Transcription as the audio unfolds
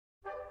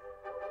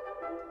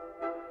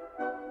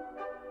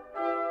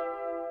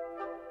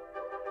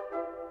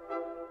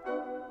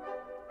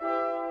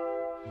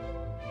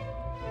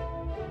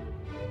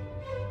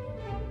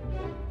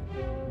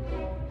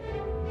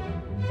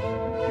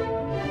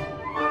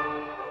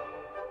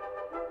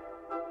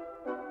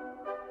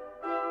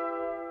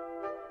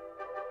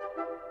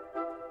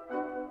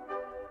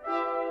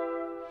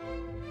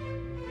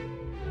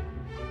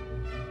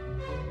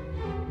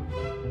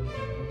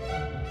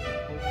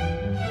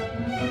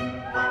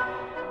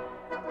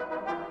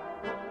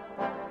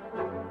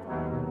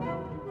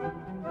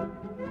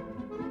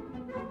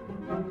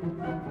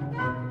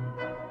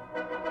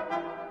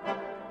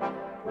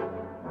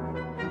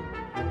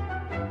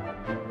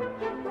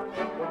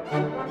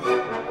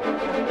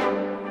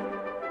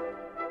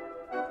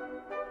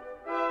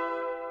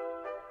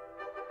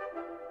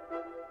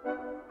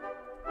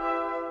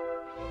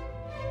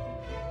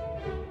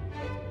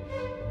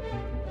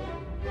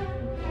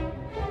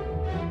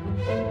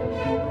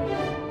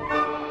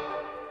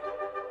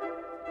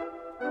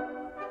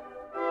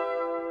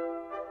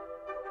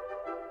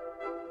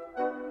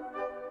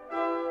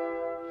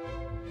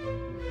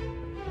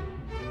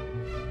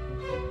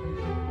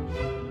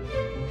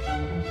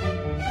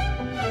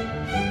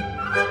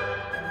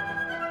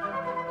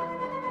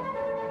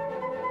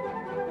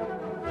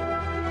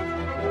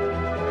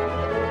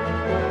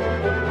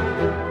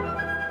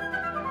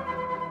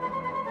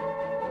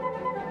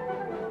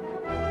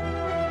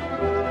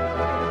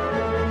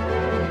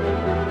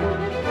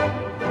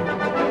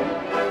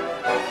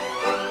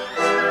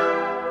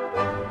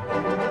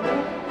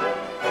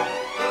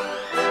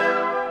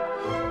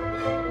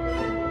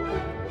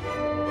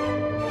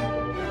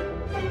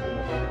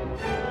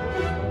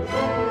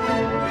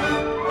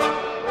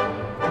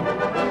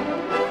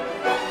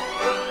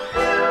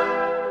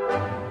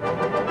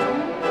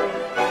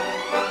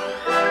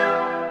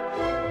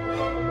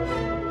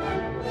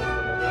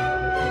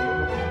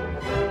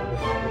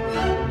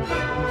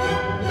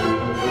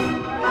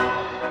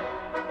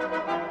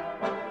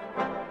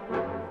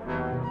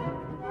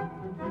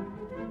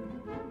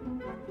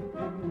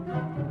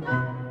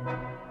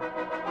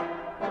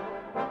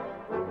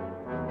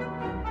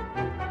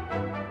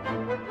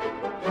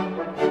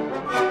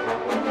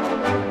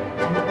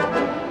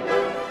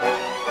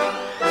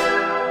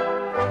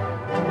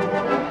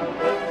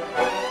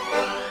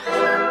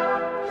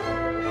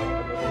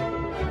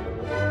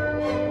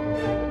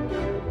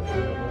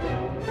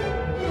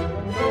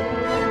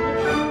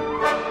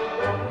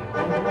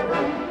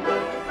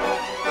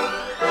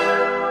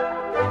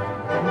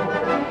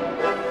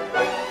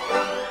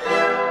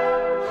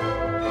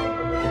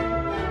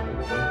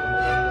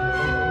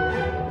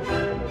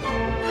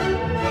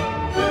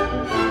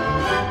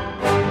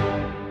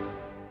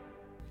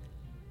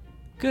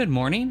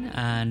morning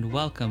and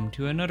welcome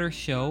to another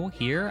show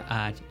here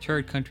at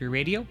Third Country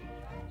Radio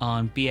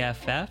on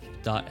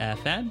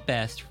BFF.FM,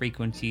 best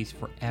frequencies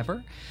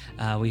forever.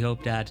 We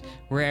hope that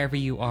wherever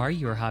you are,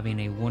 you're having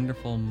a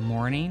wonderful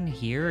morning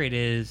here. It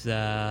is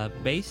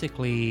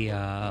basically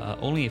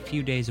only a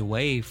few days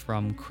away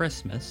from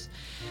Christmas,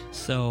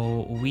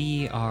 so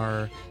we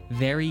are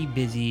very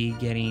busy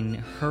getting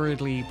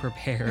hurriedly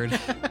prepared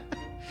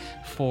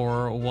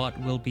for what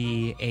will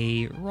be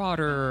a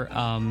rather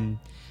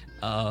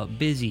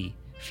busy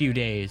few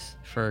days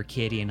for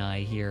Katie and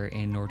I here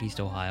in Northeast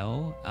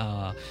Ohio.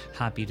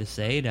 Happy to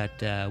say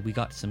that we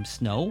got some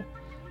snow.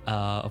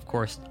 Of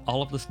course,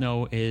 all of the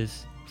snow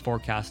is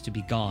forecast to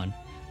be gone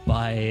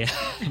by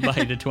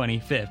the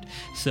 25th.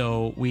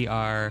 So we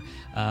are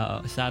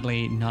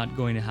sadly not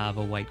going to have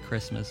a white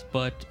Christmas,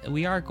 but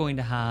we are going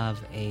to have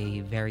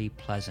a very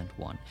pleasant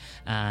one,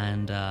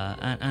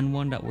 and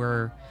one that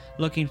we're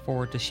looking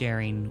forward to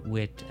sharing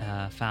with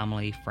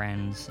family,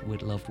 friends,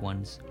 with loved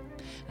ones.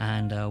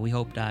 And we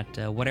hope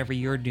that whatever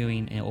you're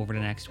doing over the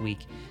next week,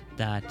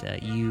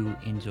 that you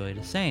enjoy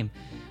the same.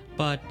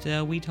 But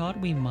we thought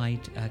we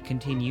might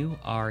continue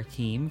our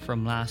theme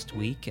from last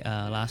week.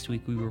 Last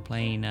week we were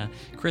playing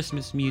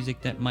Christmas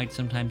music that might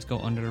sometimes go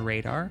under the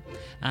radar.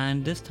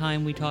 And this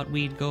time we thought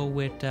we'd go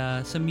with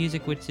some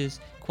music which is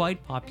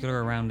quite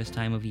popular around this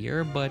time of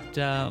year, but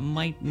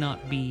might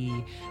not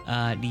be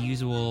the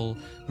usual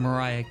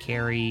Mariah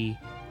Carey,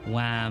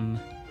 Wham,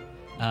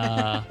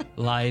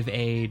 Live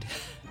Aid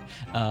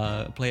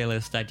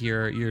playlist that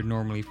you're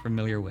normally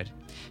familiar with.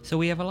 So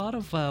we have a lot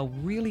of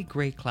really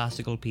great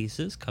classical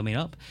pieces coming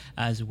up,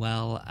 as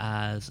well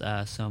as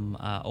some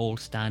old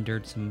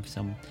standards,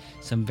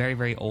 some very,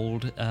 very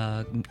old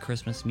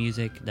Christmas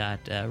music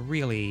that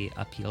really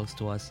appeals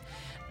to us.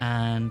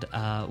 And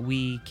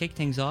we kick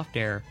things off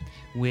there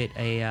with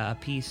a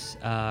piece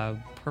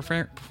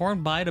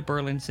performed by the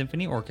Berlin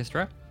Symphony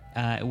Orchestra.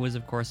 It was,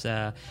 of course,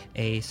 a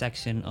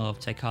section of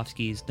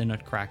Tchaikovsky's The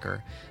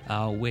Nutcracker,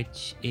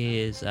 which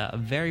is a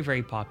very,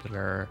 very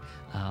popular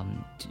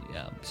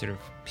sort of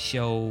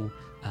show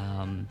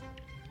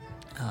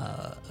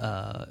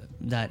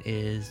that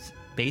is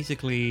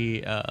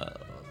basically...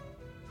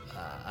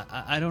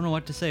 I don't know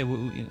what to say.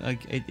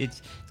 Like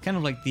it's kind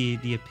of like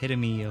the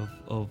epitome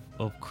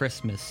of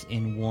Christmas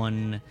in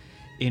one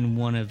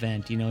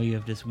event. You know, you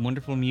have this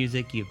wonderful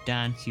music, you have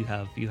dance, you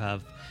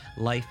have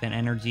life and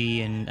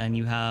energy, and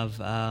you have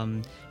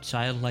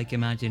childlike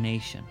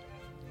imagination.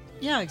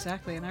 Yeah,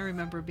 exactly. And I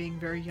remember being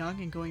very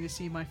young and going to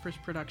see my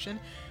first production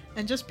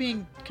and just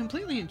being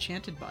completely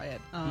enchanted by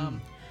it.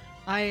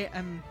 I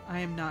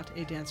am not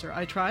a dancer.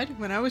 I tried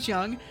when I was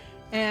young,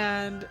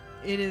 and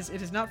it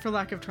is not for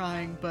lack of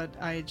trying, but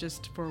I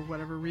just, for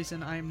whatever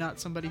reason, I am not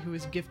somebody who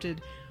is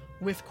gifted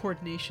with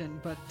coordination,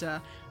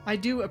 but I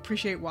do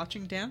appreciate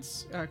watching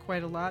dance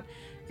quite a lot,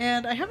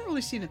 and I haven't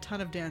really seen a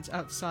ton of dance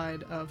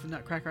outside of the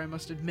Nutcracker, I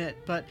must admit,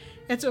 but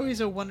it's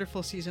always a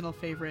wonderful seasonal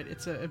favorite.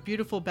 It's a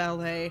beautiful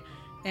ballet,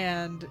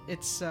 and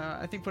it's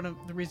I think one of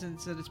the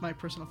reasons that it's my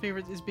personal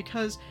favorite is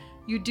because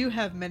you do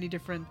have many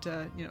different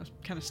kind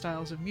of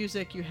styles of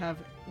music. You have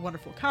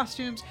wonderful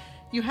costumes,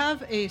 you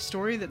have a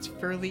story that's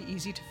fairly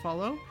easy to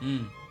follow,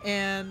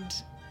 and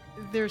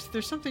there's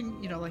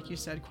something, like you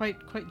said,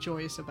 quite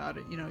joyous about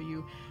it.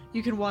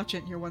 You can watch it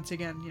and you're once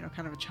again,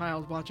 kind of a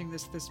child watching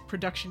this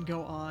production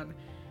go on,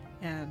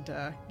 and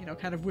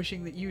kind of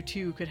wishing that you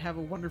too could have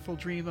a wonderful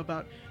dream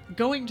about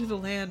going to the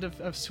land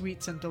of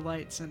sweets and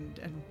delights and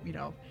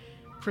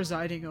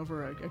presiding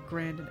over a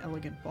grand and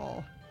elegant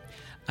ball.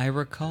 I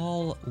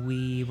recall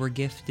we were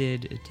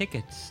gifted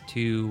tickets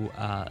to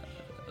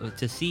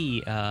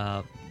see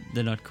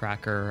the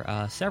Nutcracker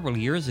several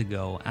years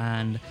ago,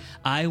 and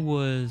I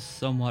was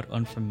somewhat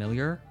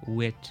unfamiliar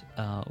with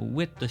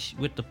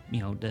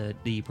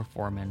the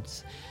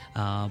performance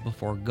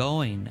before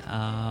going,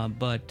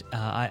 but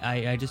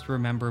I just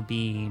remember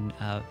being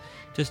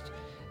just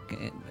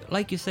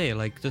like you say,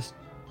 like just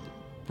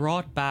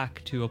brought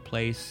back to a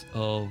place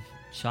of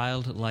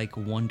childlike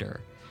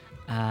wonder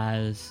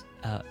as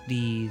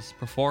these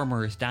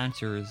performers,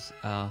 dancers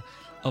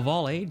of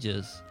all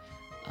ages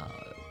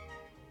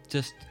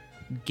just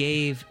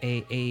gave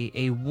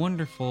a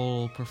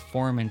wonderful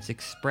performance,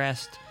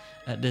 expressed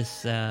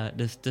this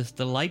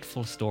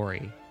delightful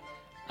story,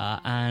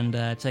 and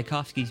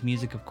Tchaikovsky's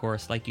music, of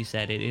course, like you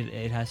said,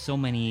 it has so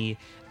many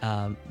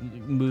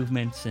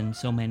movements and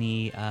so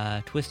many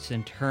twists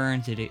and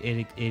turns.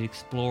 It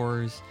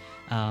explores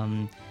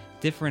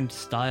different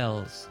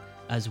styles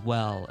as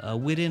well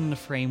within the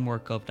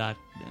framework of that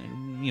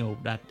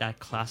that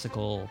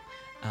classical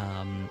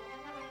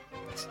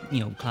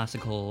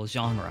classical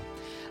genre.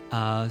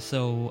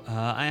 So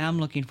I am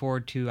looking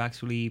forward to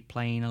actually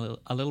playing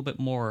a little bit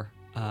more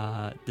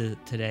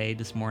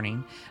this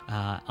morning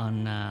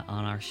on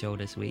our show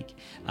this week.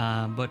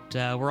 But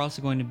we're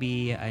also going to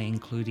be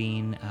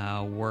including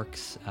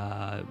works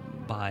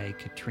by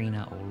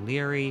Katrina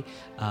O'Leary.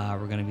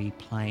 We're going to be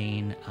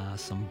playing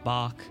some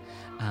Bach,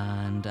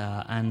 and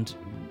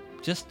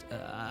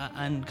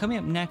coming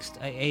up next,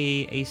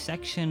 a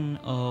section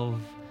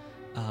of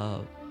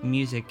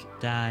music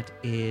that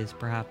is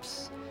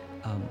perhaps,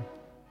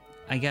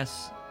 I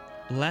guess,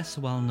 less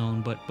well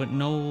known, but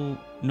no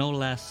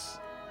less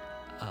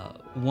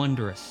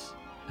wondrous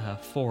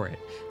for it.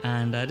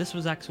 And this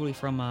was actually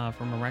from a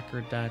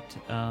record that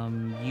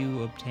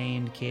you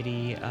obtained,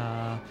 Katie,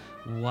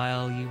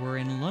 while you were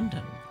in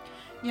London.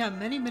 Yeah,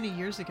 many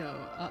years ago,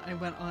 I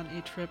went on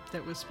a trip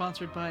that was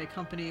sponsored by a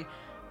company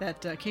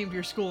that came to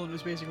your school and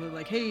was basically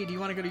like, hey, do you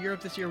want to go to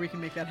Europe this year? We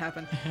can make that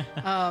happen.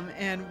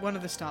 And one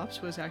of the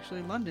stops was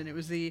actually London. It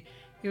was the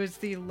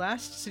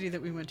last city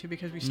that we went to,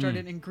 because we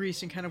started in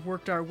Greece and kind of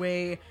worked our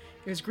way.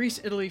 It was Greece,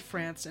 Italy,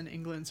 France, and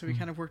England. So we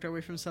kind of worked our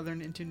way from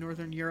southern into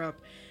northern Europe.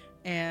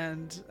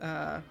 And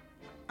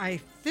I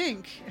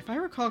think, if I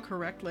recall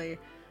correctly,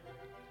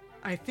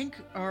 I think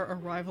our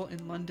arrival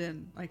in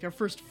London, like our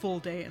first full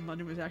day in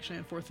London, was actually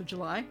on 4th of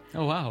July.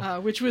 Oh,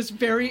 wow. Which was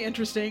very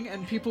interesting,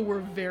 and people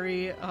were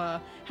very,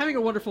 having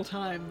a wonderful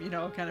time,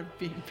 kind of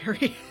being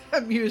very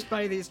amused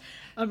by these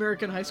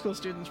American high school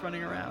students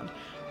running around.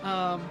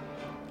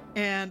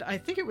 And I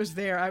think it was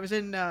there. I was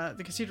in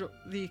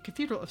the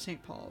Cathedral of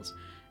St. Paul's,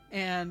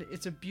 and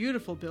it's a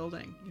beautiful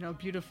building,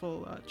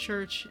 beautiful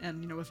church,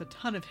 and with a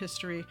ton of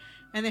history.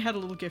 And they had a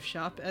little gift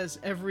shop, as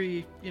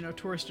every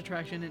tourist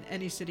attraction in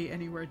any city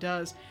anywhere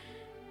does.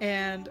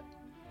 And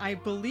I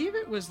believe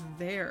it was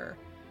there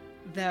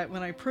that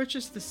when I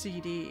purchased the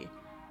CD,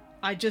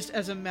 I just,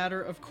 as a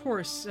matter of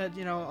course, said,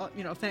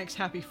 thanks,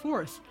 happy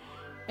 4th.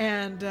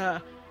 And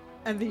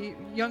the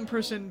young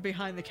person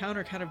behind the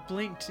counter kind of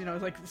blinked,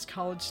 like this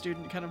college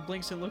student kind of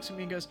blinks and looks at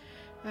me and goes,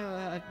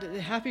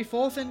 happy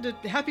 4th and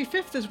happy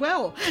 5th as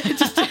well.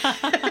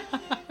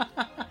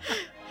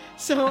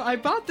 So I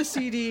bought the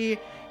CD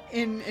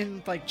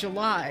in like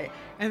July,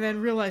 and then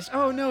realized,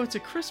 oh no, it's a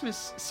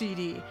Christmas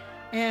CD.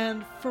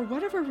 And for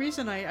whatever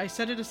reason, I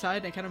set it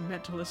aside, and I kind of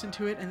meant to listen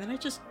to it, and then I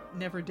just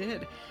never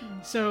did.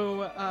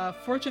 So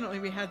fortunately,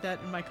 we had that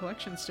in my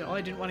collection still.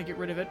 I didn't want to get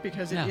rid of it,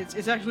 because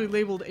it's actually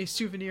labeled a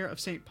souvenir of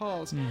St.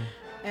 Paul's.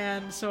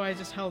 And so I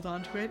just held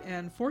on to it,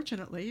 and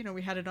fortunately,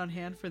 we had it on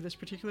hand for this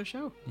particular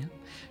show. Yeah.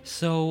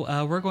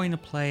 So we're going to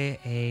play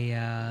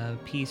a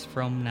piece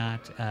from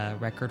that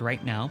record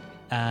right now.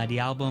 The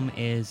album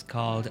is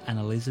called An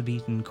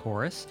Elizabethan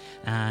Chorus,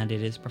 and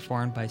it is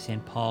performed by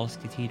St. Paul's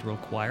Cathedral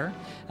Choir.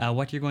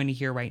 What you're going to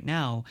hear right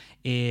now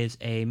is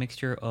a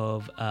mixture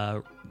of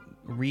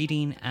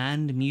reading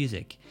and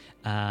music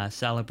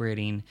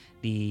celebrating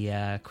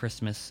the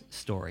Christmas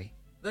story.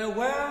 There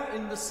were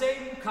in the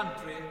same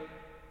country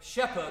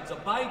shepherds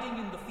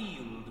abiding in the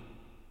field,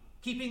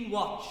 keeping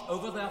watch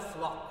over their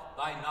flock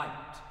by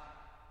night.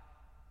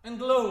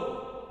 And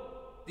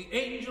lo, the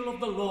angel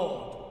of the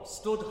Lord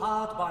stood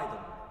hard by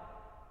them,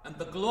 and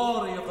the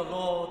glory of the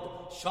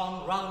Lord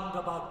shone round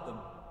about them,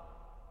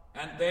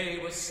 and they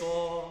were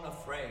sore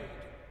afraid.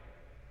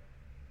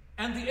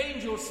 And the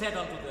angel said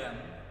unto them,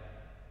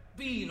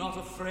 Be not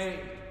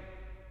afraid,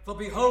 for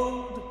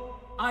behold,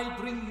 I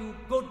bring you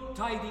good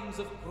tidings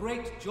of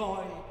great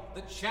joy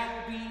that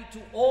shall be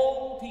to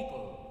all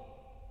people.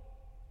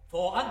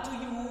 For unto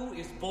you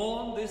is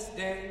born this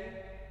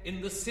day in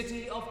the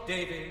city of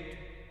David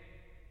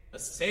a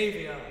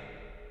Saviour,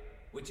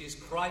 which is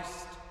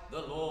Christ the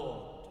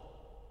Lord.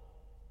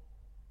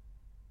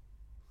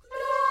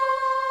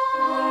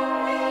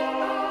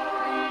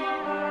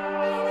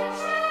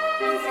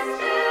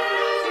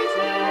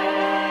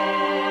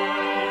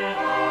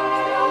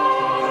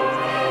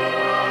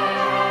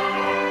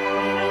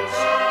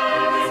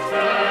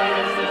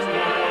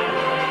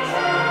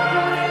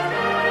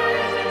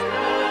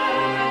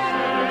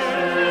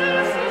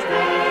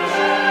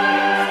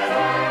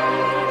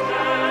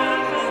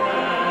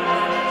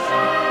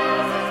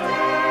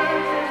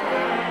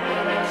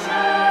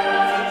 Shall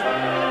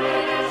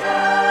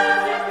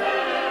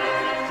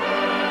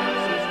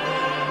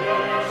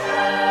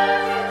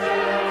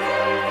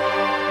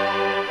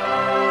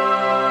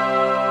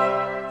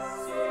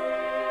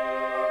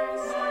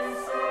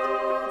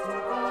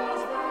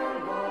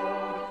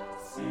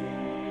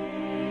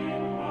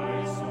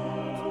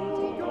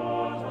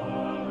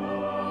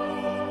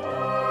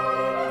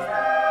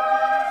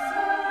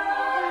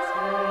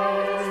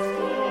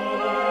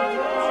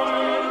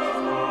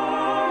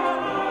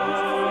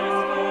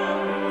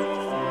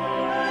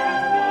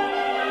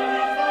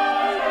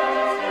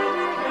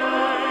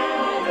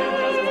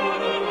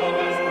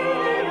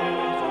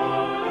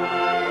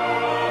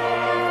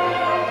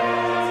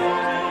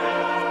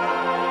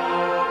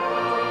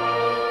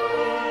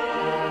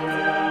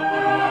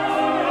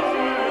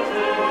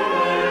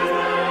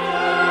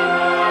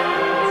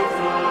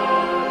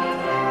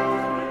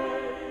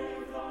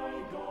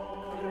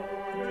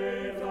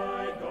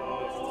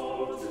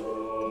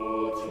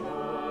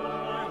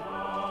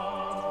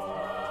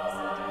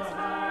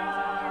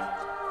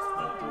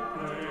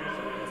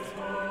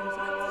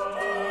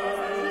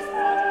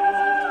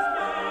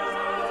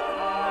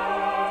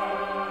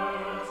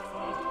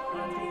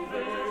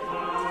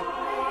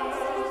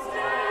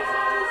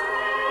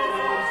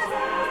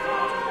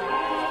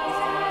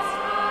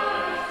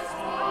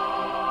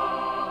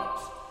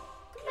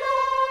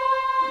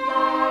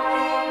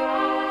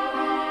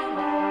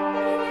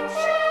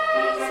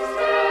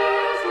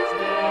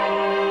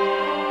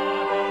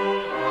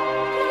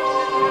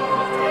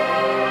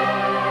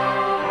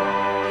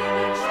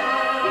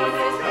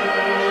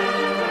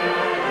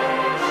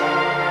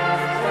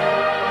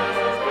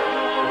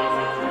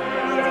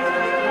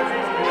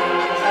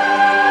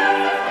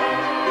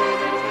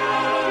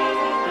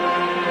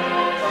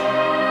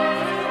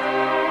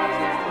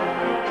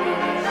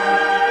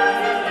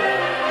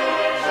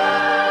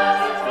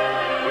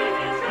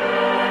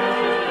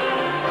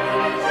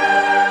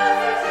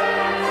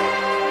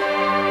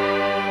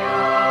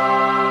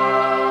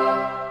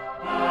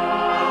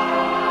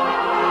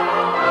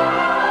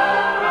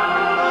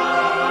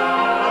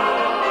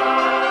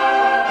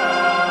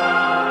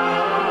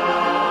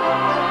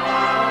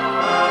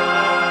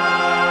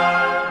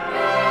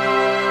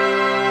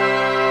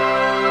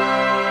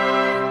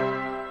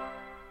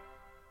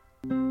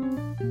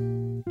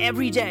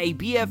Every day,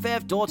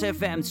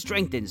 BFF.FM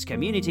strengthens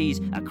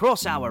communities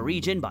across our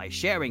region by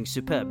sharing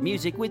superb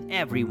music with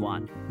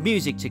everyone.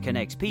 Music to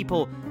connect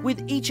people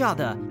with each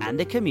other and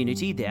the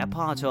community they're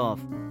part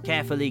of.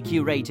 Carefully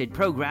curated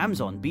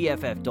programs on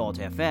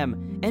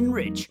BFF.FM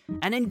enrich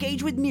and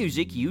engage with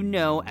music you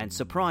know and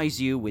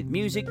surprise you with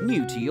music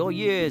new to your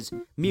ears.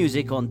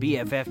 Music on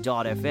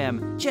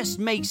BFF.FM just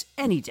makes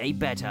any day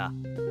better.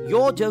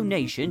 Your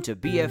donation to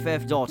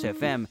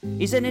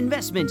BFF.FM is an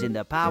investment in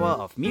the power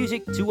of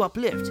music to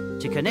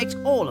uplift, to connect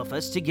all of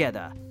us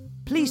together.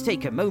 Please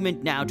take a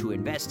moment now to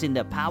invest in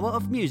the power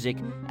of music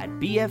at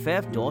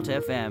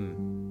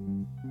BFF.FM.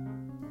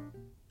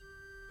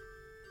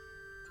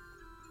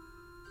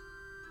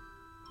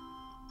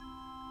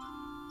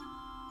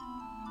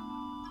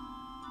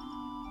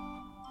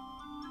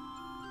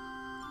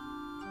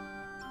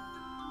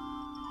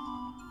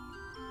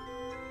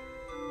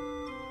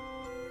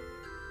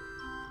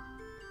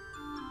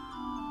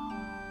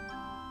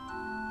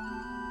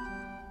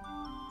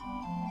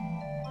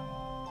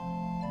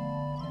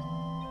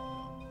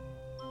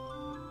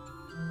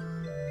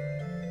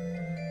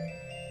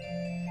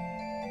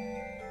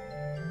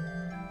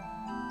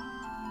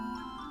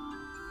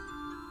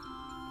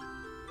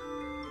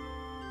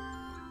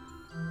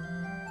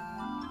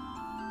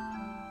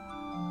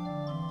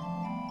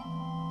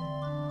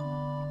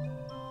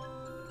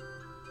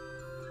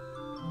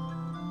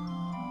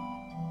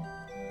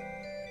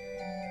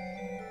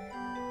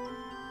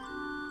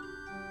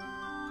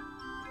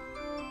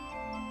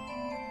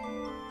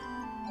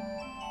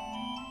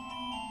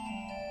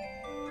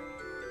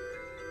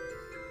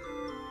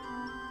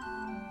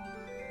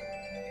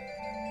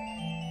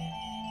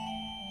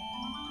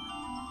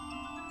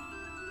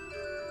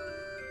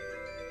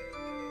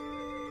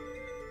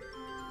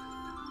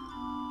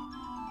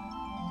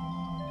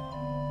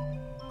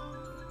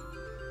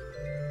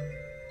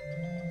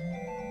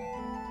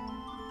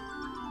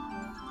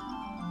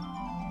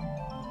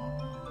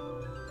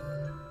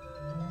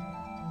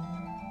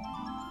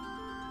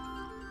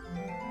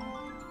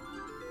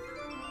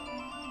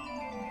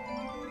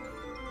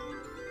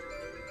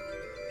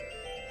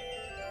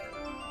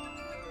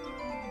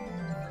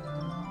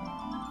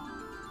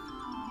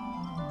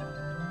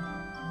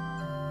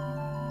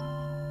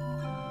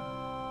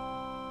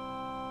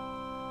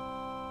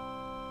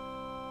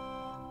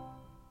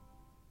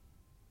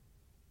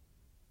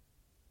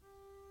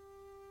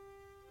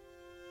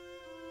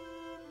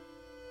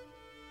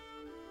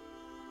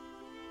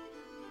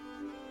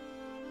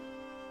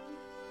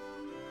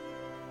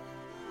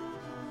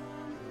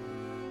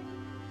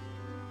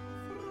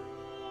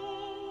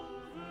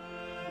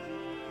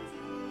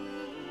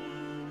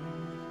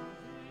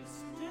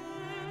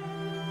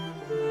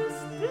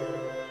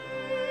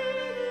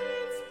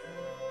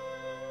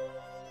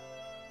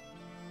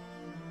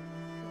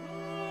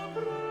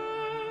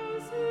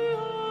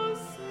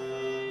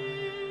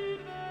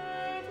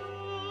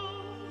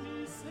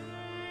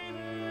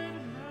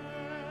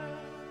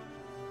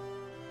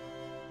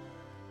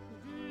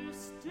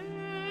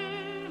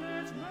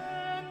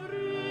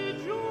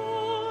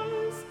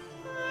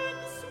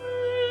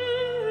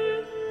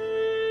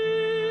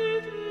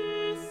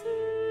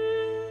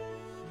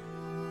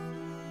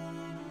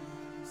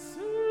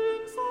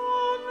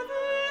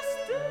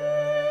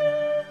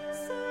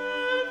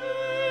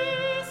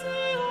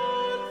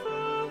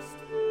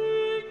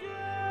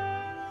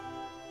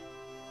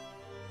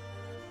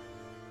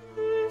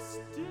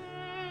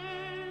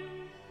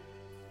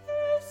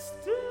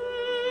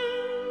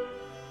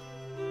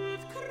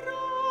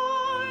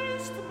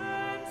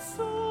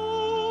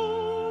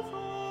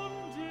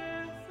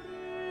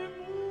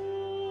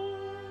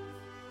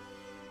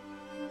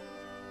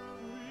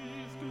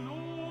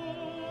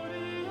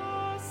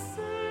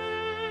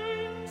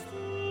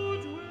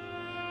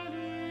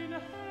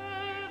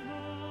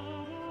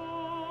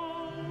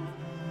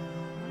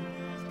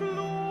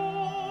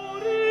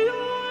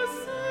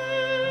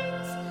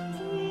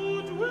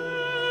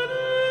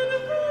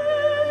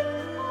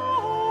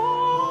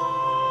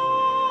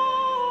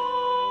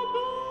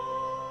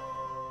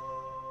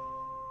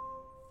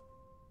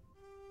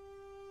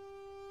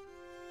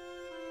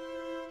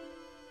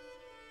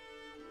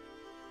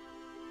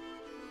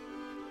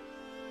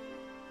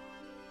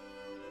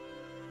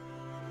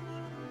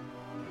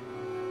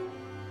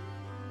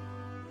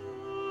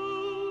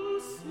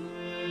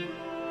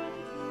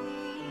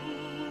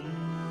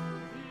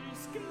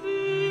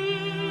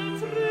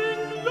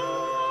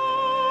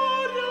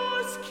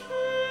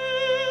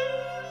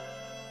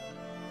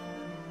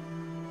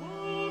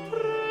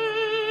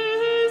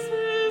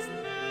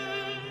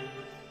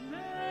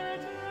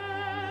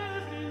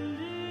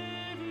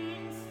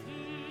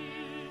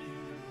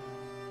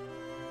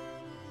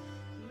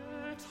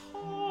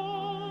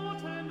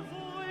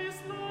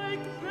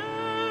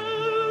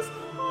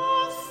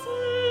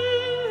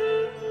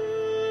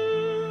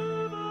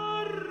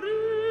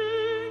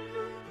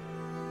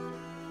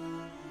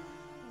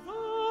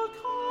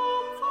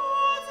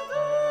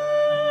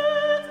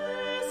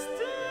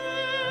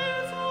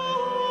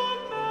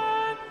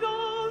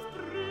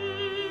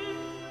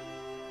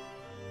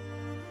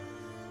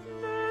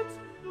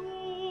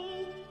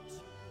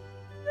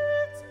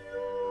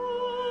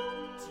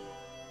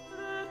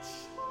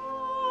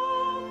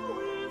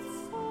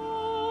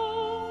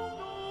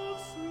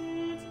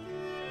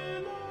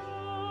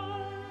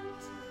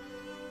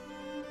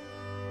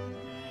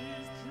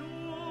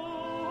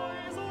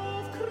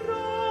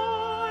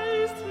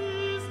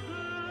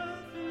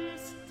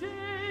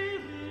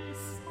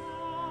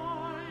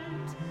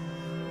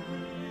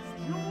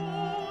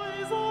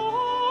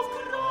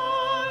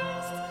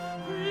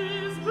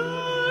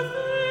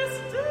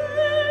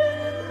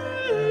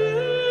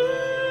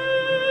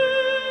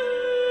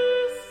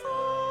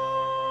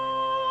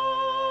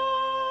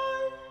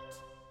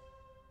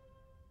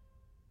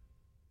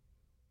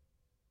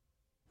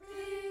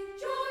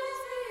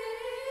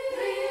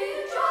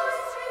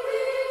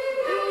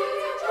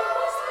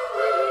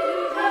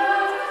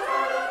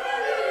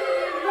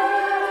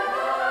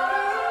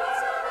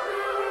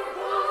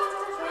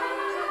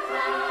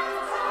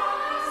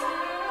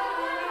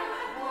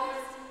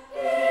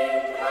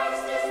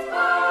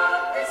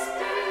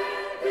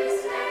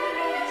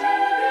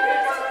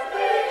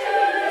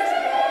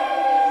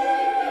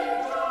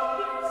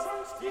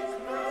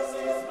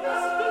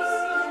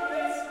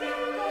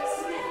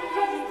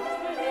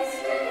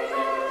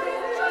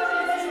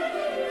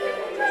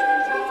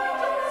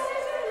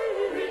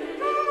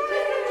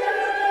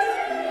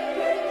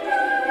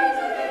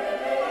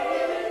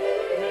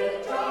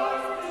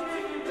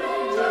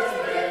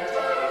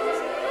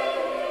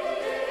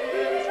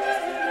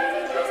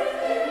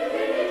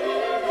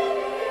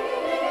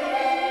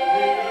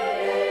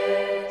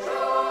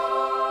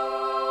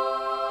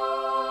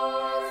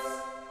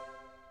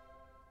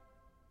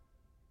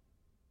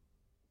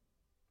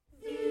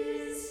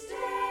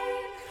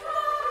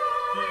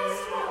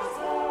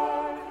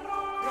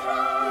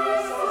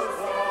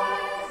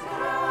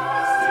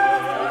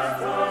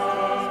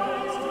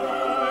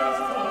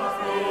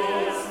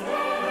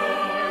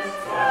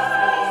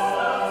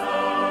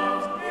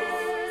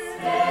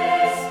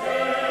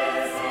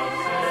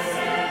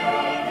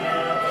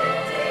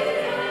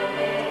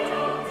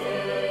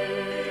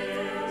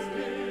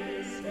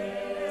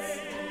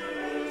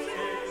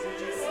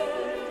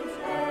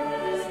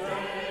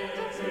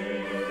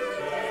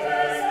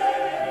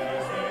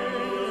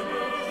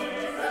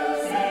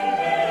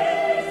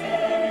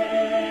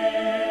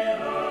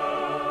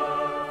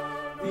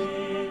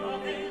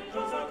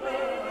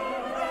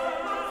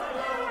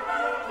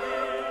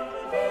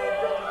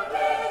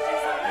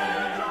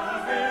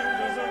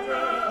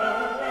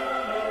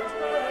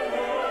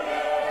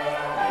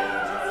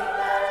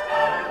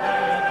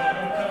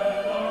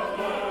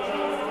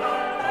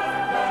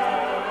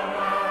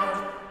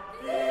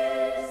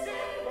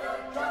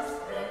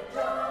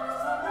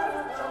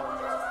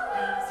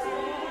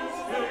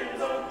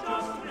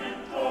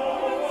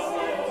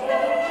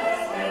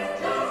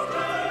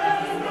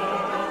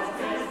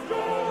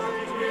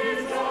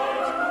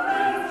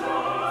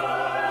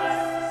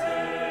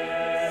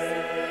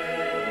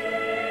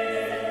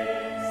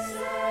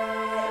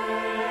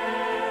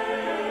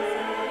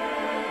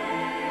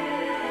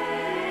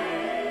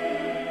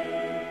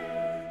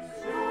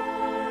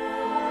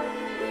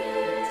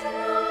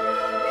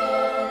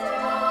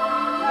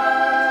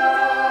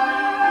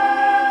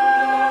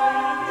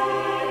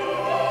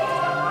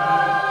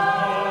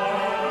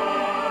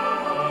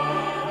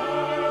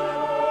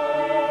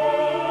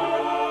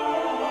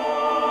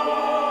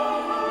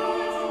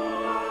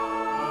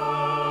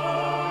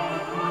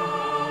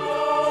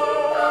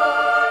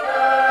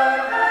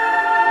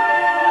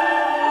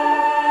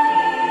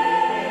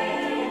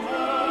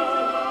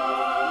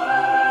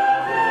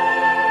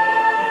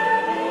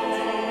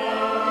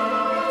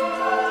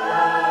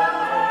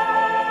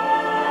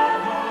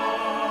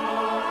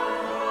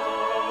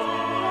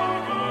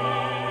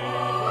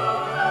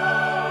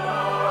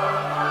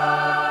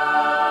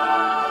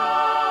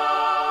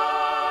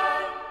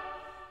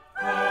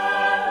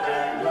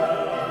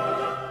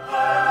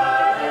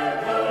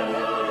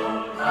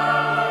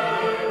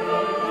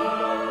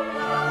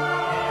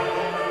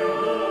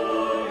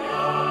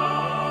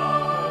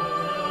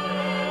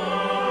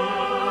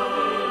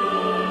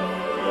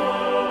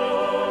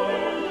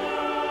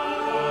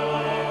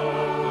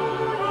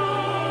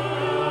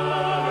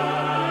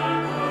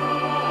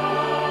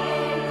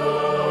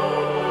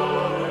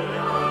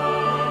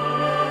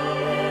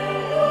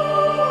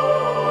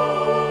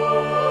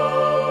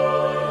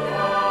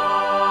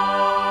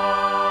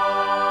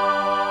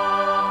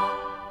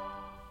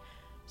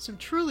 Some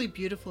truly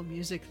beautiful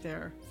music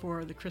there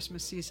for the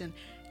Christmas season.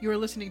 You are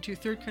listening to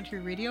Third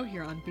Country Radio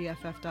here on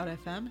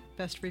BFF.FM,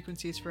 Best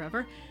Frequencies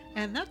Forever.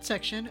 And that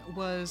section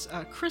was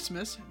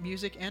Christmas,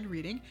 Music and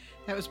Reading.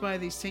 That was by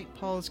the St.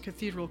 Paul's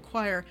Cathedral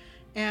Choir.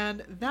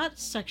 And that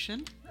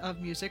section of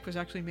music was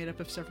actually made up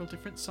of several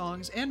different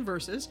songs and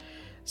verses.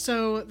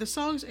 So the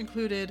songs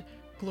included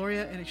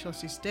Gloria in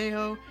Excelsis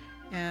Deo,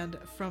 and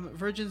From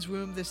Virgin's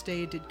Womb This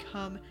Day Did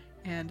Come,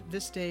 and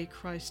This Day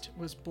Christ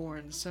Was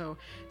Born. So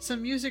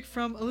some music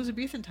from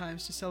Elizabethan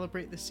times to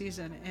celebrate the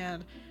season.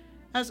 And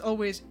as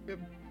always,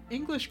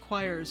 English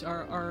choirs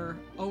are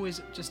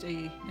always just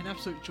an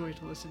absolute joy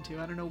to listen to.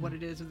 I don't know what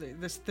it is.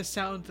 The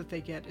sound that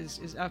they get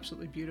is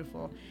absolutely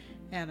beautiful.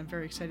 And I'm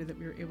very excited that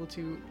we were able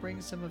to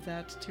bring some of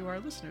that to our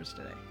listeners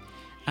today.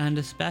 And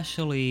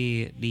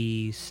especially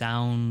the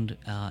sound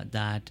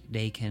that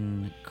they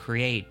can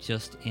create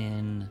just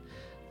in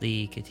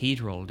the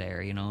cathedral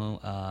there.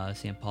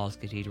 St. Paul's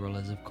Cathedral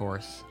is, of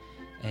course,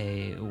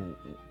 a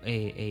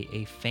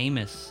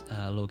famous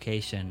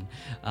location,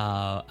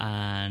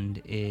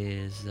 and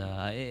is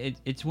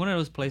it's one of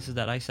those places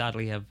that I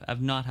sadly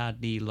have not had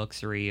the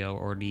luxury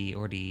or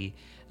the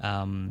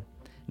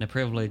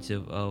privilege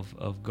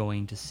of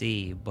going to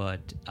see,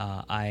 but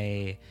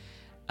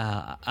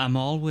I'm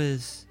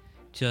always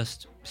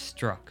just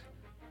struck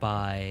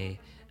by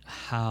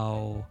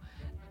how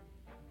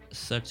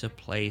such a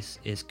place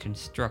is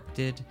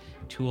constructed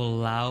to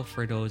allow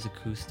for those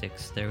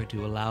acoustics there,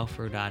 to allow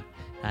for that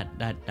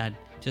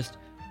just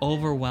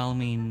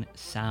overwhelming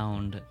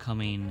sound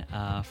coming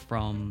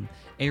from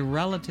a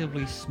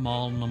relatively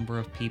small number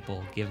of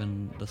people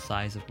given the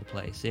size of the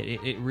place.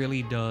 It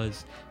really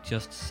does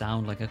just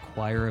sound like a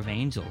choir of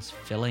angels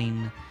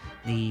filling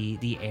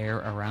the air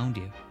around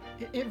you.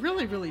 It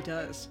really, really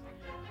does.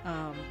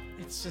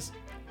 It's just,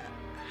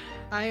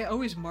 I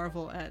always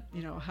marvel at,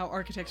 how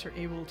architects are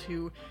able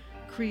to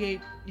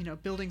create,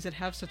 buildings that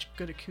have such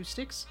good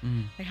acoustics.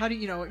 Like how do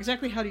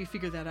you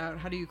figure that out?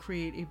 How do you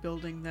create a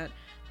building that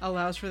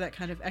allows for that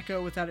kind of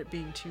echo without it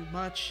being too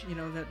much,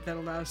 that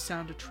allows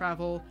sound to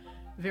travel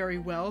very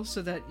well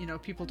so that,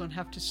 people don't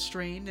have to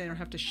strain, they don't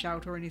have to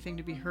shout or anything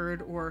to be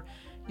heard, or,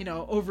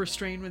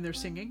 overstrain when they're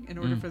singing in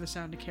order for the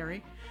sound to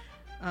carry.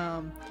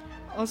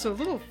 Also, a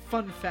little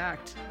fun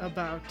fact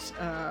about,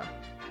 I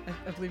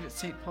believe it's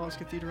St. Paul's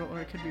Cathedral, or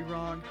I could be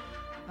wrong.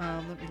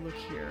 Let me look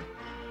here.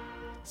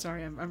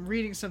 Sorry, I'm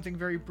reading something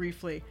very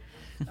briefly.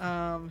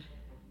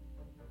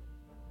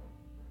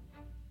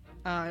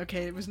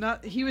 Okay, it was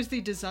not. He was the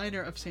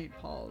designer of St.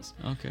 Paul's.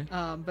 Okay.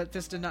 But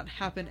this did not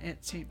happen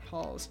at St.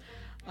 Paul's.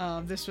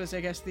 This was,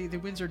 I guess, the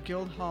Windsor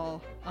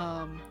Guildhall.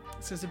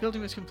 It says the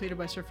building was completed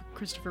by Sir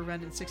Christopher Wren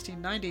in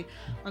 1690.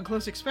 On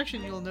close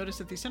inspection, you will notice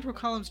that the central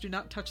columns do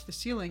not touch the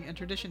ceiling, and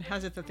tradition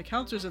has it that the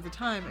councillors of the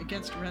time,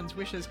 against Wren's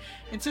wishes,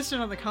 insisted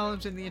on the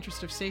columns in the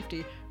interest of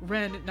safety.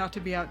 Wren, not to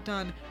be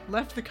outdone,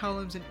 left the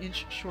columns an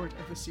inch short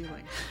of the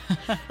ceiling.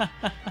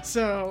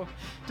 So,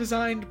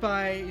 designed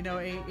by,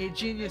 a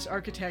genius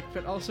architect,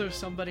 but also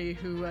somebody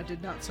who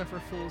did not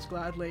suffer fools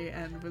gladly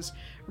and was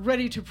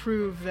ready to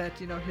prove that,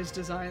 his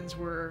designs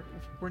were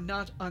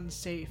not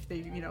unsafe. They,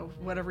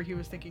 whatever he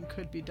was thinking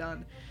could be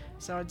done.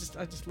 So I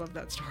just love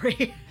that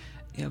story.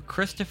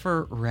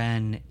 Christopher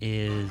Wren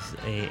is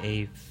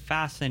a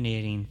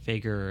fascinating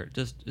figure.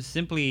 Just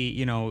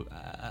simply,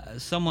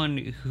 someone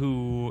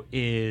who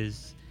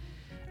is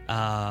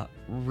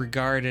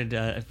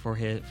regarded for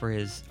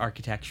his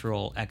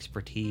architectural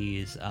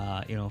expertise.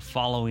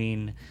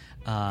 Following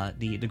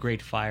the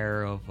Great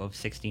Fire of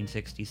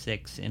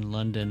 1666 in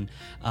London.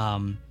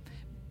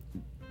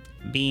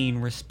 Being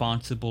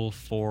responsible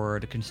for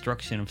the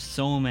construction of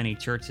so many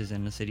churches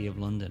in the city of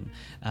London,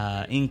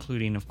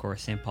 including, of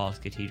course, St. Paul's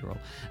Cathedral,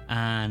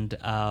 and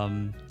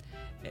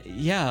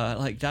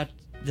like that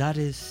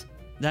is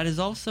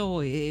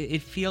also,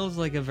 it feels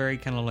like a very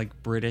kind of like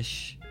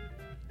British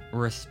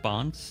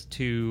response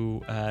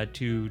to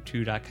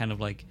that kind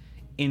of like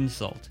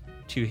insult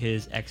to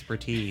his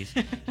expertise.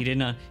 He did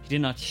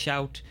not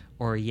shout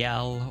or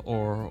yell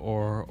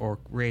or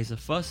raise a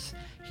fuss.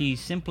 He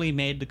simply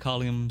made the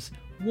columns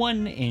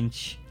 1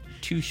 inch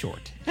too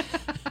short.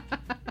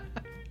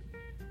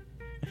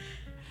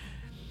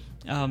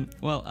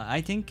 Well,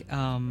 I think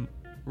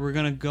we're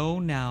gonna go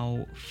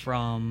now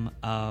from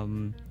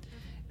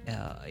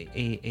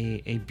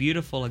a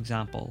beautiful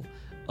example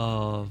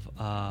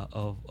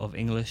of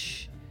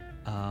English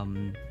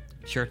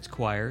church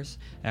choirs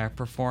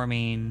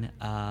performing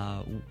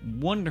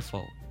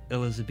wonderful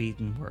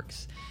Elizabethan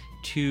works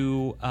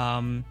to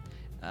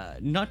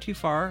not too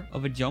far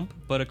of a jump,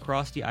 but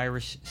across the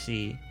Irish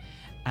Sea.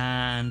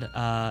 And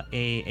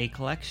a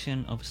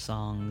collection of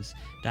songs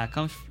that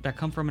come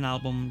from an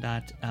album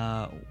that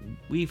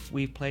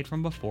we've played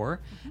from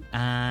before,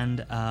 and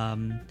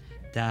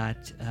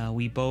that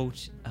we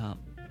both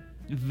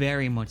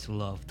very much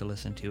love to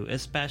listen to,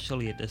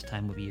 especially at this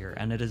time of year.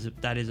 And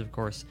that is of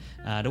course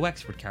the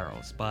Wexford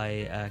Carols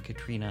by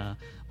Katrina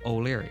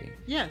O'Leary.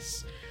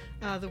 Yes,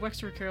 the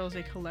Wexford Carol is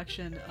a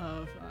collection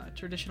of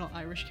traditional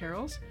Irish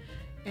carols.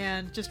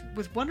 and just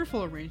with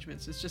wonderful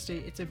arrangements.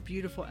 It's a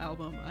beautiful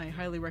album. I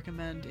highly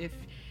recommend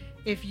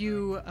if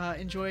you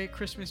enjoy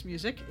Christmas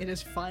music. It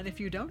is fine if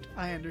you don't,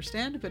 I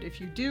understand, but if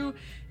you do,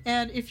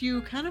 and if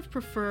you kind of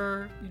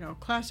prefer,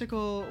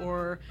 classical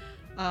or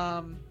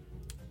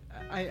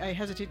I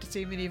hesitate to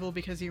say medieval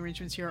because the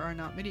arrangements here are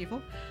not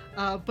medieval,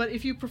 but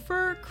if you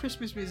prefer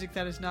Christmas music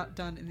that is not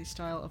done in the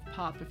style of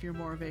pop, if you're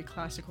more of a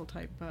classical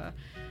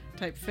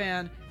type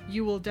fan,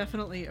 you will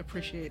definitely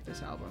appreciate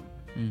this album.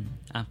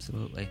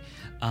 Absolutely.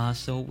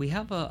 So we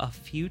have a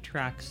few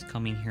tracks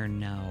coming here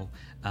now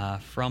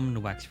from the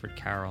Wexford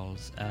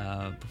Carols,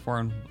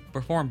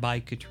 performed by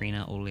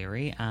Katrina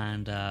O'Leary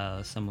and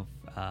some of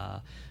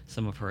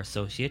her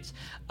associates.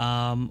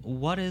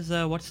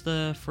 What's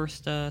the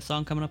first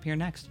song coming up here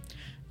next?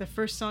 The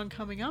first song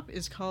coming up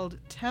is called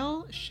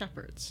Tell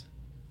Shepherds.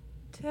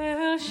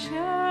 Tell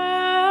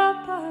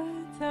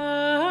shepherds,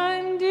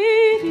 and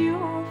did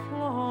your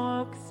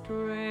flock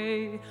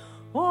stray?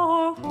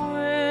 Or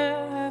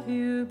where have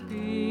you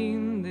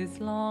been this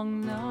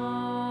long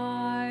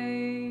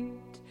night?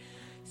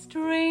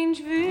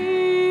 Strange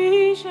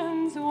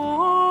visions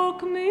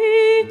woke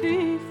me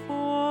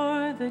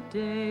before the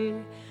day.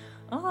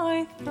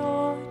 I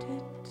thought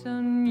it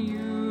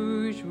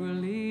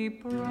unusually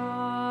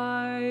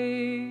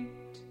bright,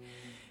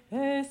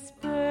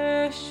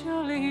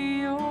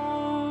 especially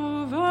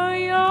over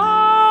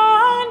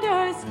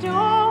yonder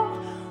stone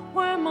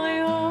where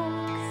my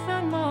oaks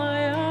and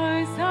my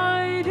eyes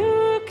I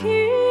do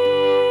keep.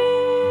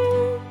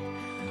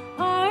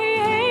 I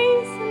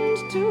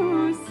hastened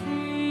to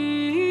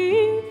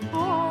see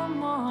for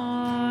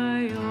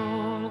my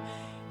all.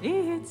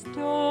 It's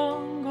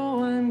dawn,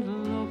 go and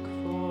look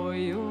for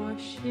your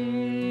sheep.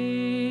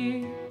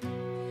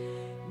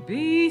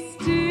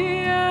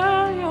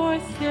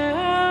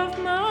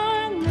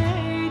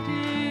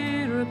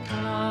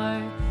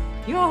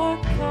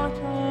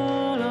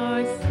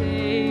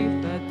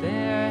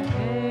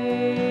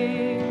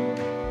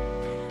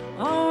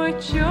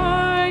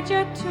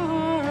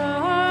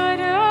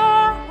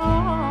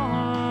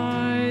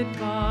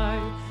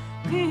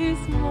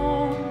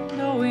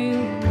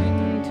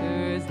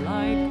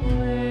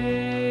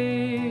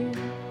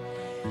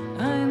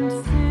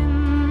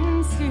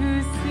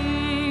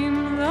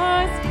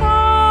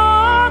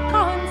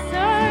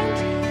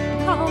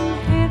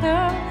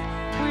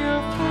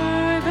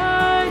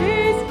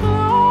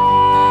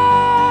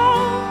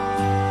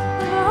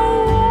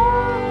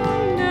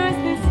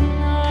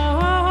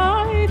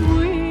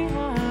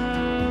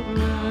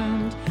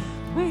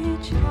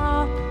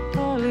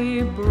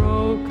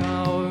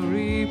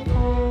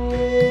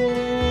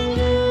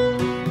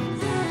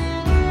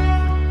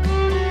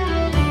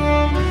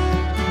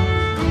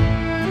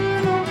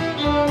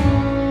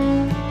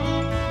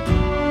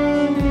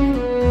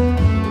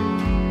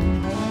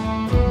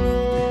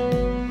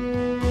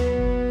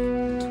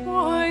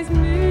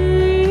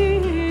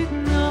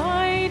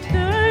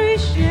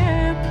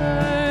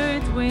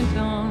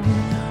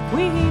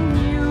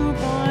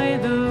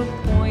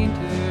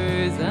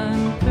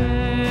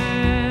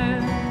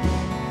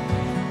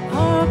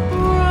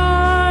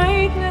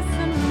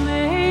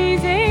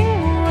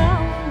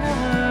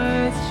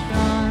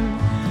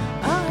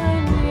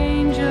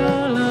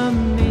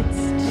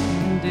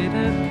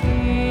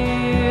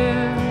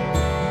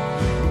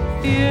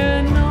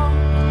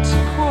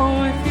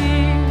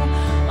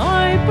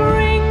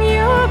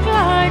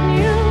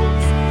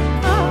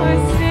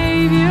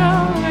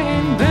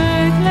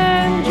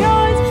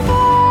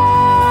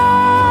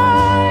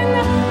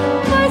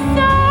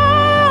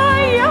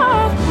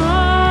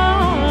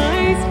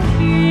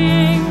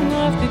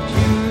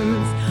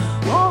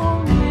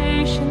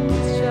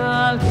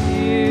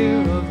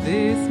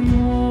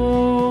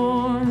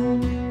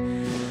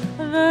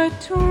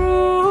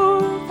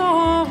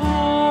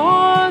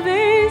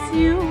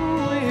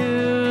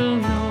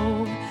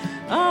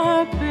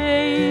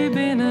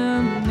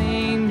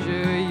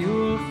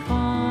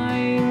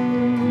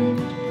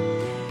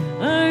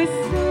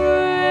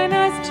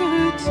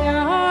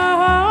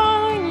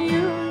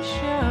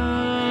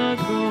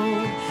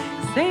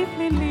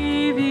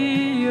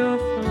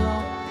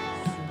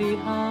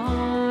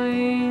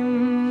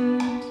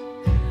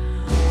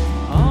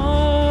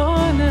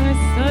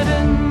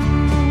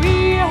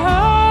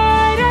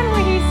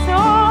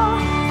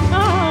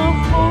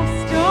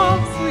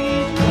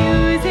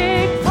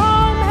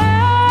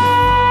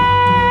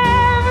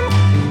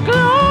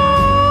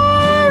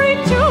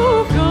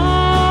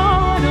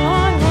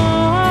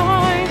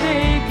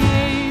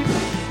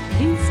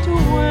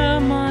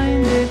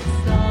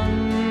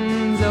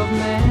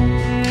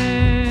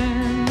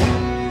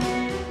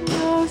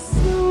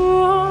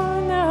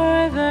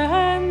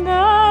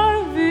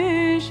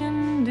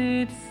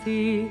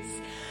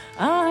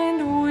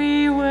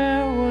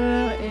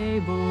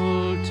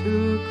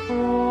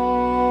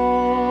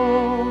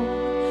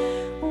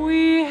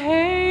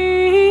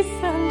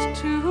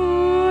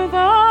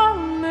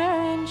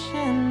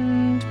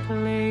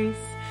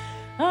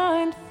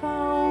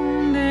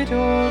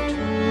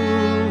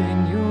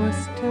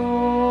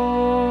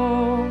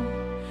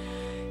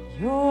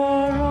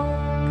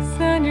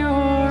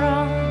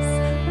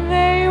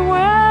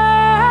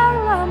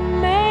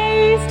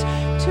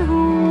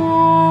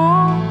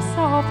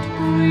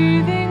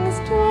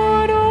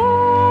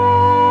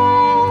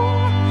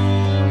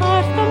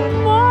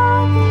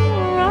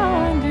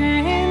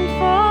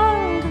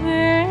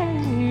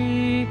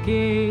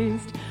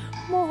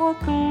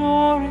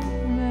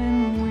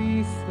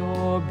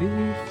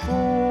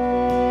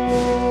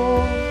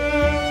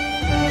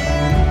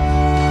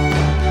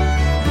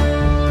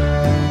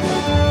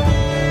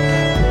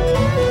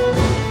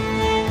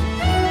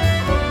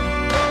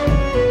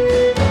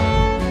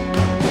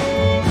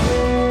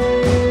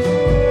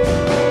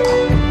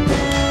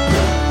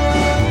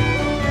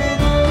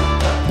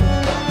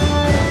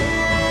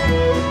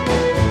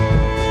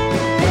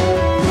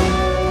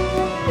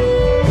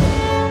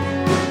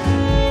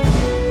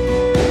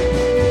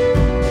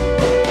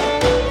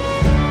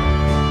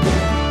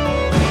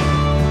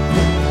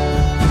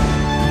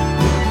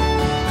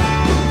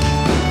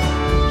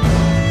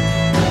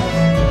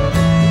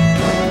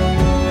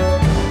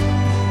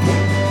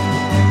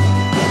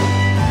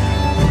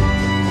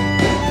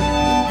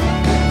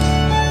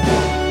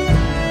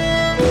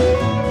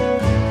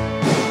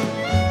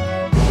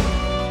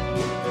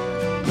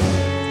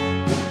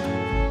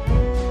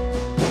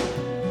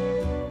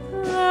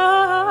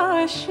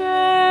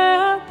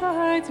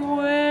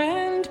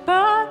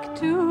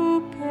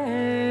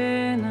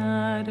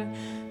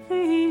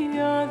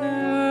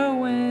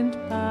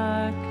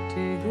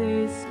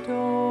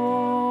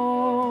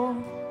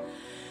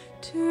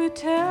 to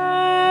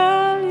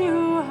tell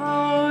you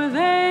how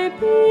they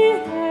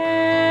behaved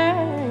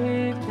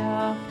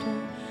after.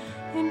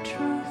 In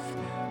truth,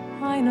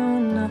 I know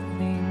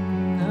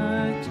nothing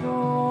at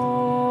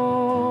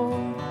all.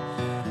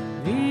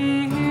 The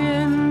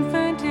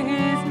infant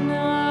is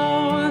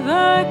now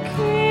the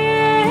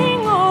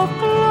King of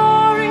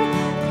glory,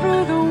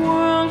 through the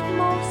world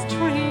most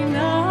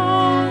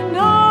renowned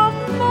of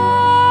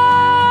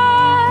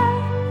men.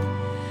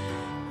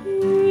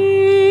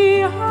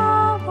 Ye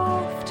have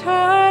oft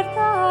heard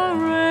the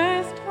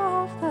rest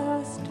of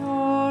the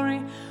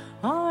story.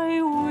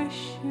 I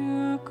wish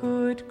you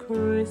good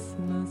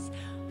Christmas.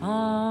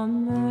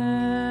 Amen.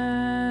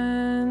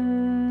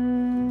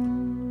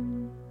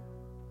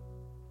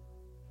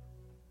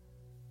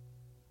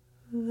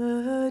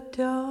 The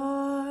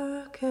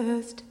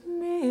darkest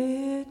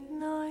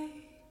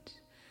midnight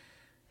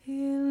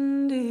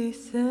in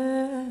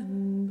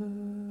December,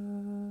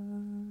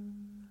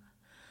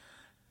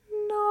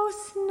 no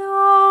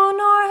snow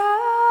nor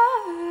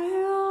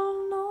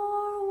hail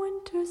nor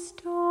winter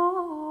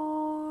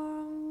storm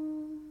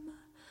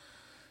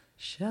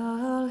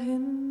shall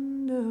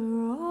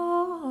hinder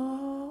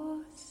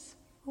us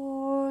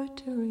for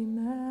to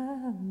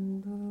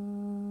remember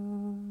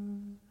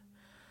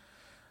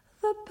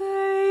the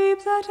babe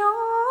that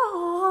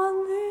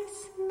on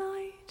this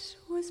night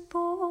was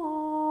born.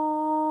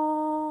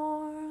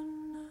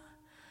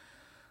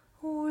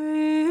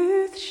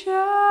 With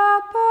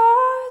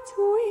shepherds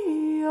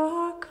we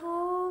are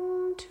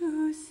come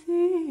to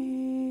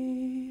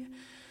see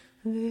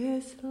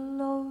this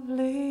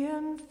lovely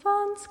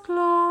infant's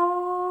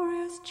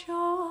glorious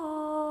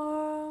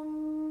charms,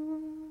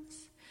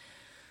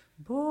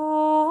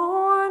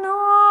 born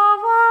of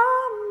a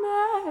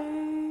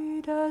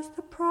maid, as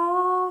the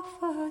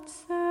prophet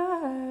said.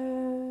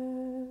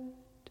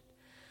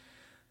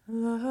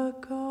 The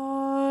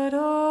God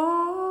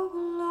of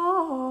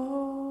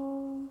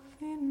love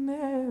in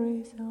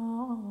Mary's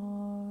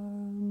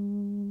arms.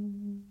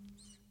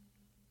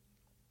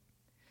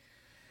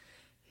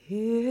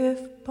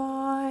 If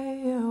by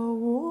a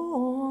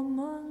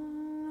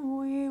woman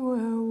we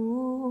were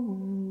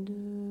wounded,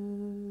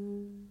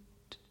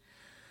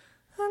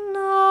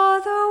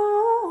 another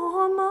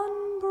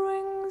woman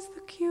brings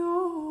the cure.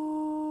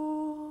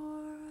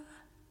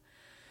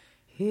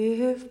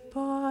 If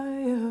by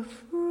a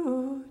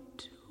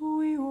fruit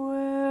we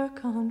were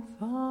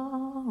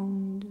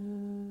confounded,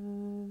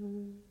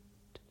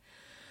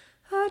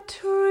 a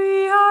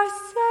tree our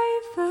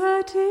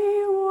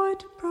safety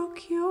would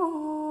procure.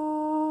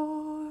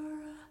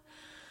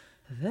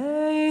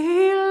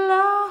 They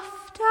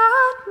laughed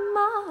at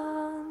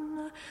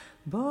man,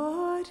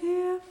 but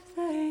if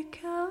they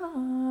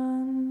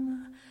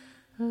can,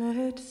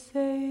 let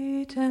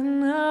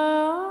Satan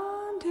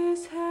and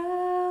his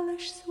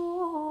hellish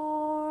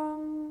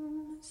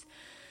swarms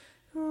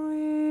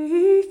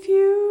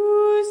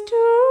refuse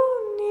to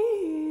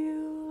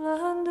kneel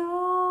and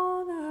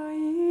honor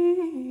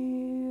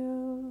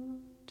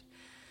yield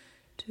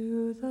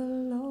to the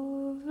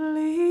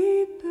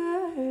lovely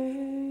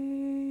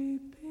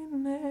babe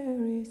in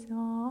Mary's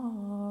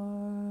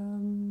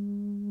arms.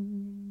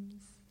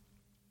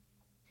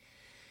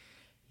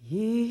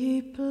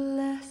 Ye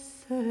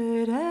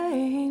blessed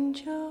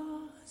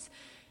angels,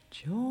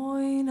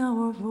 join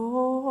our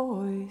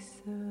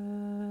voices.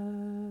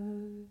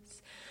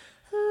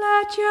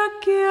 Let your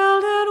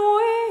gilded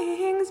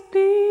wings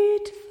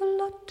beat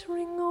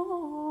fluttering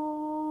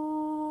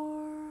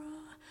o'er,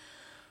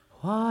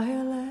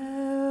 while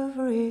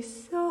every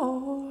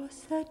soul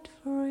set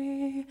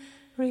free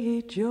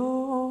rejoices,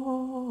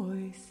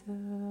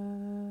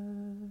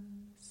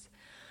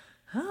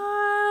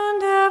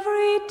 and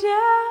every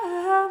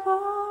devil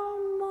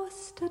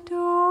must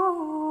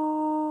adore.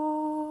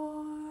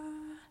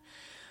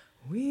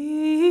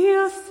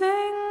 We'll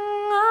sing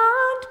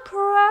and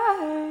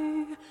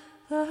pray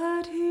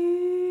that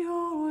he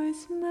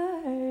always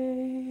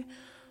may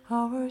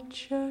our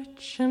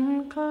church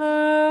and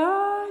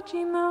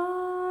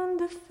clergyman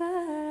defend.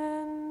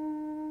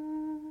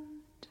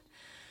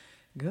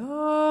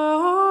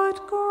 God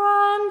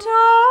grant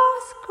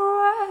us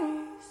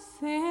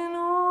grace in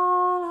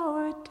all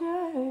our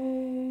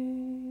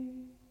days.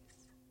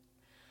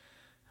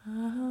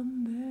 A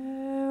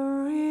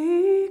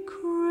Merry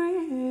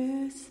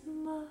Christmas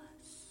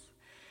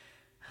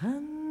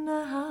and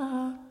a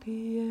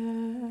happy end.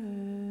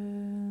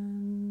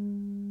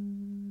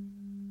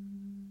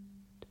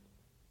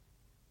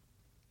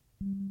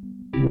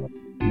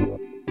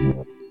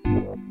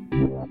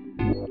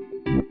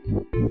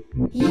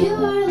 You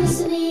are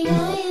listening,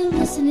 I am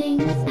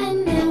listening,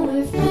 and now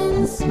we're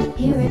friends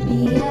here at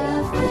BFF.FM.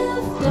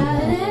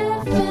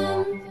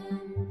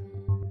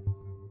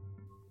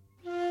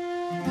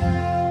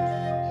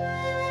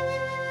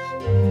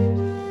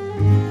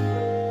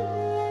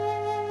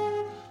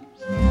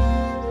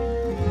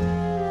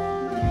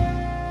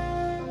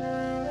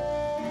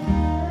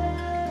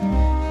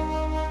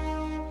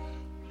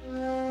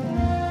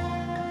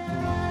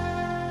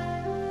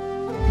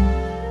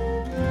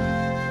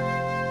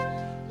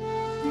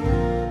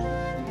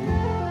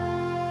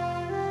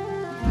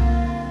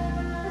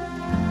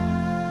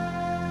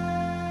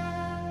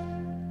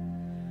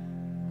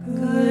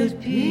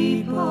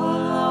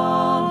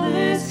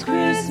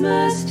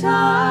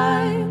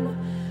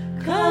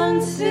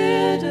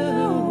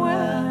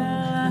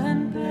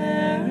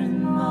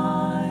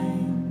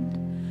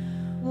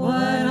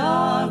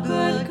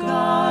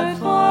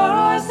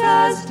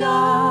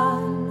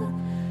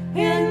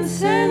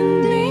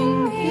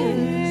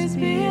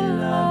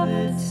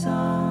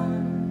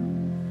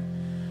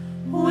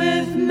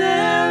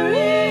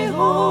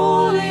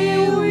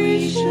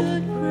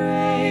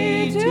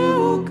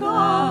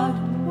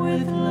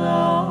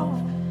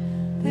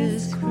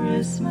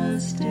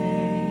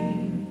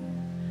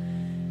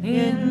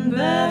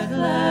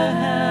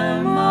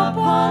 Bethlehem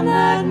upon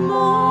that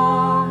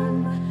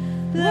morn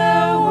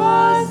there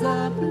was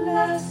a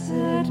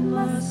blessed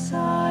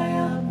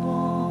Messiah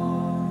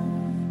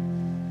born.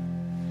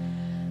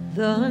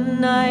 The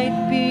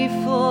night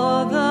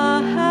before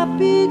the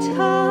happy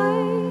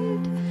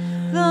tide,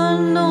 the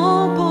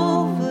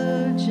noble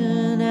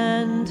virgin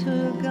and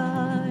her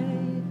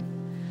guide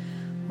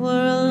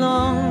were a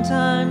long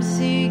time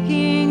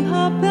seeking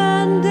up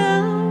and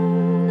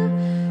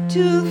down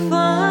to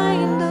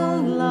find a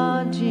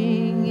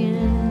lodging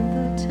in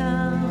the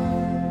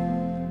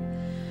town.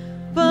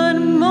 But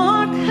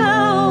mark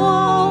how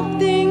all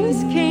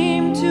things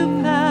came to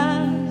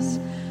pass,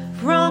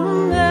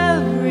 from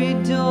every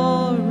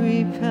door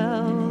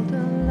repelled,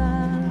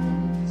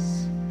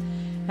 alas,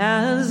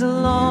 as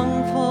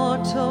long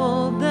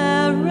foretold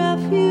their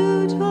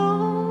refuge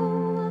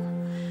all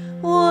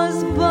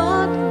was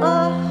but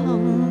a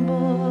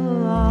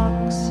humble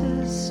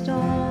ox's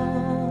stall.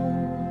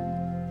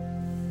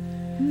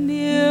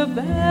 Near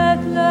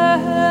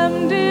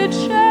Bethlehem did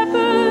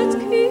shepherds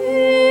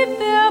keep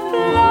their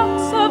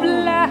flocks of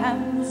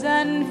lambs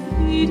and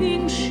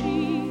feeding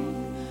sheep,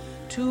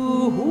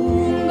 to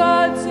whom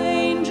God's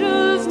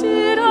angels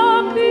did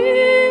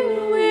appear,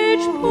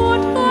 which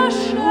put the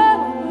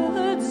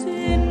shepherds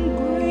in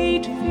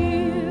great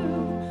fear.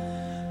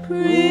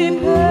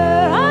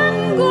 Prepare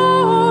and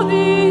go,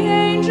 the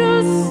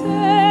angels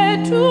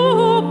said,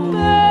 to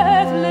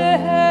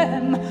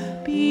Bethlehem,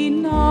 be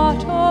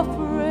not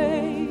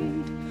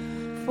afraid,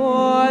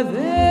 for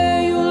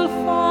there you'll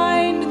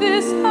find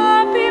this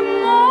happy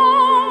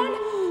morn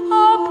a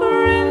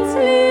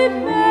princely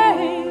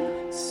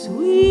babe,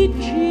 sweet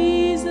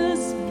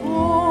Jesus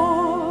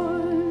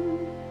born.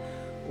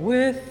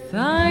 With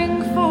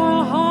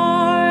thankful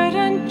heart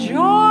and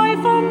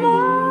joyful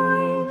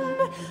mind,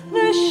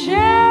 the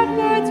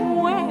shepherds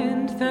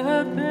went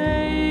the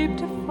babe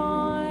to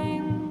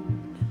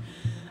find.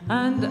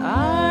 And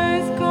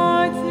as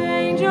God's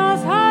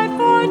angels had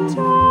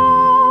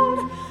foretold,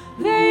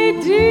 they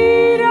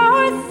did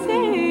our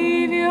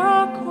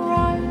Savior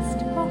Christ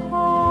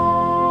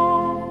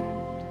behold.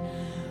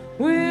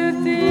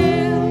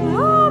 Within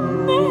the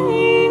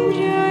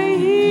manger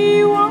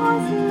he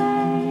was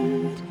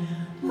laid,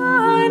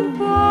 and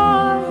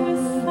by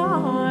his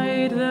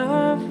side the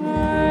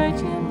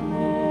Virgin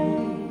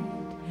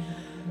maid,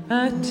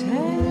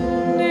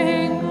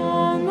 attending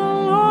on the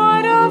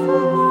Lord of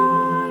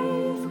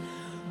life,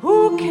 who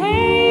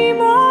came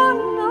on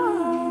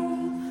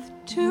earth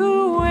to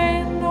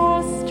end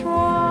all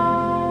strife.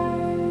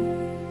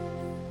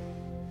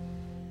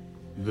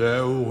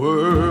 There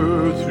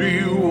were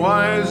 3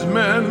 wise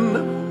men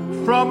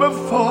from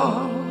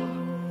afar,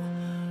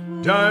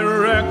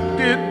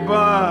 directed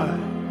by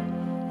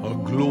a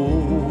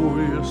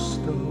glorious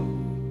star,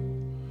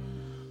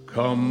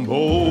 come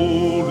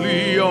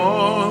boldly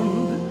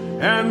on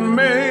and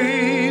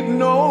made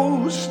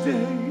no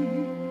stay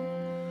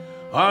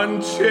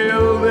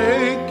until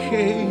they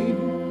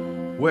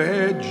came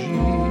where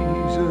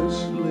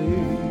Jesus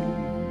lay.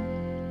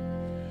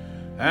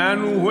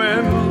 And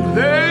when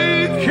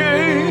they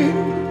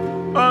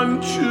came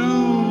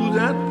unto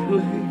that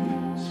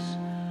place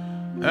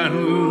and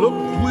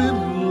looked with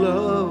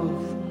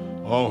love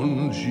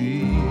on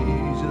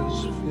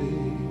Jesus'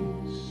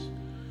 face,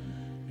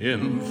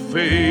 in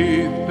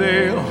faith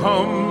they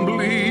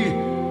humbly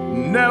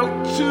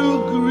knelt to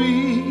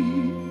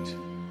greet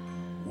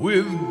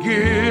with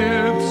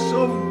gifts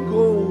of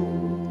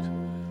gold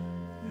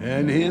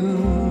and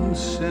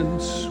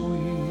incense sweet.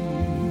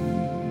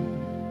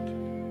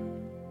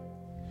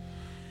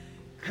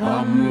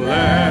 Come,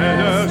 let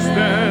us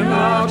then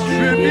our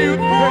tribute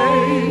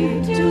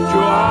pay to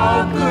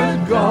our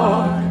good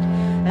God,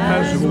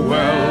 as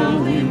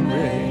well we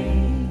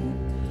may,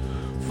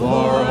 for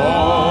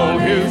all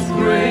his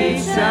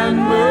grace and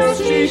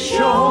mercy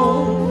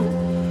shown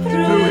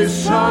through his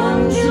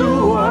Son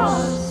to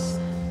us,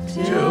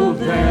 till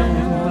then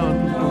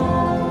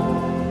unknown.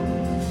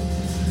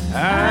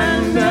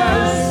 And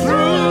as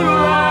through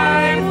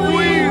life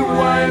we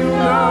wend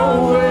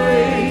our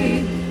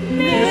way,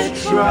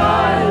 midst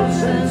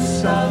trials and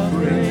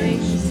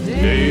sufferings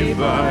day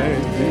by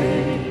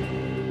day,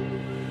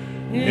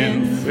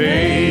 in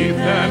faith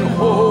and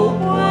hope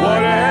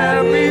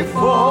whatever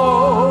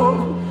befall,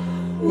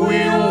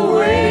 we'll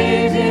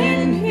wait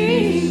in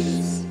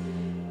peace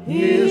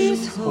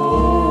his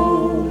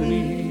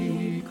holy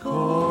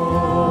call.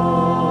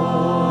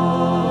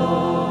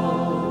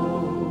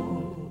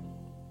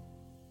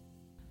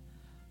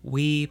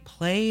 We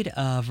played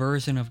a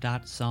version of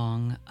that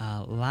song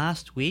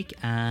last week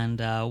and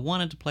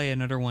wanted to play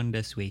another one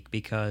this week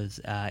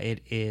because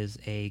it is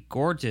a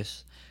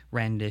gorgeous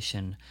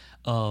rendition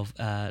of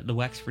the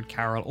Wexford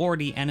Carol, or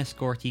the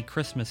Enniscorthy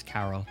Christmas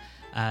Carol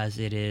as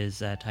it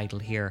is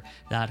titled here.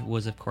 That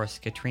was of course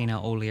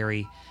Katrina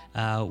O'Leary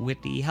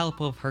with the help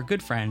of her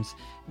good friends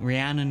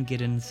Rhiannon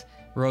Giddens,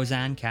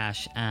 Roseanne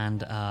Cash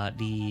and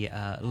the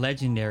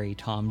legendary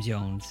Tom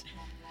Jones.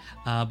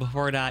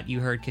 Before that, you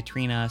heard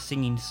Katrina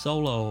singing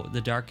solo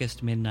The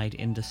Darkest Midnight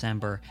in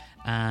December,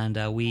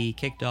 and we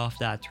kicked off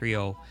that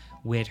trio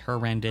with her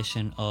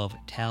rendition of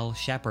Tell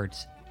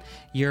Shepherds.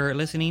 You're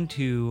listening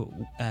to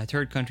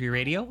Third Country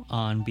Radio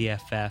on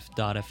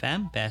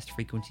BFF.FM, Best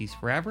Frequencies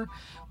Forever,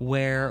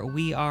 where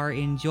we are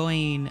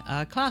enjoying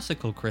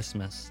classical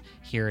Christmas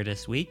here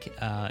this week,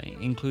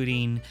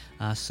 including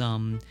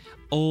some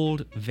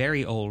old,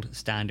 very old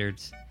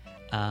standards.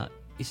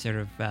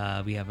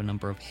 We have a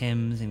number of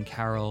hymns and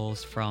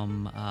carols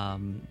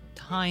from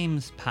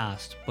times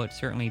past, but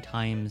certainly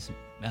times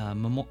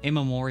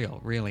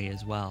immemorial, really,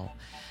 as well.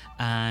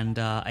 And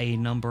a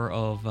number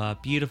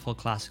of beautiful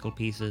classical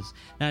pieces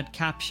that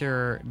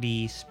capture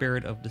the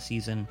spirit of the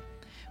season,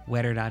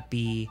 whether that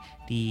be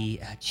the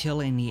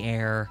chill in the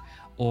air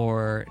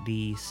or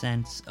the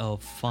sense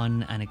of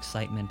fun and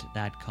excitement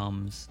that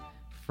comes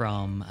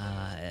from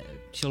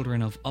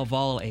children of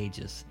all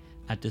ages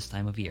at this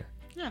time of year.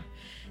 Yeah,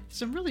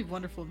 some really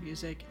wonderful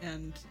music,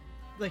 and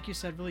like you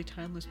said, really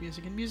timeless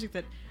music, and music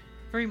that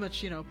very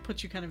much,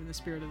 puts you kind of in the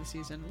spirit of the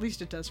season. At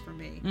least it does for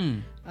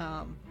me.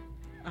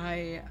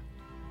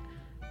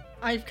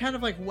 I've kind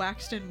of like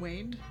waxed and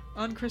waned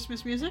on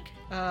Christmas music,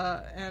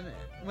 and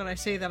when I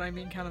say that, I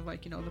mean kind of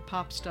like, the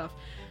pop stuff.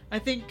 I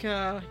think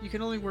you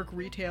can only work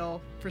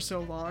retail for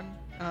so long,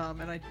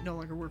 and I no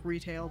longer work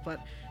retail, but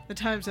the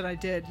times that I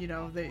did,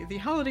 the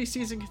holiday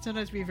season can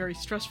sometimes be a very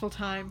stressful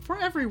time for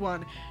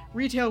everyone,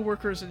 retail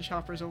workers and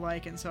shoppers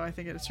alike, and so I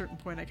think at a certain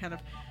point I kind of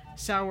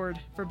soured,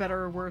 for better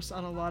or worse,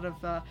 on a lot of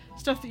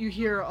stuff that you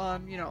hear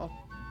on,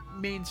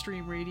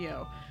 mainstream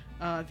radio.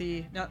 Not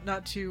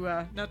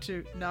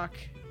to knock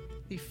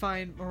the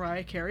fine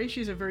Mariah Carey.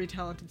 She's a very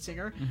talented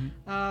singer.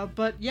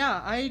 But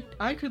yeah,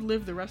 I could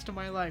live the rest of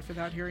my life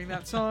without hearing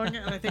that song,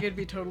 and I think it'd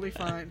be totally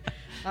fine.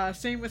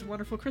 Same with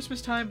Wonderful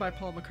Christmas Time by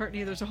Paul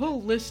McCartney. There's a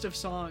whole list of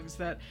songs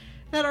that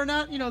are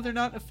not, they're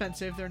not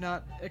offensive, they're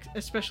not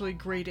especially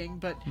grating,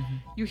 but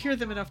you hear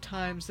them enough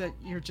times that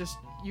you're just,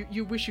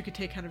 you wish you could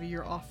take kind of a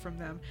year off from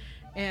them.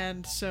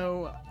 And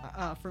so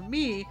for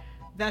me,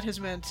 that has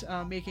meant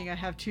I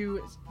have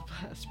two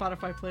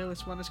Spotify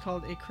playlists. One is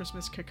called A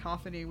Christmas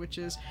Cacophony, which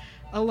is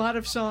a lot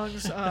of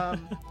songs, a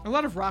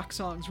lot of rock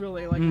songs,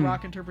 really, like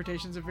rock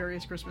interpretations of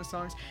various Christmas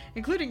songs,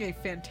 including a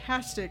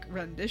fantastic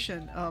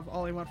rendition of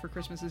All I Want for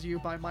Christmas Is You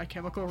by My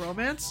Chemical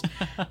Romance,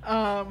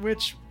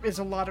 which is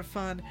a lot of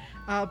fun.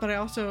 But I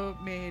also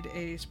made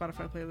a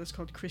Spotify playlist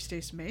called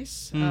Christes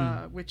Mes,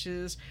 which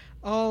is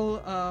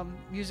all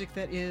music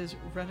that is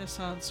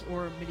Renaissance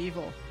or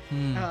medieval.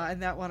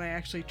 And that one I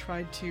actually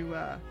tried to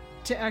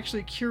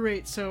actually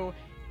curate, so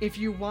if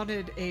you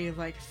wanted a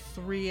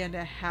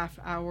 3.5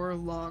 hour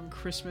long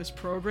Christmas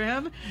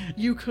program,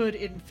 you could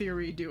in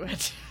theory do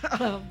it.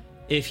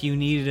 If you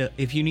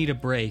need a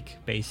break,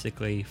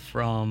 basically,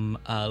 from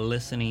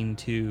listening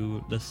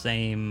to the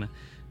same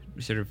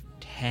sort of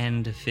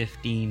 10 to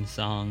 15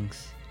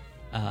 songs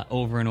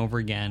over and over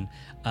again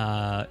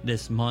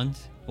this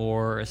month,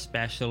 or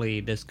especially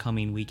this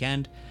coming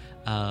weekend,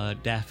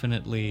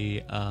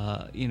 definitely,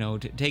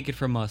 take it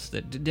from us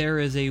that there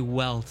is a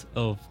wealth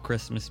of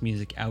Christmas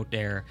music out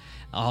there.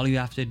 All you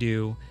have to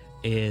do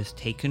is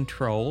take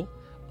control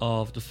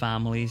of the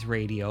family's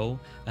radio,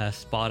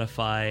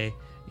 Spotify,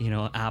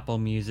 Apple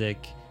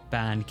Music,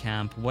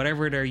 Bandcamp,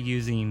 whatever they're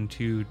using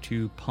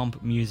to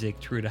pump music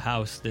through the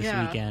house this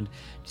weekend.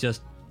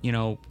 Just,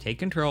 take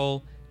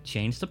control,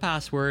 change the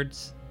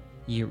passwords.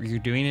 You're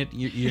doing it.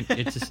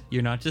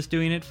 You're not just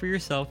doing it for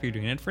yourself. You're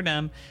doing it for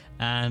them,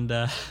 and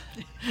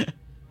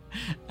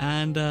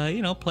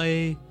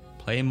play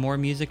more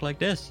music like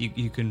this.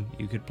 You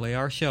could play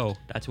our show.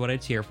 That's what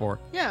it's here for.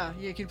 Yeah,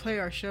 you can play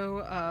our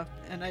show.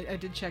 And I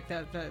did check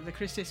that the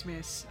Christes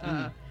Mes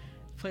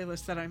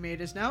playlist that I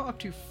made is now up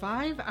to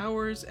 5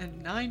 hours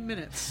and 9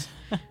 minutes.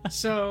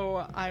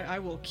 So I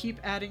will keep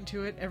adding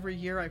to it every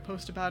year. I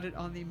post about it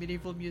on the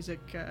medieval music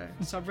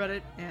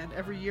subreddit, and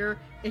every year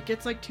it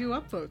gets 2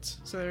 upvotes.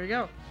 So there you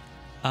go.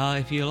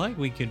 If you like,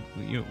 we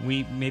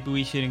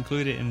should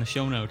include it in the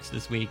show notes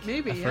this week.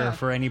 Maybe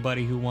for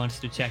anybody who wants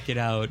to check it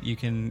out, you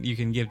can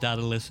give that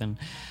a listen.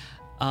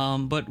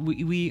 But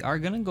we are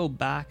going to go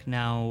back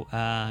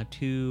now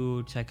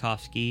to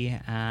Tchaikovsky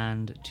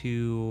and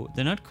to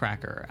the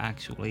Nutcracker,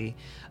 actually,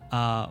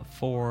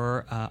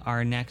 for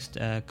our next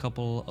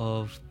couple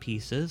of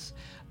pieces,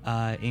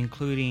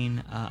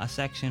 including a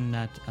section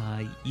that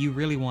you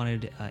really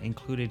wanted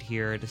included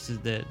here. This is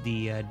the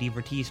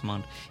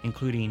divertissement,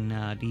 including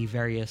the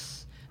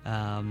various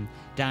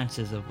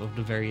dances of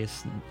the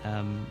various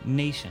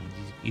nations,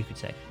 you could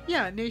say.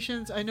 Yeah,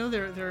 nations. I know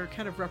they're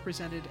kind of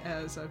represented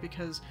as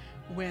because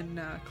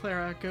when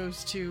Clara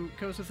goes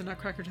with the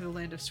Nutcracker to the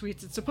land of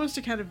sweets, it's supposed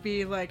to kind of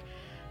be like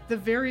the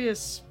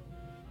various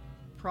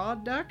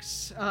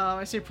products.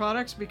 I say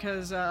products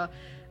because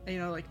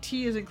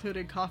tea is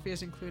included, coffee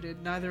is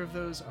included. Neither of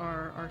those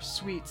are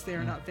sweets. They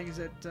are not things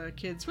that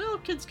kids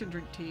can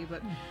drink tea,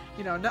 but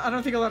I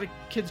don't think a lot of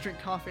kids drink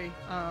coffee.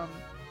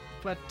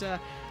 But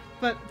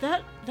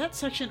that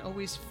section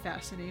always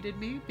fascinated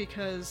me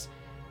because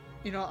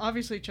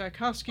obviously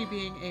Tchaikovsky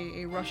being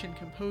a Russian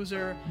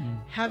composer,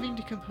 having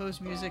to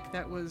compose music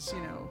that was,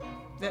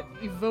 that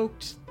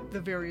evoked the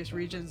various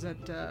regions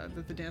that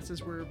the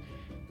dances were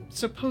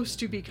supposed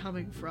to be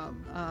coming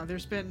from.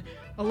 There's been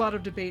a lot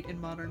of debate in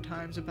modern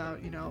times about,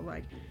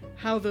 like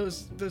how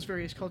those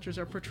various cultures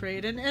are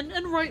portrayed,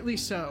 and rightly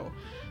so.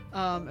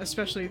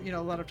 Especially,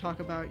 a lot of talk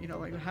about,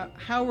 like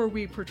how are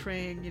we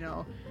portraying,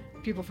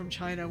 people from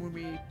China when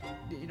we,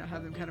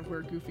 have them kind of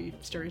wear goofy,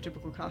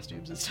 stereotypical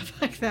costumes and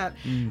stuff like that.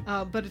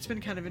 But it's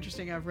been kind of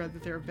interesting. I've read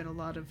that there have been a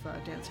lot of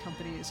dance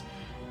companies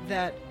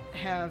that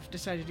have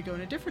decided to go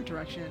in a different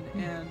direction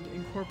and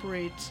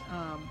incorporate,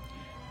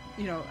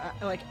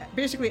 like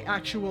basically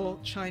actual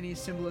Chinese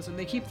symbolism.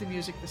 They keep the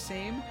music the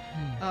same,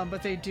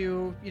 but they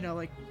do,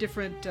 like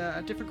different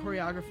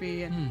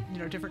choreography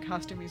and, different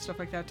costuming and stuff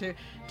like that to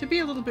be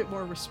a little bit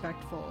more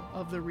respectful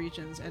of the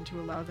regions and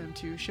to allow them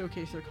to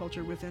showcase their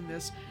culture within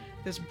this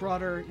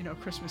broader,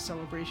 Christmas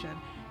celebration.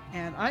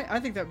 And I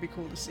think that would be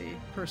cool to see,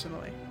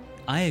 personally.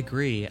 I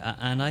agree,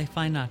 and I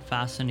find that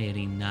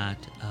fascinating that,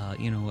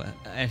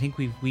 I think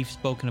we've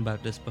spoken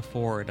about this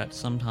before, that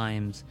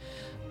sometimes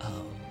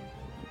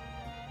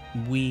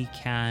we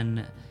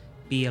can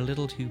be a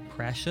little too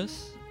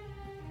precious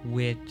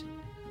with,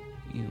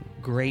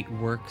 great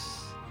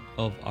works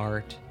of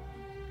art,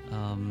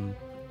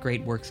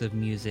 great works of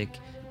music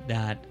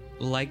that,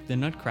 like the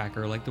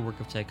Nutcracker, like the work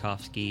of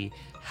Tchaikovsky,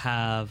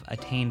 have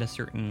attained a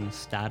certain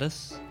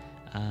status,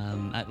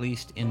 at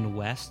least in the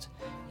West,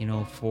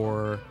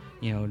 for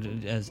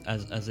as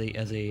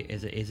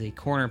a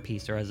corner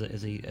piece, or as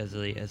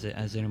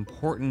an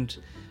important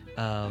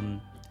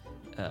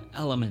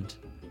element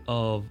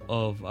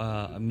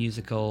of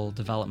musical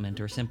development,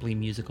 or simply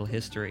musical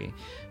history.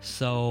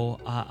 So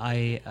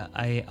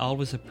I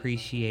always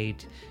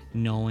appreciate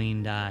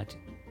knowing that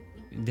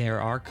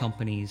there are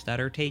companies that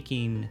are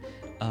taking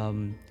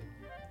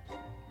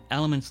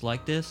elements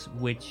like this,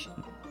 which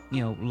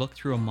look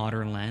through a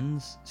modern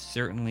lens,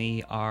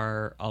 certainly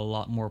are a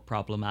lot more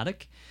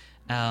problematic,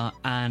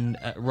 and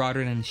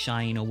rather than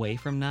shying away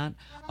from that,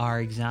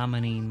 are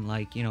examining,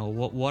 like,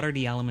 what are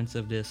the elements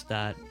of this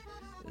that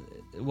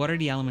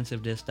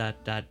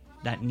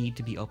need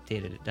to be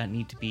updated, that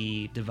need to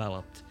be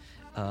developed,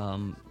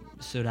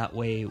 so that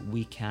way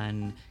we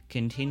can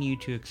continue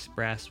to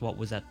express what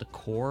was at the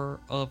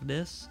core of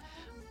this,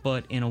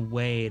 but in a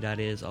way that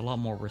is a lot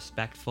more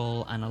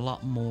respectful and a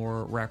lot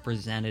more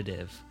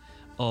representative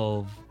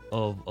of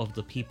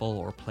the people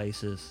or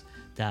places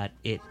that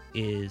it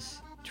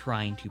is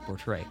trying to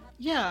portray.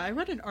 Yeah, I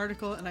read an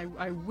article, and I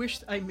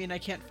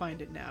can't find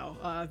it now.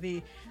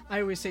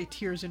 I always say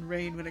tears and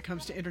rain when it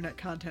comes to internet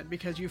content,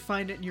 because you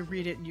find it and you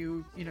read it and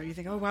you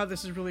think, oh wow,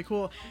 this is really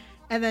cool,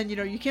 and then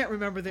you can't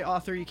remember the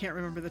author, you can't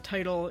remember the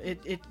title.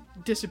 It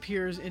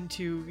disappears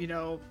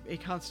into a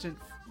constant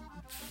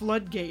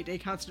floodgate, a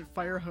constant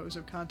fire hose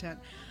of content.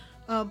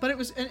 But it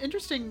was an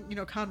interesting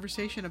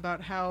conversation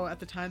about how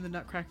at the time the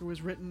Nutcracker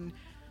was written,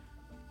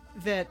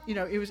 that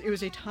it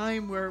was a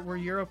time where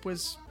Europe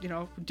was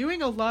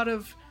doing a lot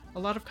of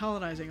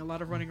colonizing, a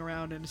lot of running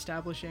around and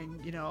establishing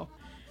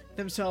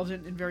themselves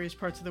in various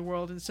parts of the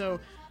world. And so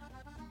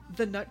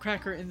the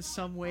Nutcracker in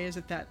some ways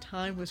at that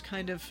time was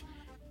kind of,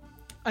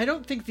 I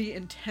don't think the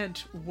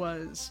intent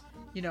was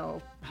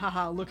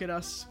haha, look at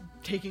us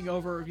taking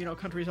over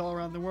countries all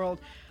around the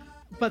world,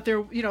 but there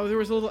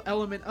was a little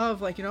element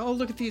of like, oh,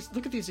 look at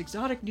these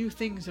exotic new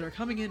things that are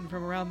coming in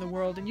from around the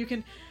world, and you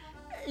can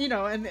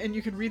and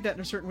you can read that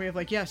in a certain way of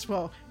like, yes,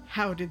 well,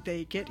 how did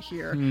they get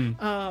here?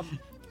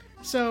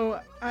 So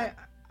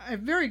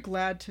I'm very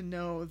glad to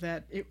know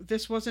that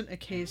this wasn't a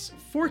case,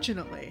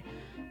 fortunately,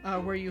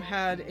 where you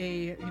had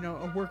a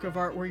work of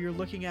art where you're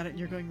looking at it and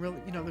you're going, really,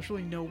 there's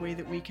really no way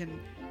that we can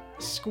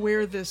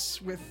square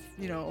this with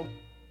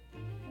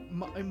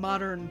a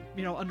modern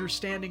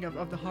understanding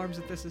of the harms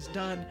that this has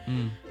done.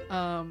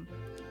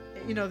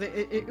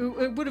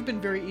 It would have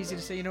been very easy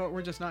to say, you know what,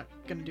 we're just not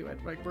going to do it.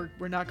 Like,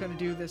 we're not going to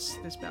do this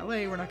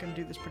ballet, we're not going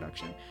to do this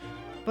production.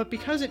 But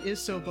because it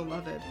is so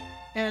beloved,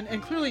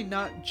 and clearly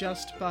not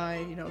just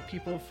by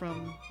people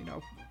from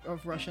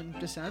of Russian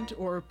descent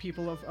or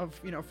people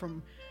of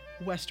from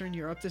Western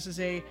Europe, this is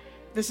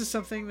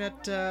something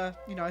that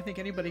I think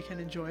anybody can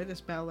enjoy. This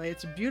ballet,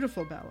 it's a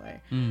beautiful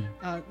ballet,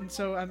 and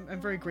so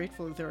I'm very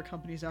grateful that there are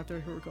companies out there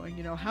who are going,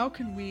 how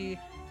can we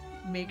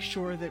make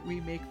sure that we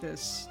make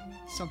this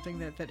something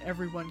that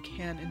everyone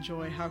can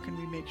enjoy? How can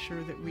we make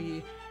sure that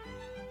we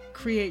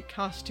create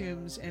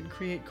costumes and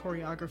create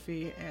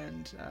choreography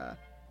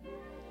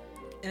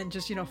and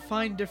just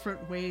find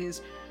different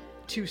ways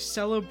to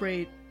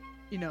celebrate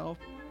the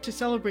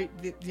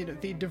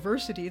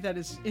diversity that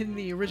is in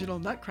the original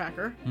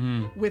Nutcracker,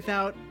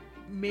 without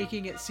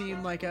making it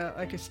seem like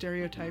a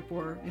stereotype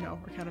or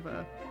kind of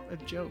a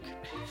joke.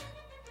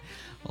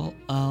 Well,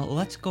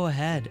 let's go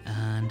ahead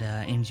and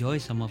enjoy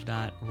some of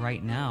that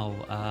right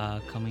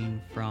now,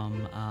 coming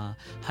from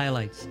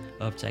highlights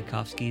of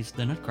Tchaikovsky's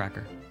The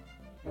Nutcracker.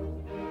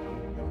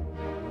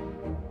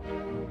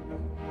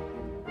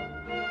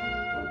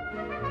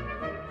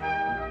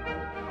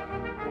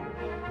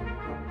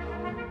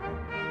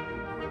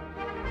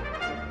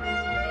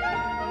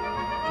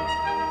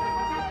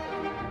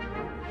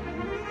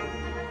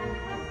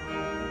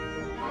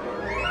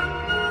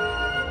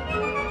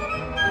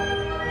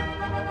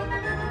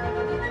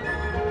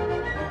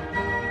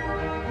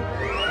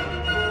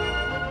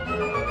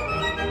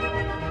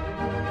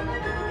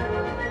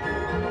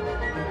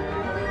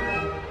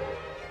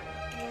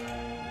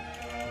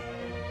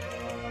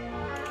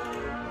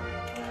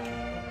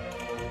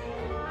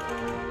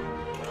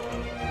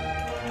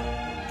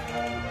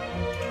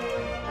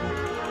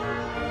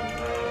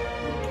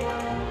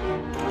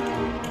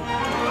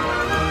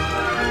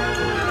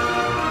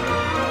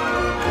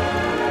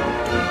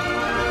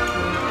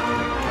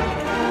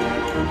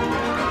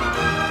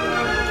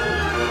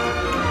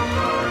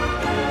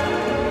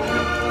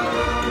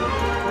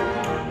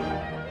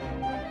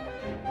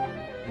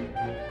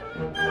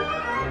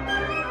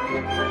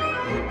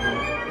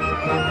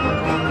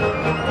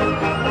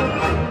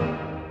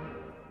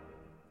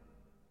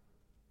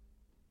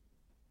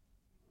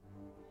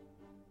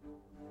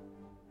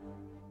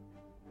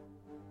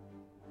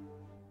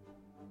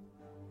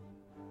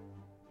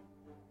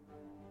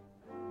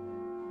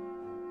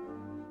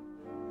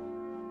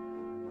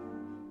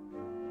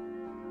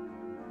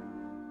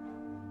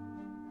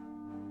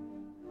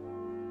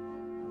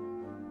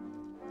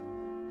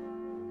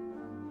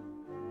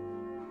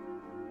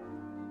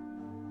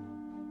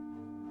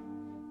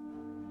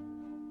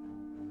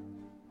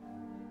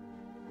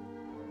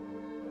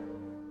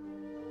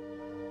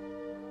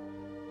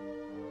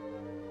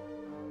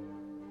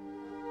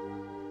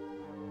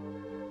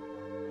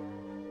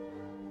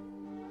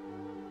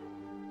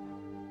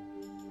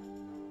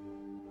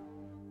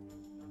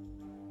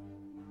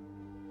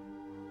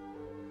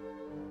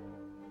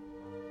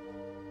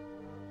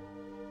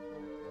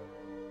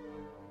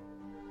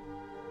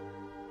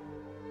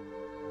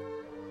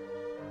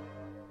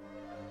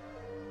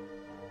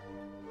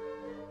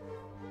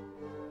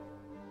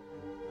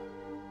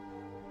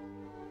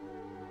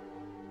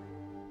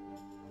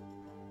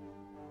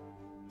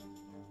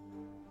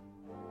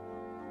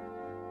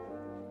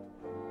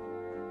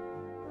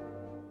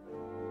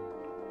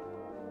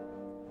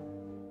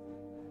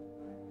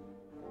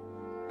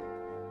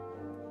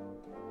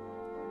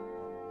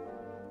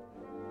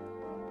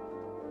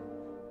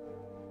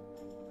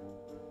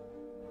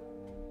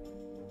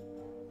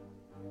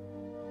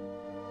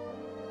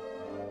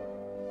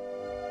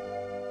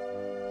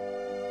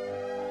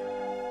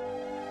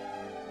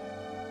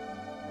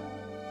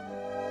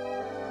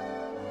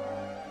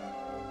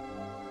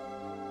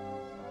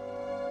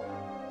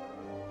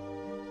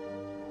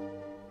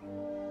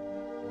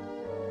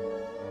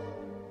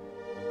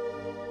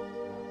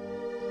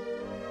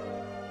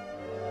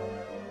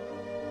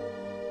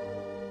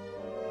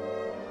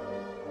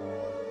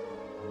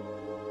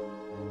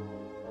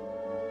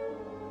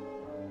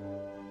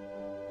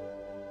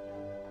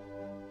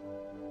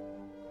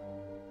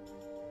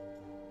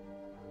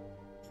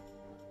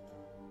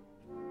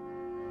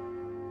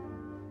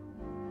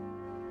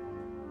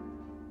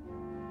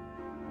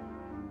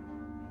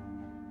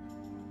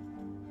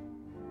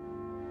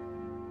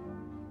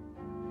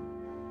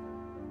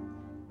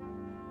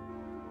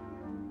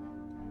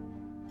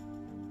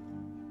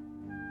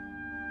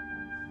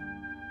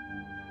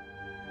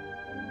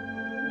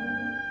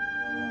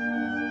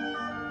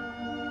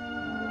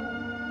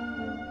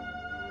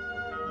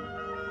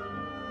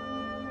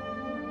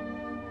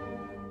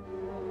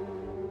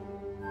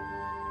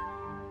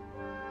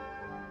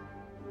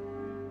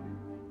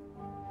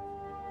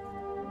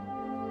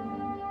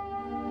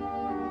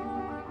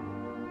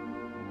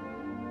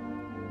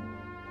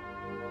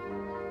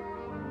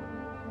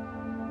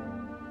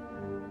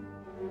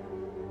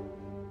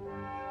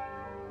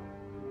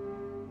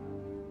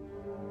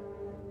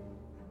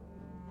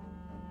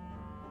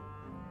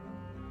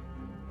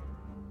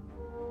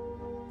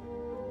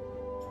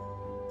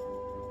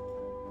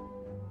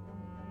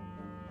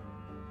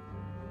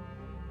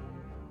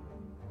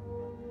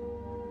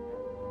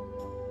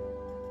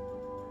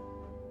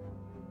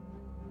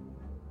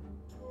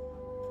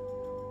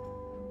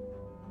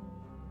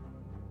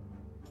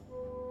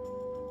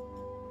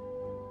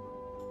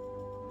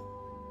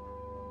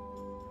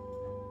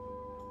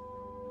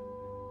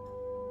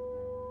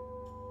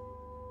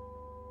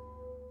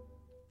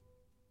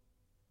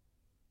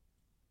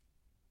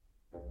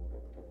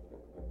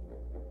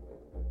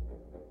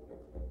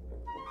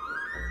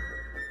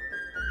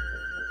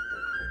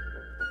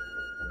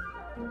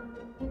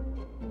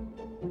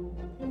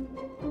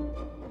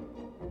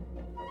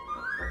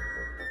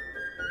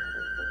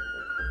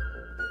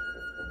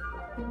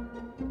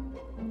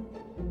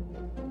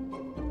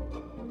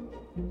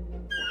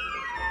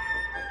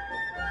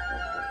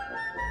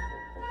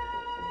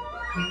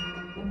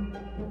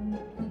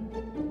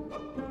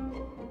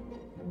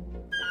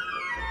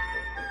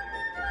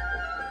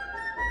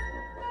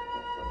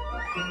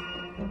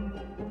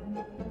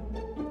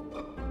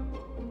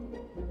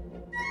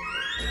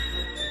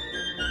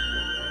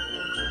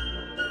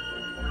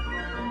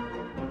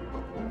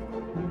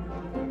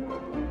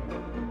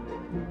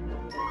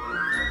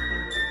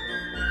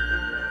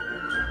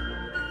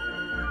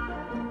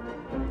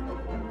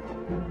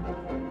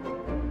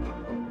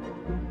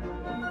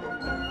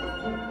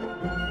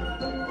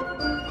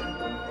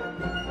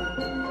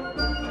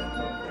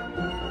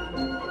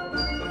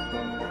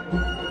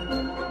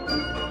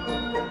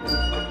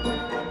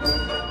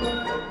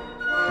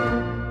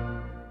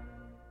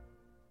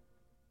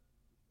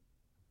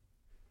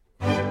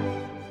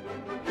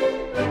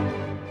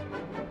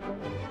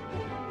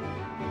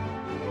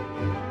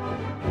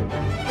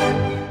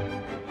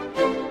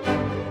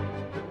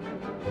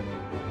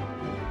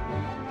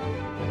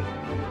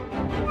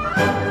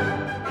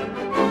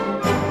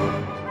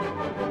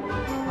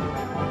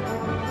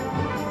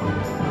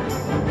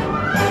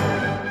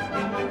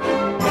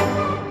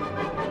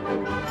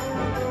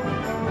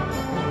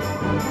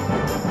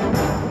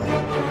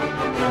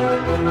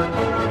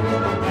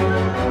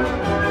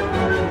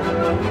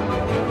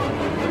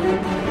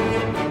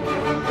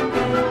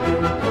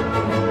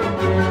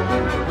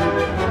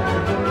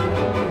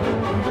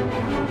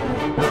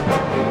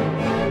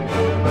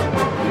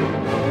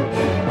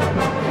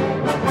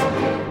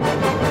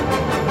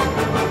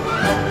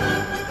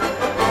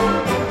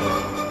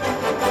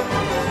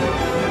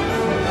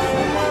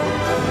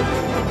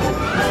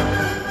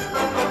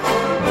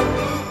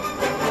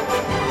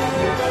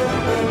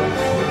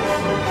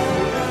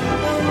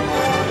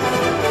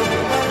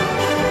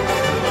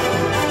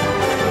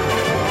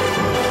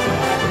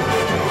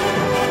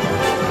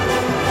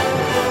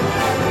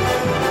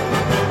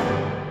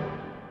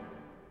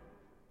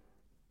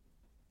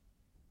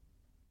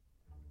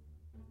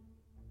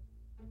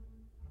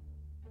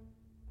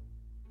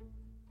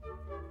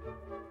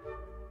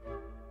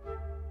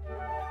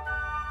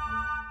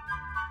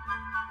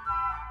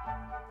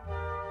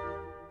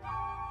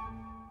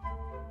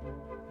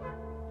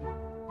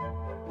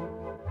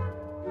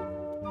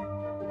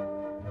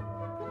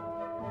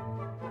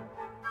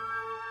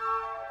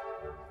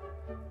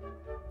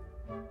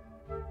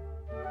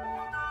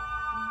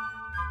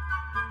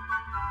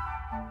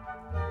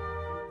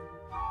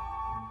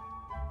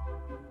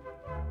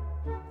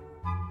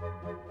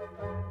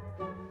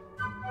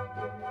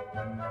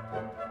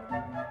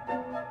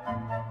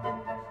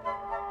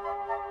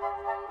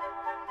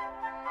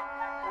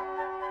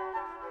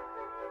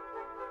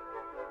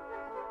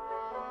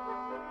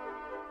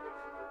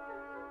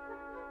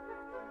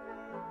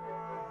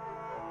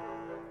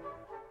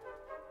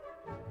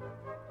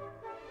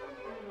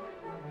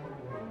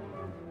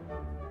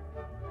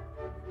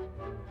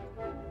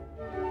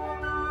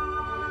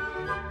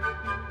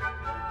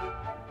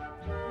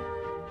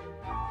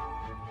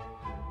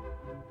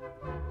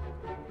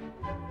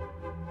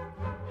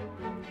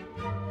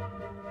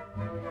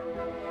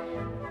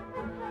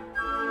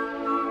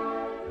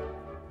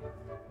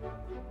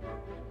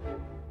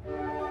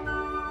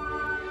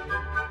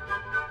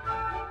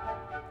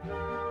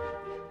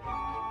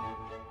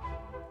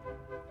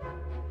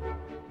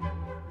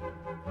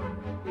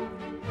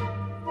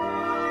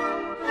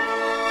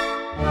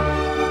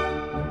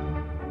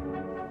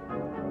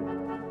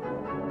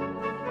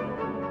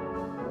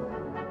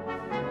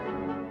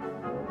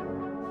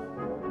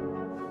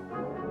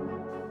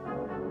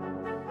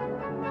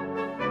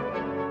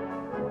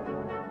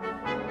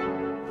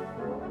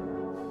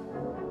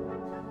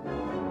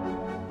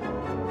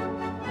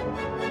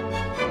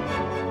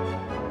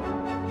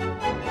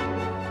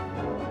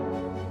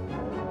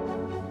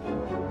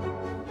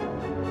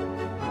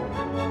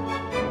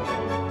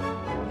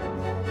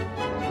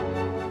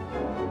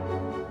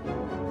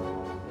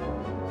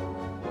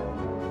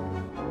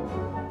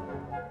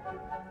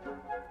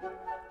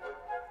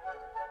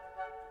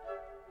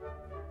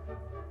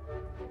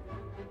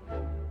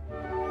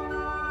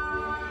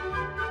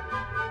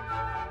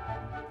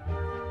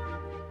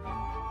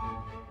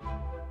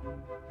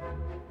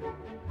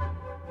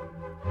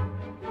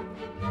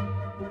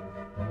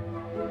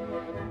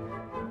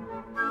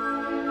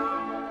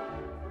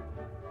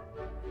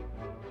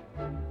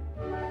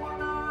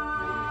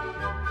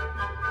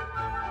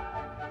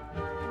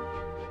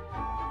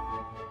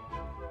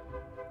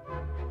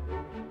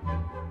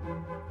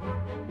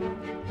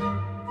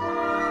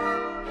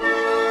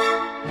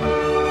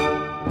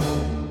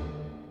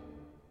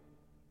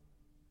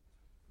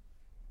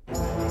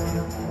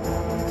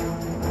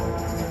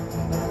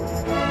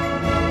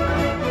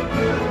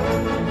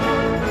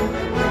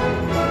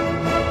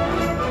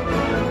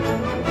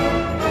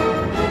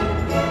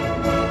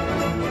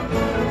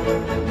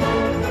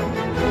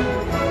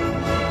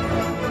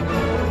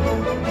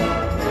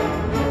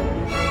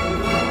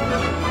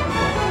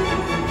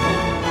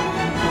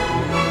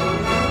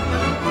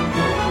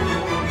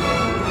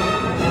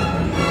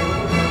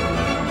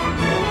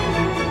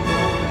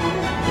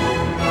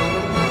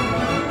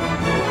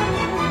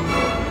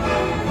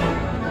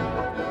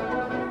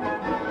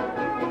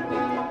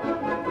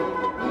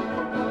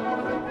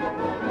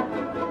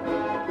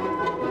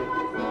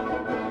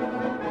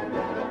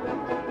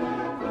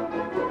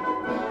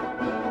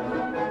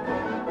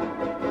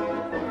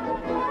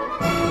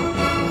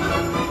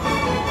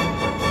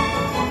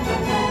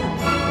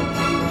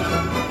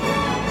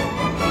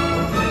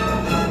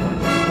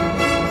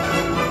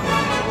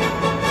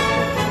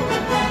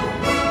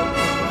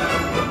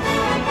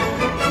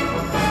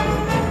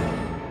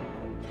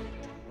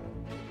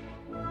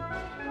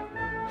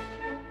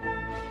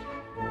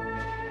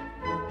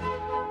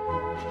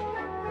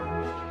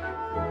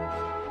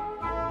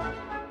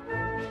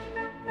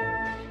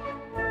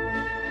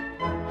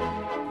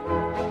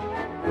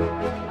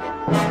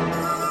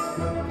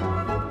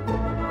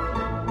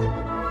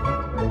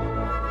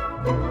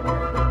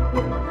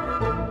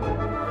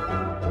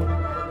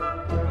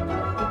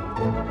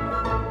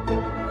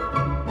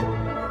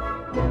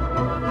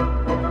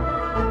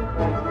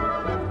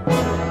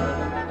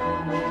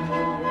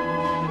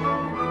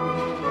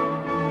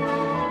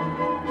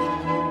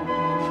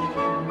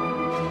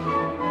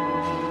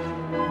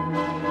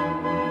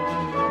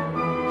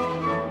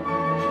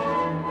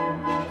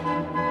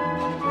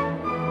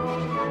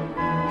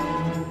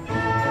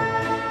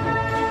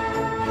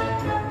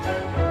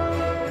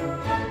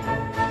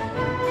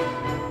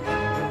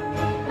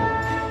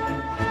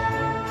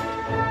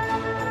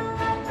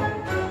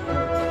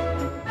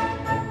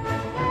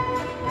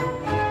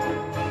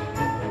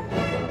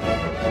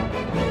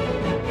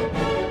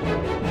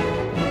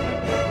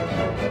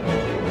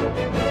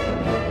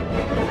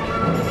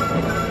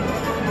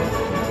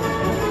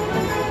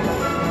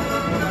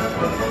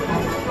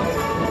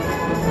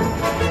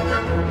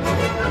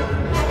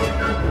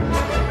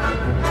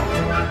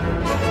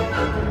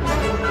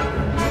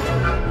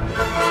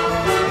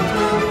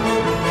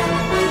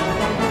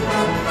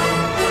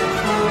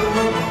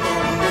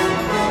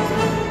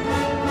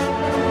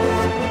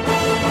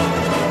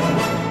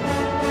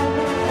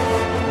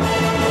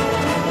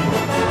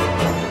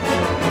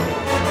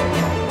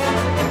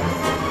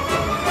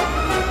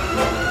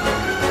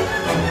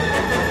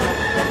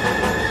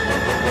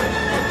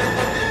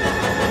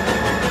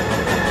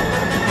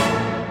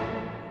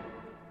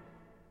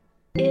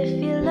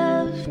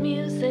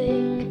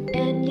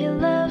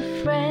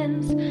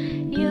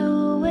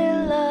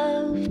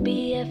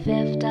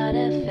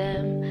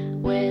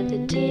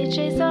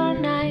 DJs are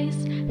nice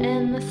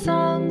and the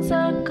songs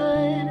are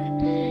good,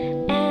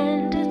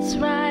 and it's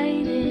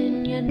right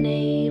in your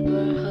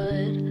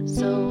neighborhood.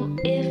 So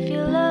if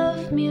you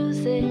love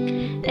music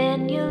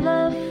and you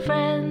love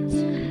friends,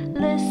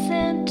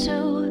 listen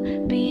to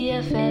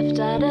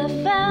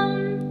BFF.fm.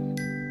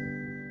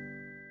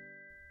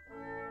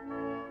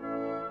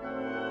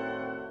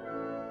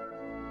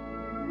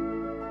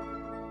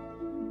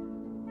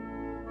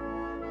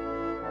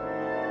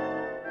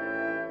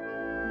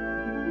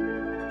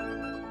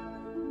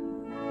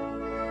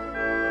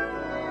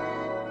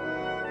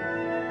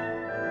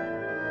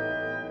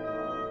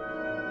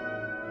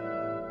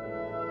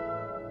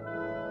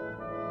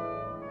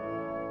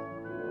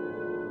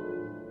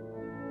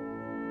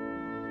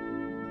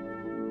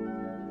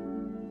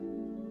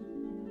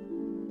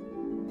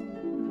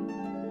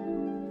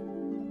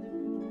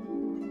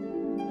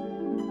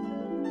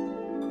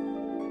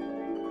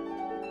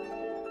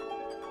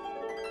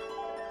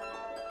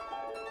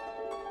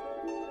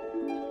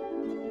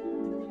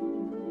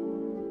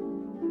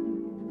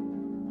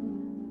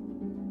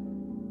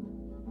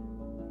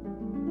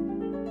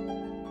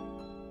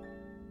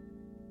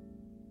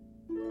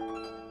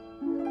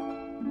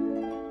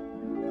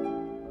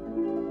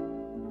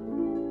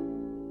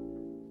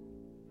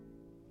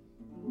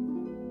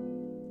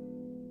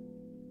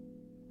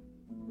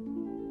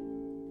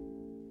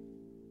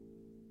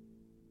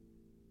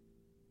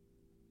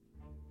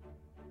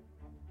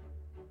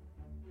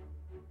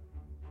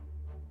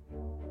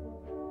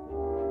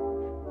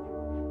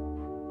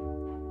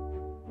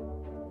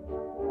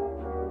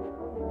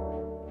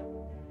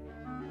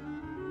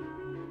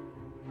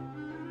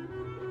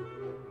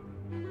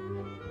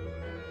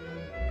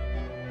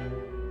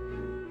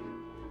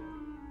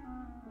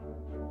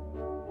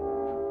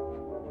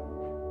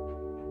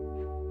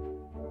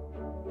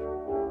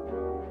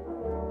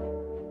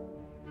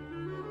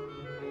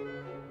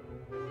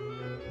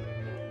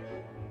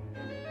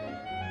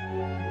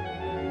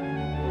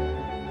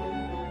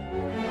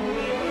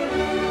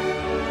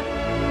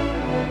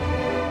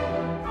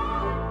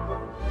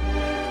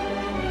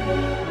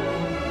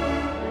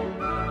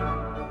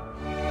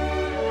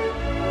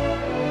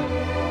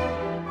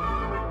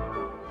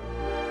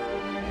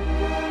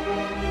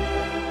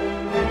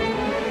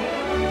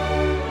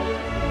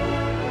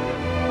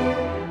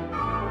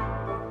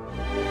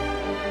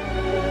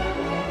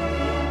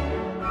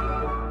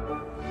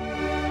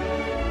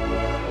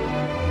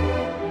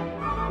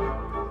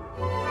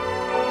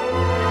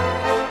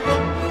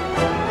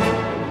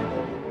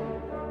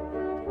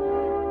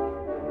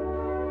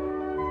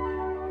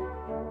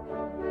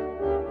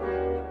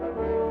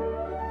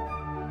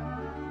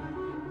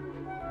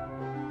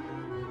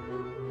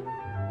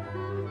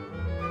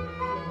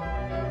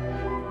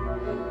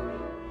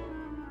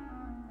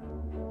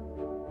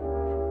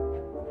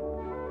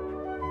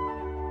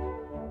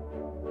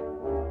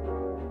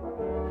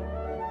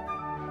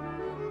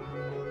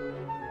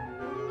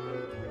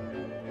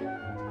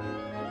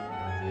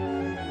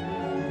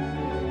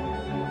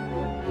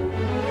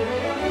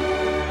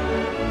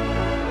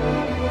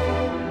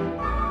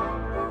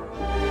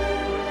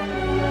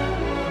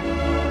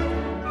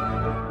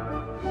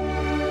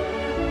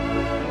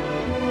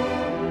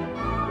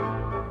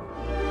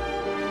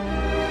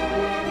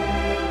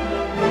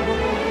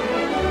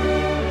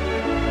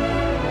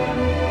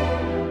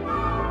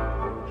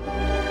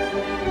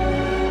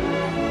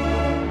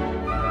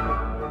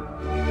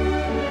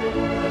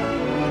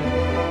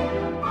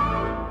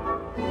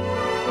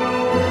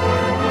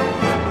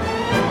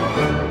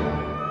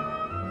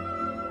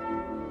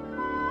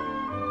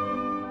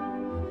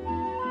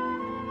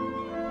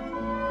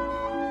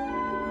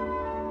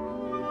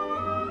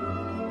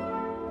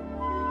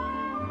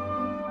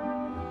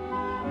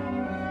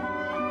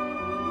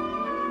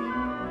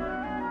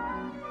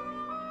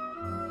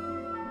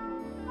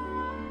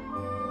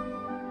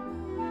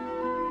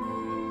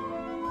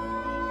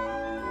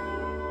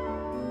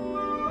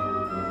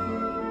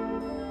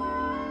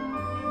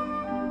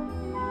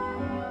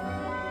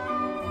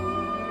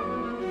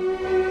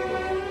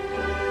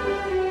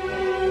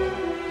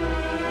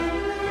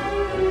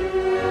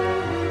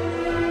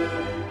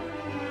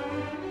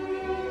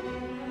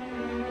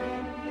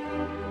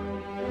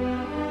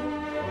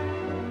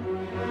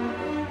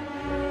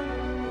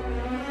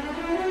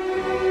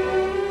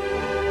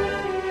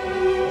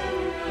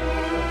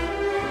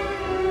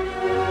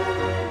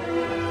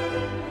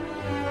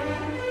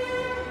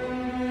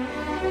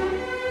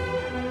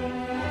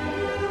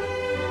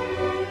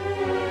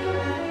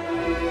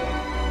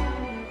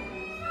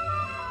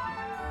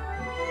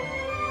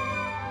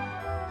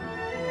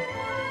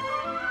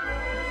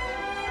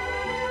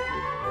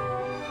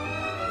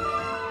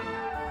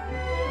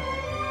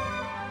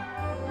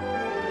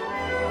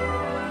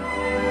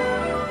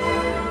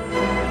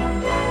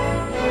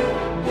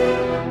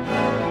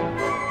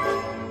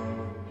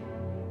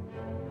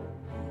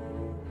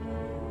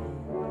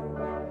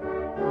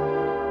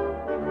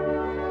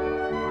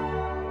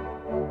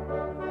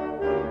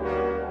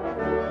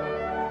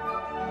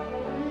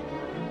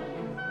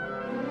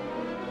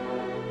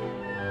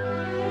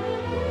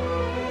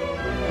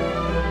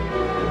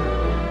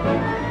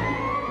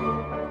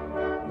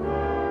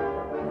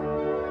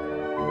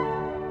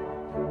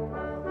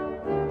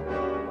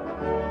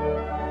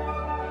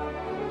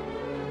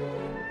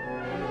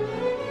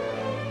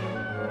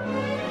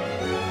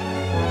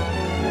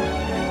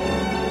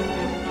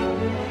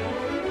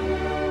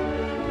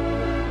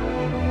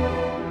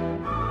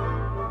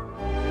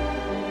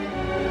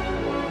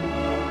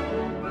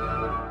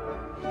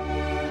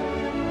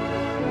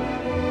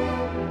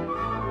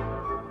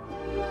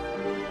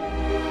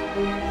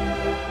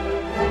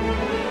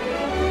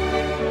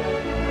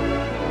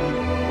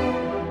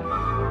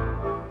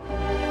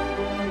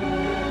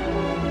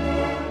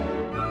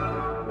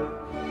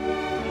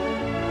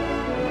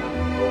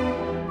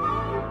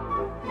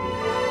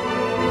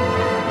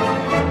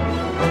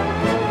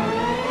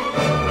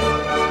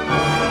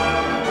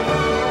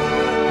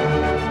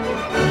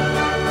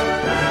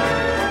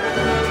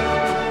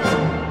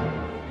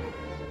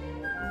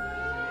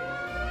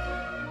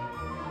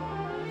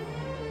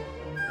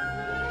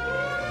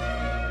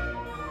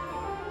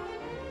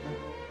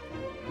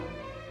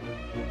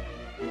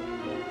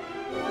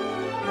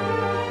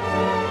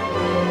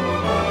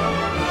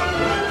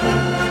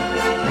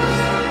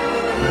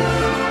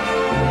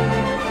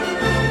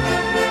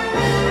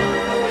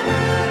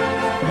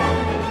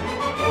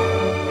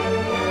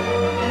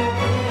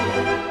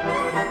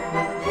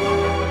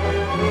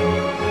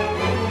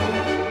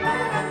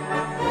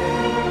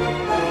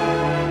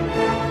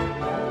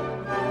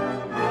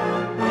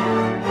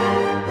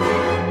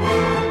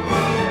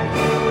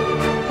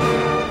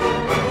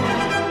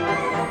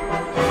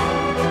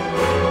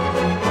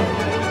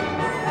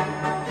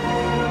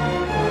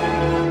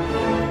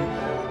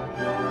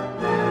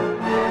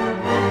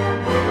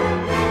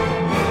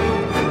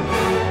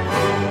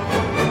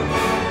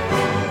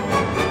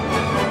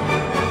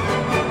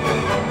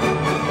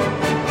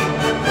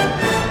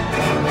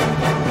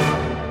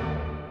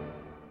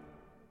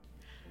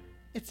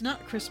 It's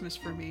not Christmas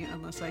for me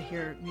unless I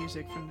hear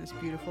music from this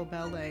beautiful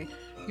ballet.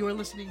 You are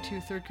listening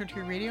to Third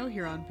Country Radio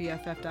here on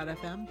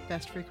BFF.FM,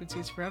 Best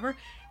Frequencies Forever,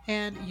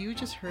 and you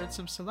just heard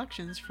some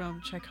selections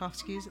from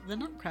Tchaikovsky's The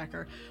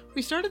Nutcracker.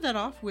 We started that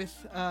off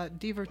with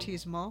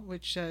Divertissement,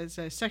 which is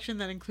a section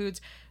that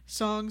includes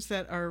songs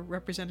that are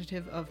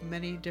representative of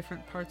many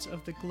different parts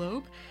of the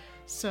globe.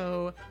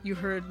 So you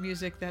heard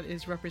music that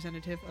is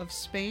representative of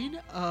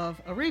Spain,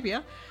 of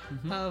Arabia,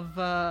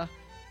 of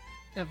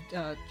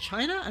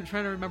China. I'm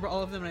trying to remember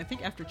all of them, and I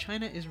think after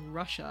China is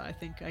Russia. I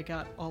think I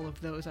got all of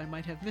those. I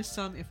might have missed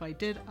some. If I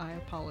did, I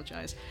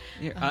apologize.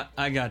 Here,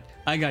 I got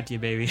you,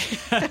 baby.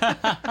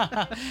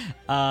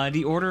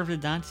 The order of the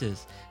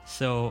dances.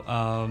 So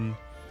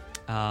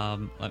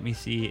let me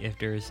see if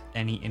there's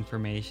any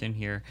information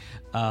here.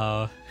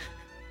 The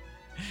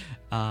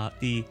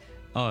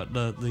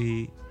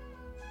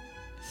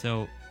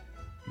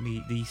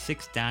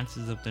 6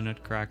 dances of the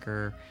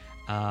Nutcracker.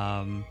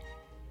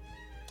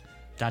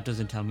 That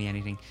doesn't tell me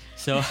anything.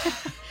 So,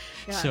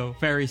 Yeah. So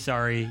very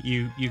sorry.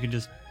 You can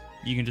just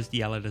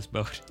yell at us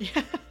both.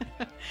 Yeah.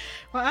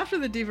 Well, after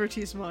the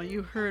Divertissement,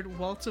 you heard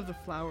Waltz of the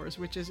Flowers,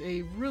 which is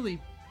a really,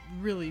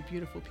 really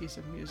beautiful piece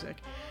of music.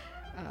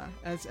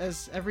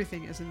 As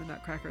everything is in the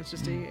Nutcracker, it's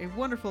just a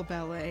wonderful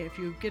ballet. If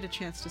you get a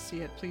chance to see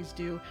it, please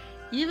do.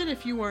 Even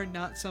if you are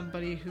not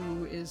somebody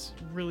who is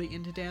really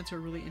into dance or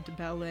really into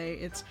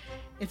ballet,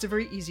 it's a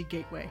very easy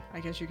gateway, I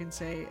guess you can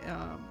say.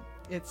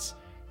 It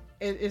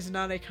is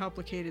not a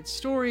complicated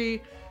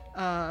story.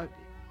 The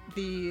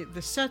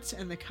sets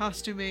and the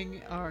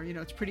costuming are,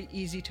 it's pretty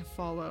easy to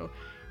follow,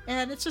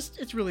 and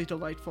it's really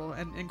delightful.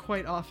 And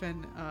quite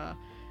often,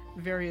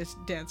 various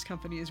dance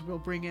companies will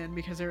bring in,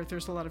 because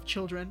there's a lot of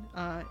children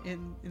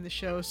in the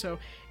show, so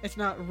it's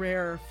not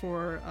rare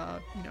for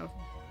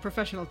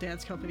professional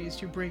dance companies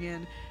to bring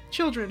in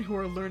children who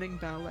are learning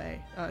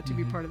ballet to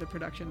be part of the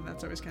production, and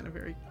that's always kind of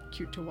very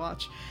cute to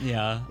watch.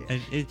 Yeah.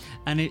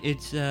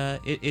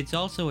 It's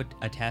also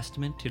a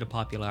testament to the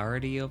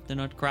popularity of the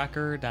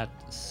Nutcracker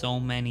that so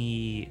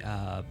many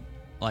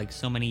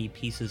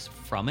pieces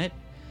from it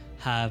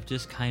have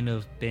just kind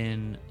of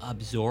been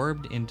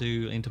absorbed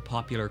into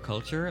popular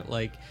culture,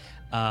 like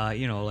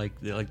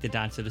the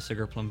Dance of the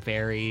Sugar Plum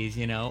Fairies,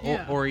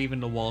 Yeah. or even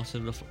the Waltz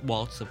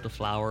of the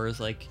Flowers,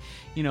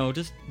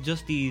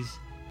 just these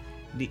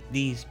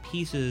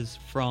pieces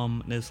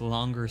from this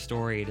longer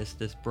story,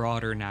 this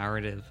broader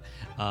narrative,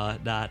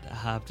 that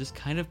have just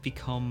kind of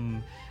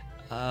become,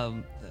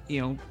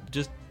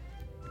 just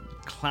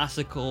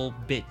classical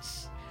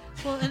bits.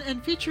 Well,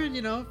 and featured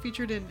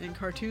in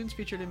cartoons,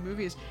 featured in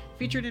movies,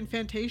 featured in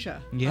Fantasia.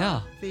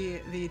 Yeah.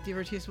 The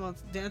Divertissement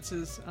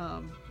dances,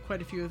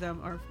 quite a few of them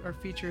are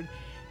featured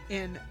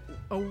in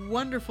a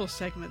wonderful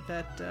segment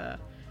that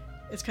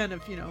is kind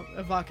of,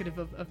 evocative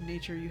of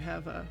nature. You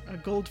have a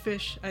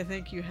goldfish, I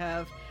think. You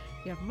have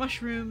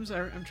mushrooms.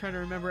 I'm trying to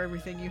remember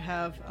everything. You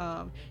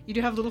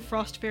do have little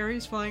frost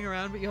fairies flying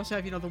around, but you also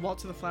have, the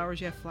Waltz of the Flowers.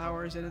 You have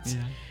flowers, and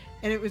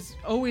and it was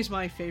always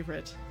my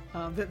favorite.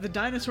 The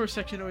dinosaur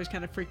section always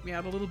kind of freaked me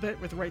out a little bit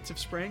with Rites of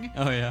Spring.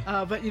 Oh,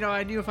 yeah. But,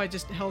 I knew if I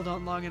just held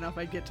on long enough,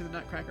 I'd get to the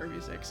Nutcracker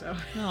music, so...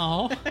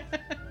 Oh.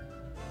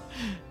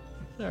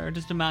 Sorry,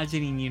 just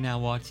imagining you now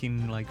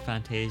watching,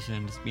 Fantasia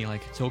and just being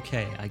like, it's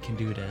okay, I can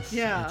do this.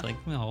 Yeah. It's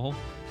like, no.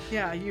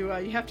 Yeah, you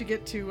have to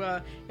get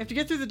to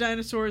get through the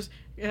dinosaurs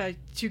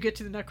to get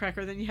to the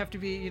Nutcracker. Then you have to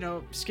be,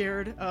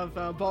 scared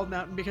of Bald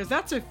Mountain, because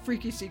that's a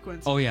freaky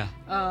sequence. Oh, yeah.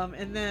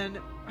 And then,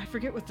 I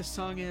forget what the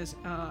song is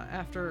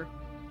after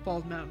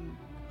Bald Mountain.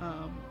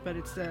 but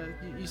it's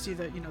you see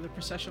the the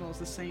processionals,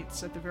 the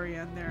saints at the very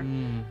end there.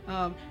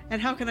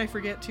 And how can I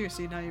forget too?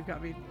 See, now you've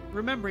got me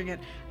remembering it.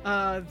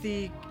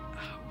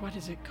 What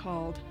is it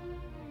called?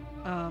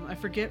 I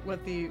forget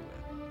what the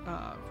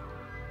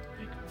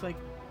like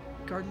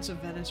Gardens of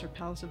Venice or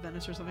Palace of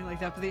Venice or something like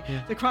that. But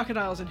the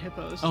crocodiles and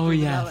hippos. Oh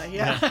yeah,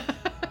 yeah.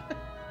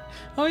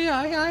 Oh yeah,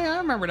 I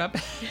remember that.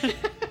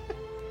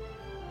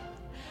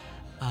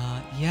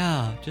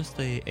 Yeah, just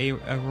a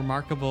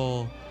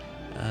remarkable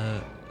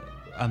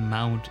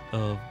amount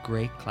of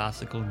great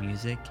classical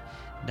music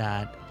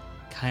that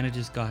kind of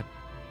just got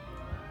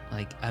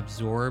like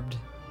absorbed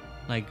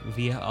like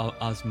via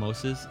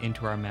osmosis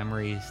into our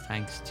memories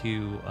thanks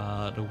to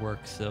the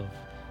works of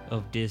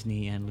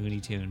Disney and Looney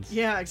Tunes.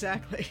 Yeah,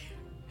 exactly.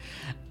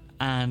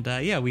 And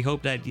we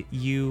hope that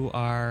you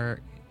are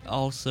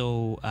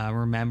also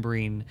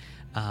remembering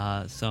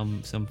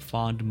some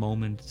fond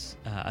moments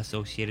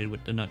associated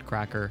with the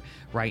Nutcracker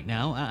right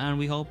now, and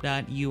we hope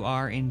that you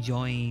are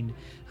enjoying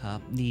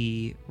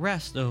the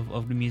rest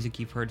of the music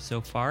you've heard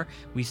so far.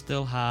 We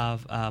still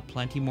have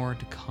plenty more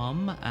to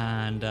come,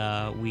 and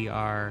we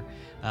are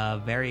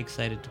very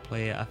excited to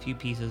play a few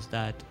pieces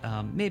that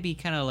maybe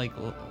kind of like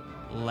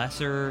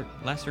lesser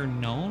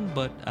known,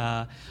 but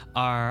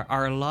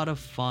are a lot of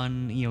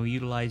fun,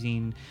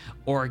 utilizing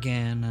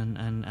organ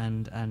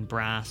and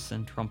brass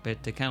and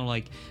trumpet to kind of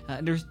like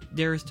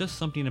there's just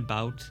something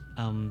about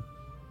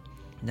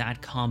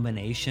that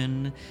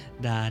combination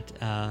that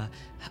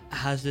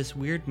has this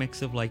weird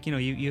mix of like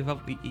you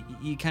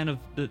kind of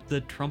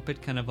the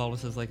trumpet kind of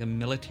always has like a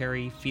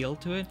military feel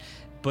to it,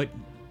 but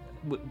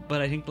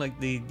I think like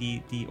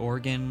the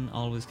organ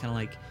always kind of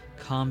like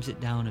calms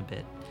it down a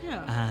bit.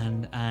 Yeah.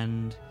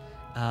 And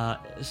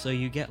so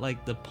you get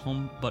like the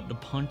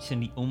punch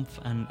and the oomph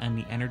and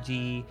the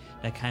energy,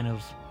 that kind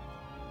of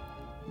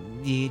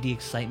the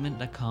excitement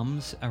that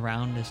comes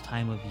around this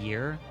time of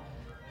year.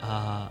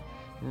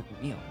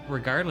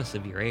 Regardless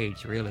of your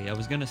age, really. I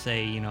was gonna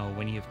say,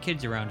 when you have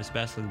kids around,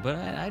 especially, but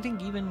I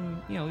think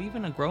even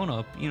a grown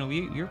up,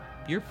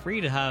 you're free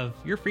to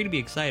be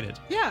excited.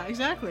 Yeah,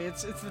 exactly.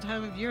 It's the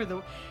time of year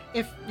though.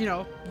 If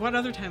what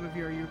other time of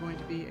year are you going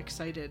to be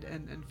excited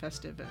and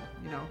festive and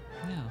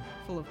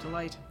full of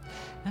delight?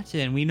 That's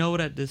it. And we know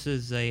that this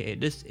is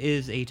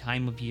a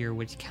time of year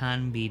which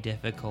can be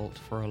difficult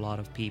for a lot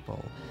of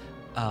people.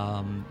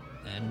 And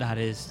that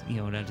is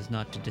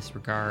not to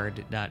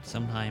disregard that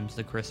sometimes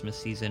the Christmas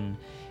season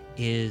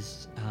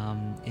is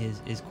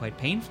quite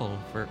painful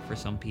for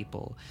some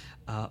people.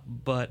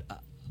 But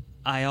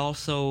I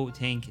also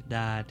think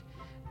that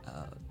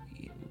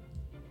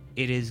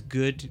it is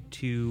good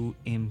to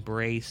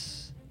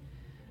embrace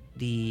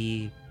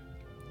the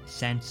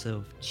sense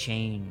of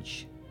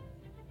change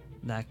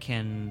that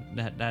kind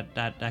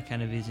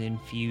of is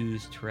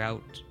infused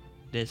throughout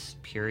this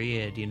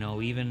period.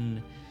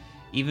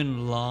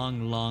 Even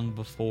long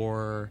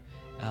before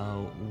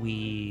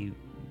we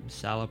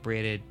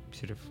celebrated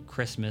sort of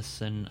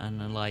Christmas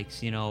and the likes,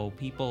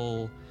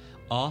 people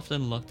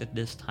often looked at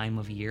this time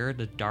of year,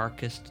 the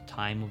darkest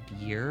time of the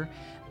year,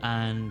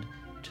 and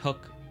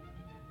took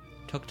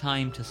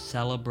time to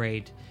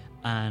celebrate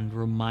and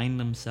remind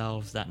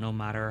themselves that no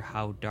matter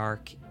how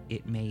dark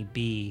it may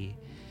be,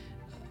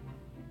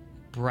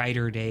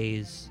 brighter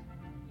days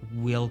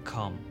will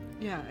come.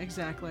 Yeah,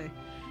 exactly.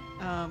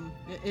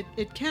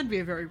 It can be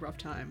a very rough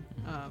time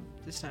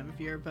this time of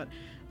year, but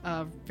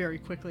very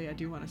quickly I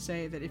do want to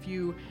say that if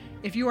you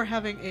are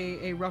having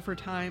a rougher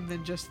time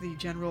than just the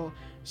general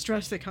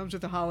stress that comes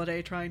with the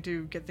holiday, trying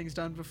to get things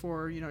done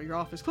before your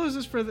office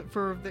closes for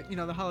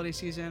the holiday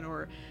season,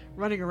 or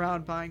running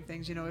around buying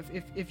things,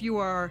 if you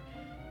are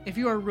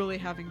really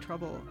having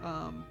trouble,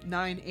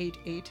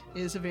 988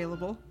 is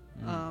available.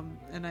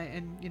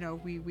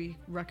 We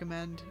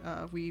recommend,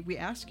 we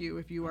ask you,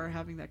 if you are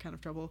having that kind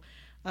of trouble,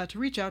 to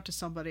reach out to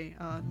somebody,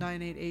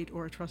 988,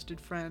 or a trusted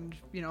friend,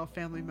 a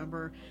family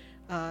member,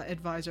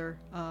 advisor.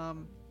 So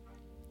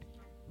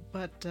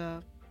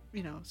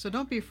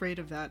don't be afraid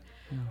of that.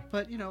 Yeah.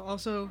 But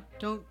also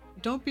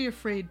don't be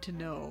afraid to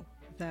know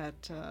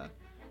that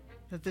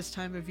that this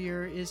time of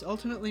year is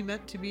ultimately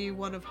meant to be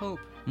one of hope.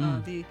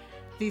 The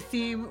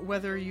theme,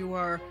 whether you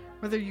are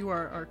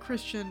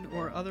Christian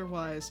or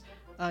otherwise,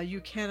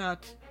 you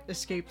cannot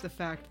escape the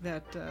fact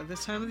that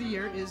this time of the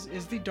year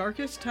is the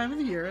darkest time of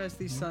the year, as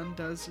the sun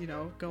does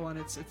go on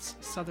its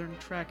southern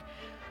trek,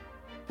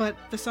 but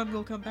the sun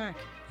will come back.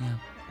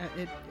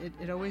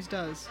 It always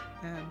does.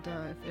 And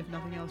if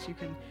nothing else, you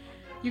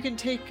can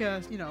take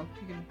you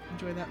can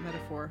enjoy that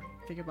metaphor,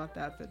 think about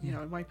that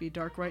it might be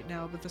dark right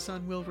now, but the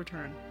sun will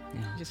return.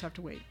 You just have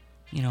to wait.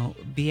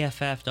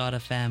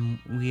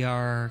 BFF.FM, we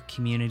are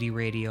community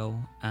radio,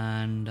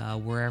 and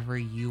wherever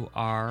you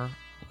are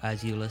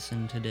as you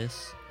listen to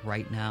this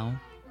right now,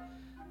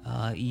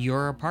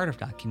 you're a part of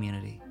that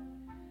community,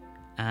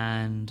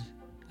 and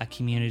a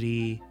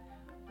community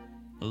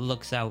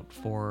looks out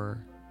for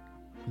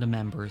the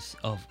members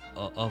of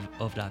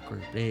that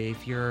group.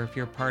 If you're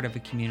part of a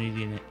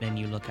community, then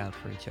you look out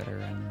for each other,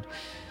 and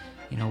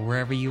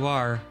wherever you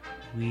are,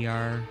 we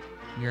are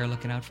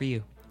looking out for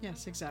you.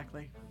 Yes,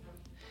 exactly.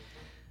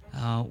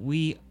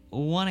 We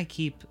want to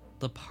keep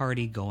the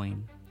party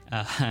going,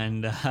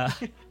 and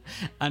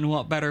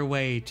what better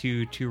way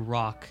to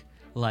rock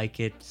like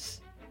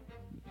it's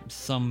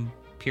some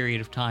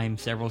period of time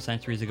several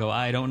centuries ago.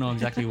 I don't know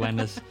exactly when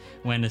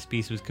this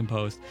piece was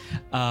composed.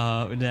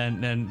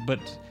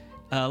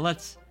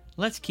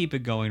 Let's keep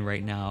it going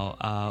right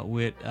now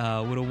with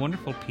a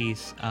wonderful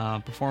piece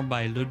performed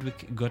by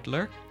Ludwig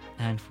Gutler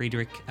and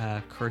Friedrich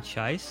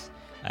Kirchheis.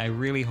 I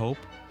really hope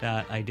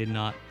that I did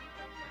not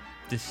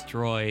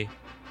destroy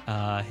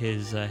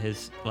his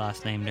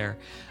last name there,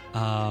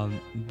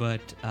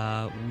 but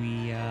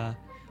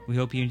we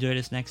hope you enjoy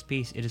this next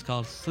piece. It is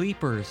called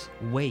 "Sleepers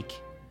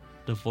Wake."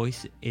 The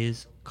voice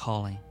is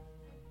calling.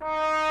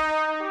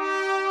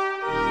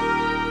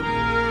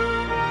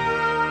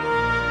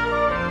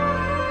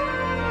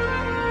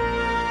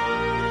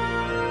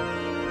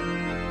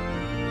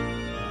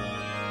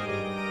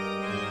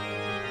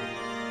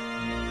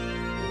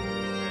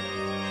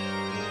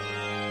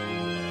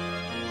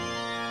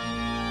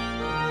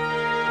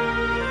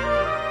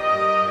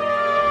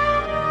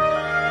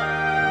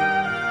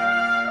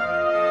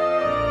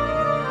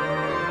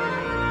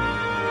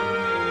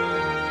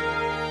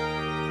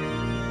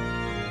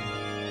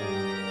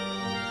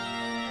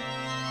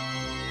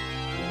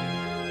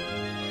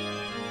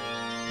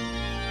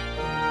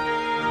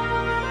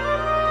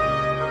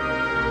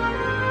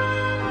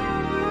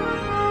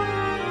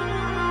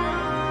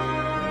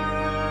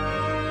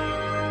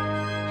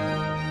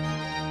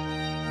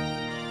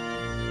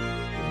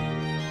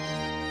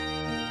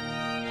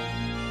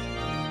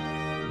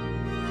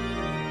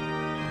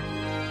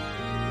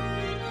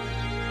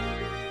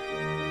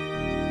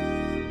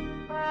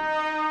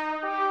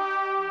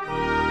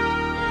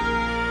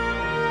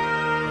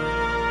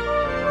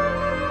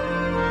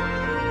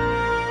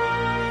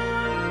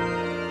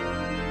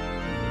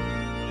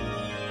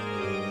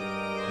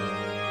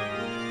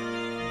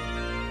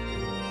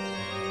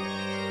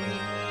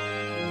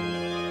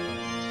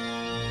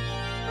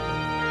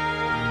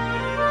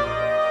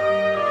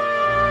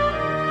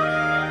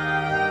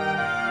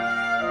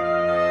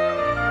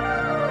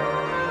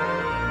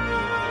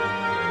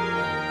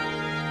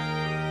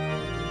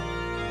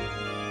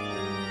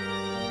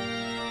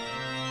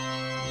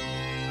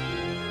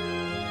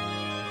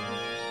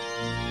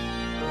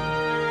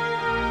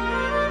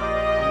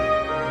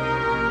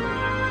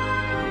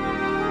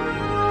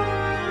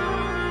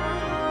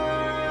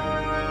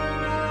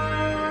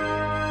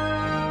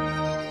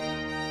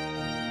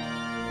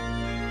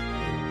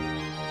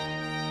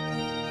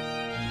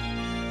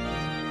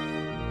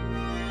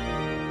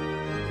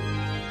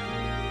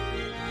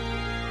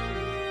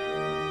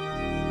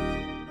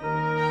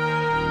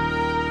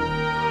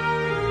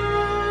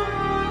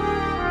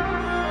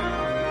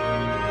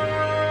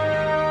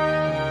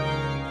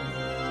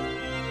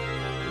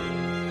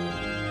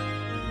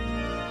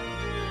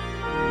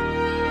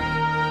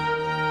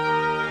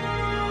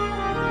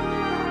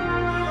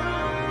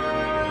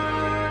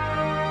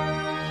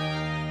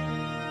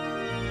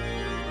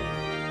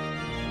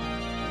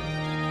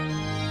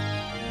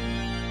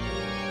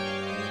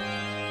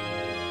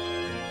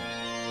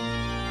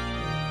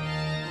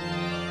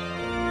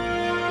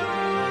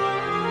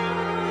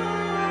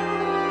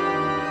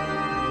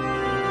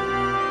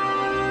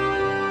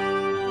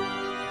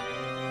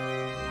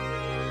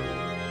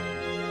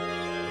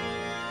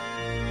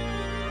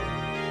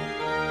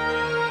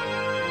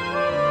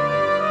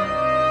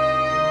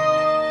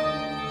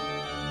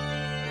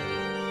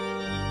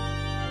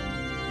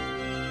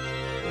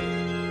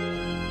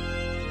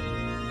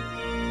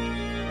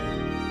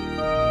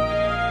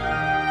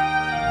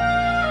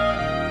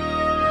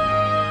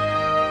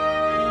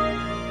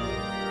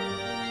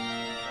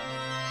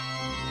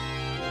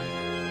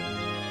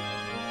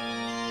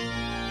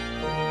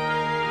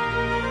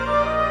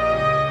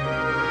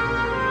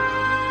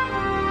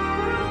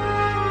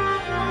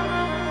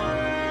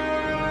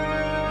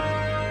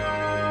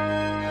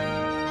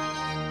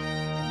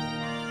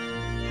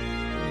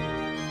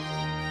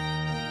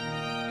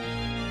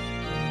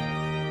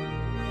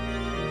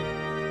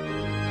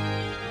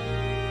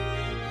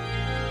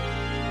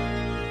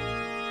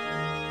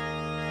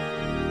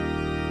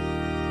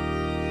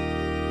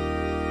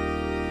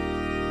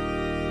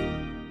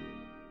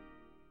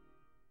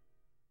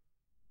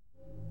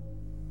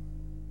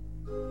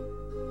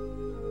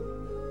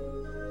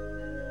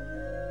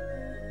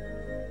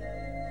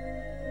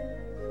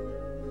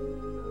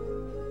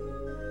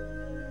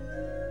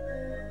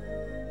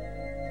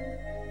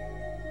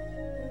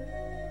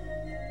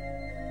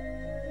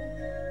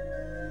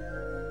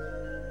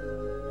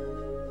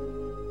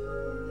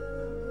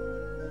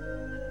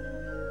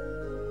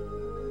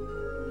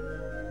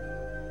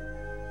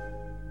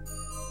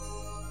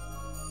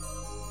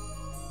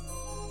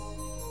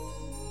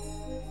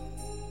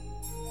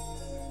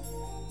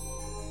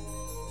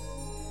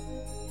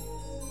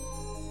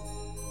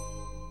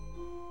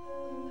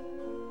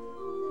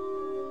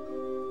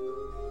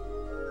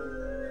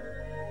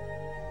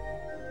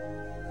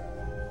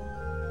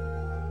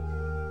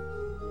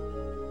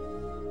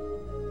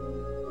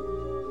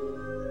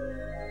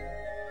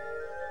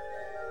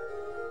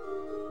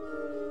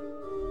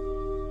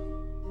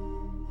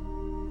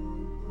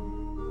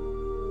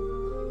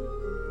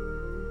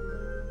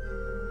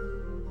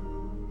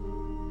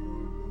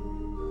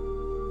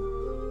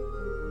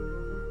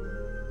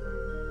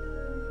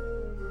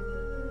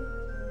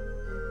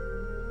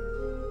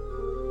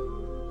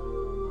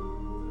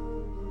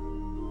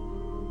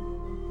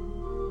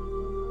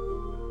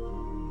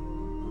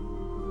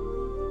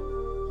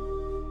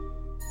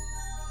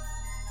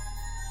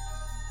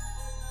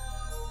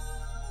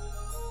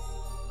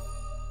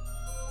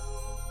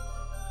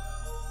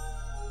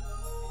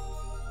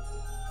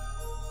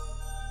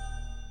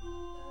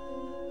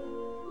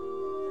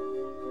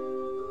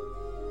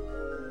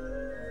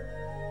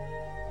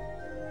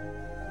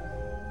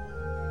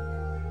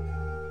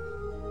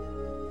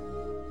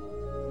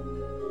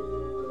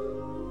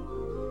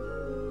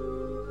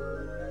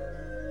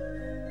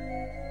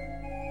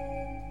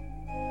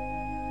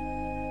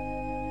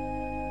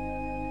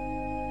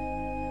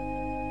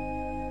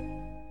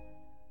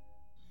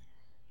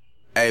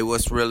 Hey,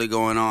 what's really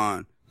going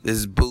on? This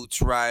is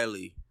Boots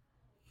Riley.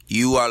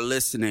 You are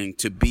listening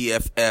to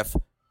BFF.FM.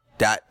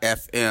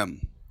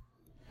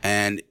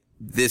 And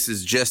this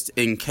is just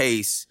in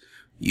case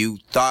you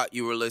thought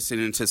you were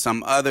listening to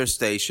some other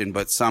station,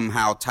 but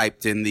somehow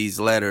typed in these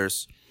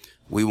letters.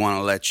 We want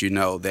to let you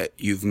know that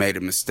you've made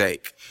a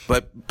mistake,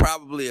 but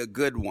probably a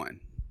good one.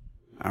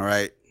 All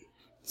right.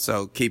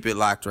 So keep it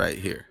locked right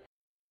here.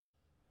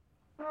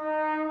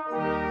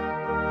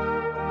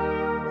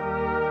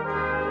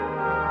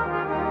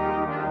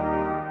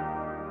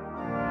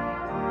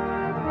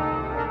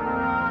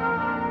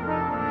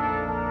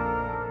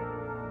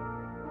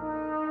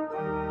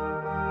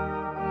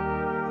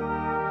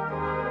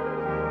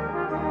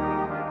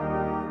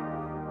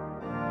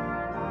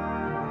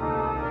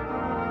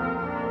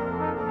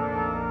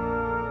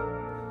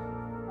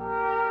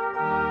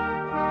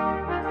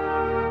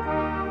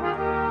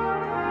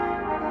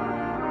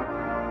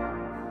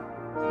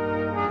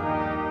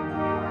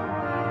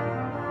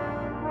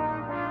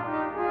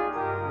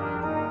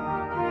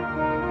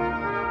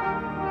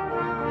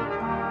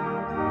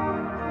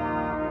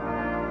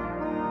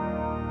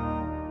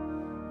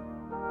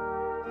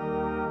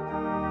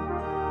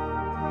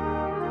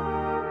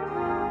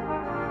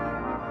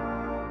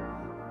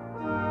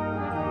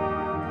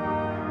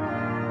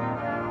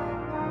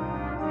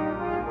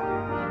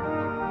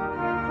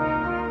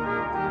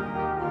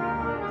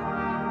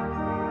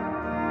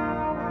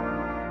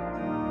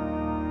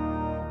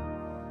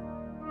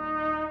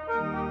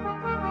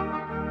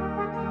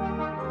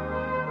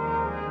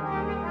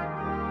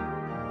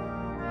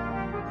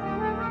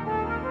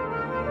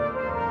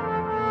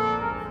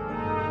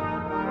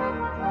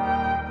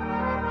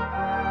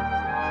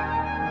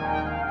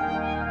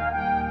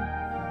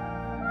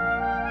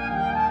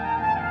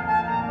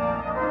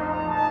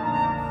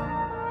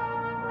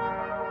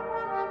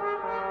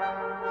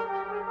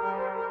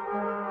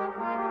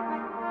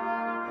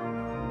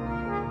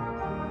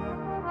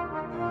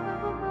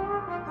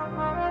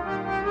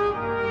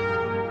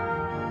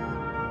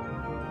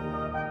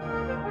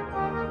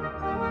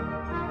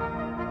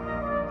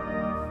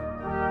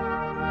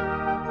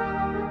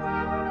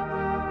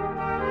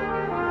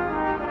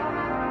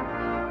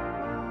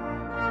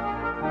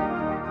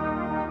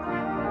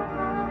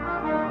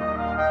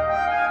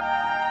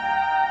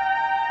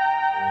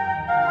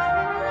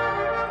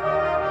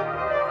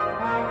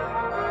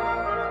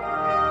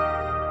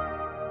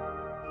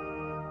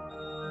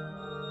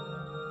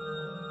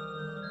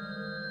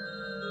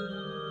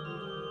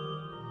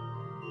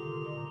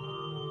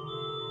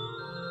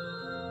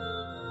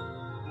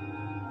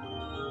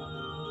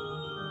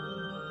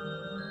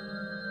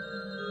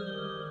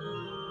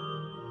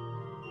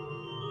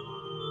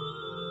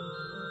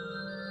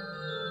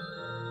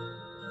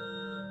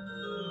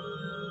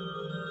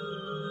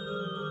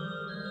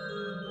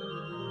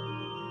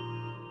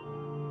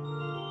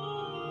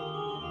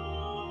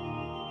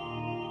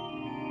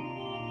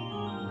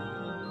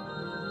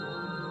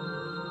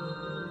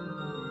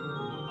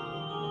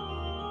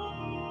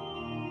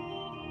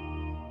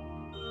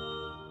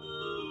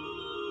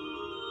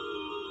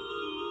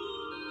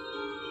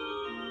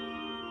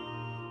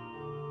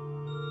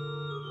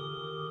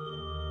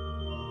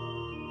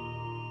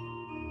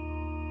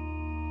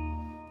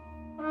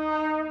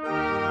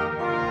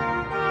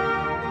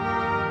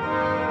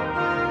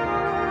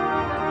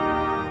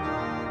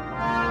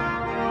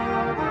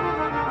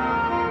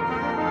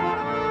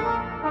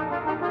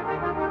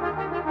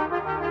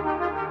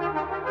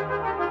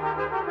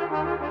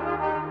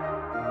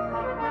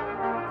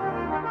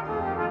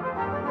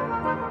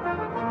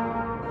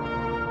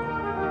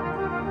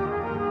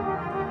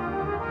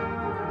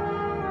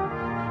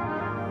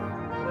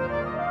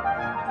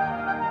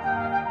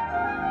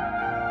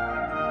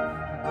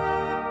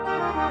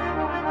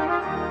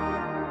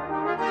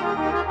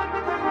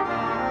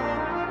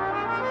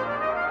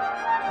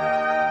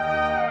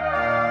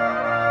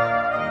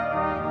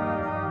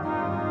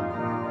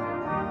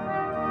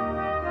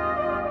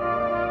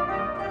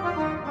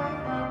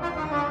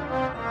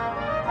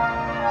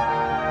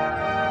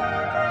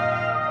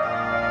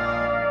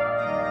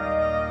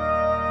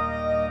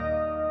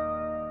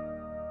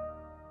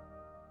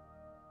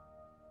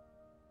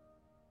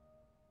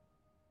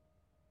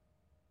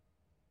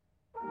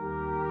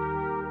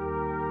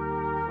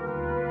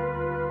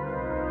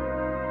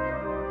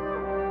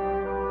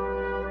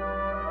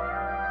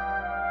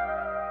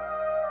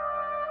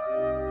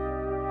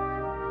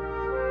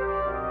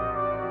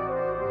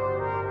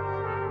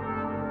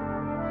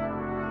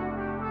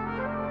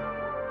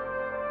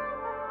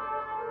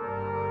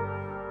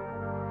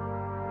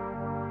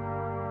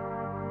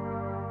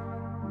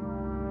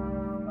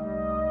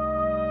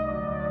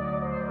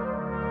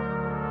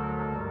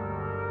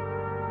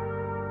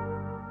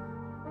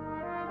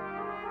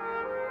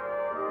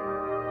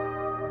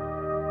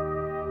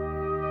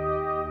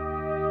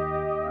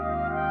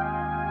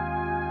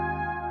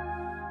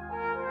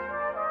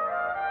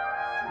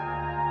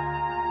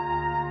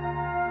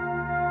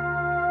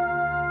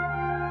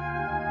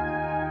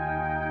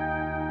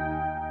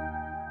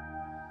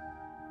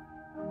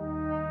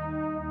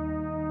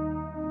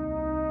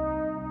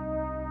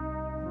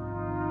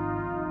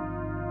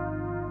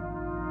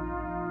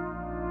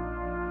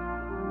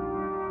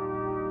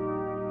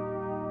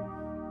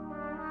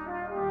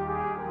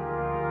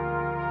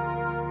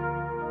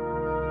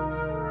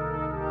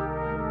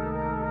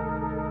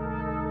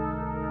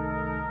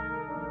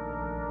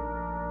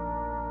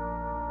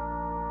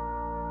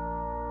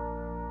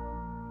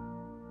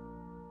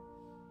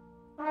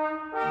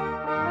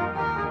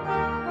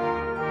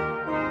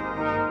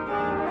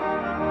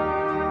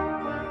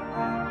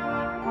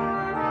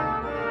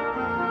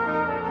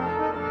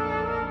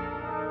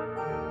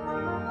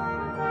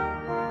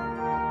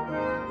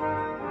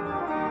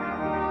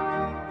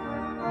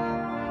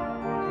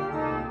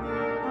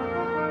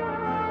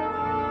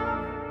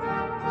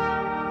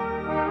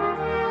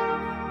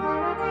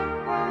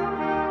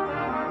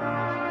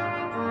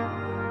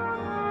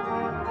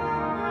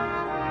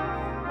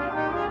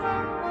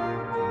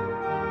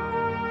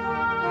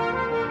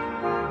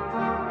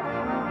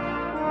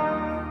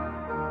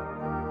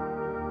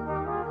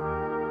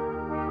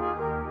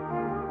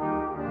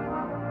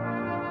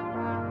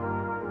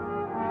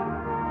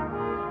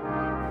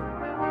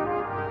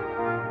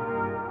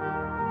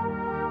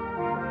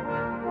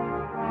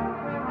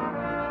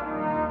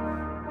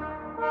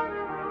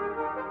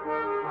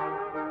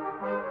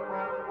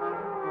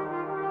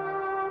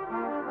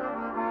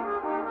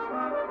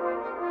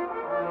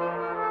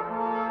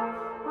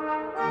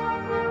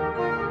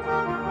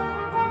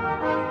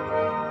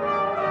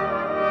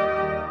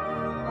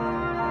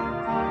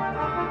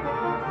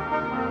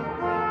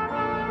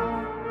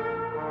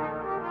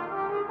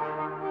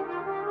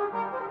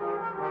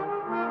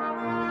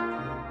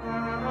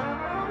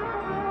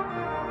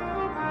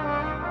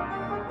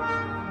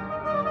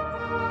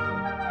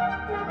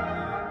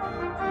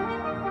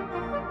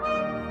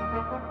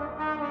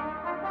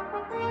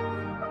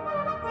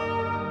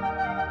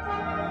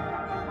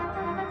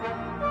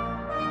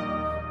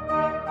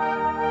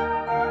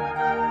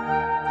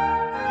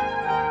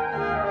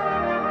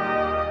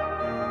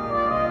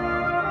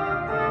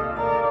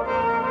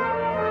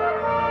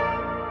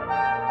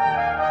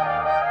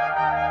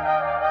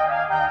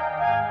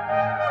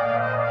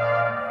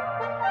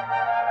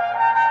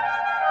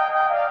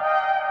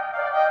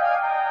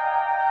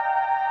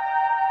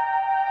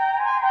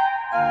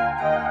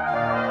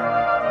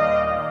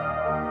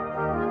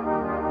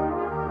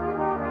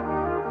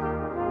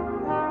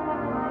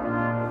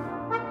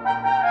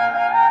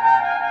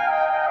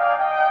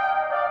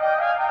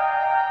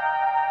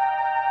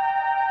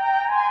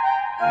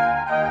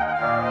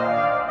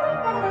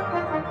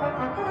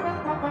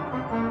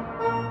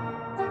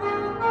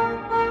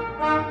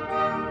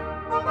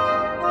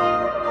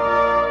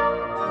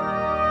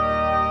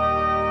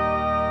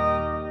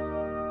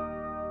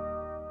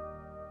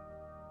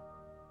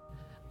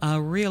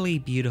 really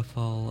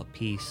beautiful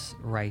piece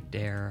right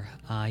there.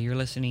 You're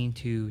listening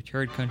to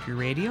Third Country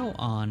Radio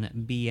on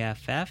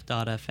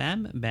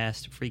BFF.FM,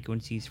 best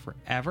frequencies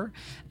forever.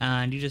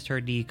 And you just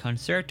heard the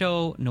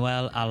Concerto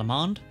Noël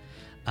Allemand.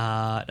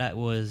 That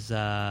was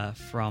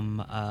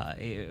from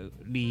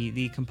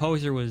the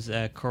composer was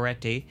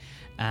Coretti,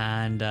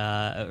 and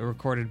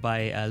recorded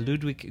by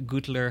Ludwig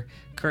Gutler,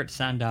 Kurt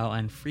Sandow,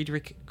 and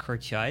Friedrich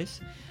Kirchheis.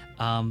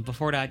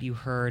 Before that, you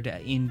heard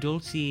In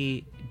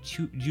Dulci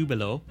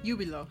Jubilo,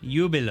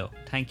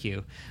 thank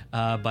you,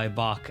 by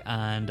Bach,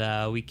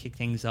 and we kick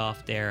things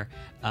off there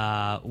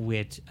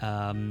with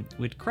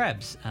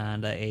Krebs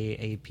and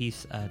a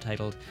piece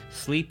titled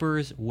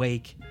 "Sleepers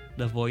Wake,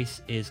 the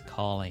Voice is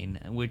Calling,"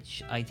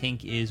 which I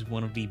think is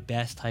one of the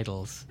best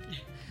titles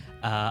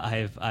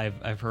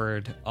I've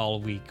heard all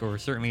week, or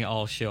certainly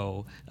all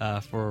show,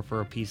 for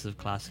a piece of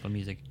classical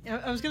music.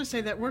 I was going to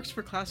say that works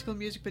for classical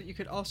music, but you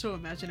could also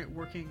imagine it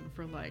working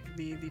for like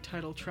the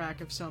title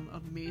track of some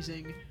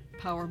amazing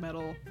power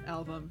metal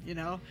album, you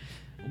know?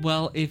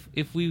 Well, if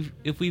we've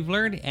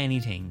learned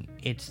anything,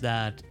 it's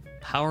that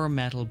power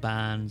metal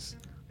bands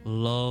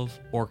love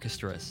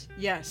orchestras.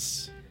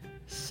 Yes.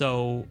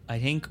 So I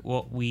think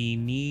what we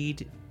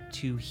need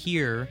to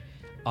hear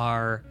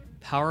are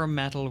power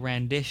metal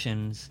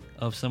renditions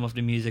of some of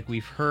the music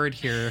we've heard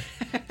here,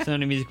 some of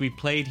the music we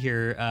played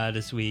here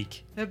this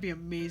week. That'd be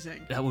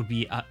amazing. That would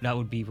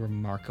be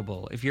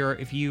remarkable. If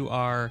you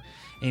are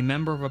a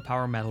member of a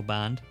power metal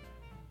band,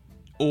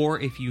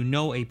 or if you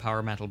know a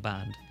power metal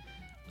band,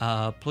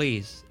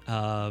 please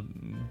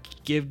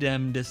give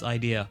them this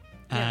idea,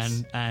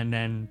 Yes. and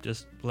then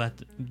just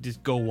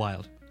go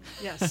wild.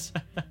 Yes.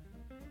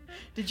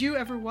 Did you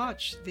ever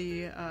watch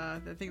the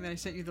thing that I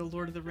sent you, the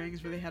Lord of the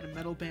Rings, where they had a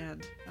metal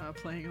band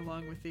playing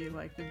along with the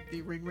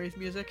ring wraith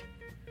music?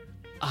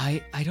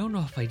 I don't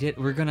know if I did.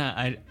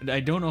 I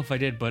don't know if I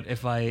did, but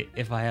if I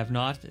have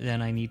not,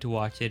 then I need to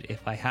watch it.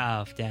 If I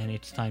have, then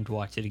it's time to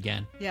watch it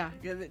again. Yeah,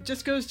 it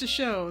just goes to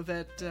show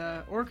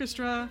that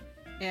orchestra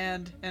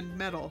and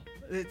metal,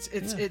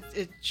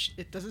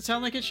 it doesn't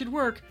sound like it should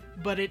work,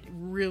 but it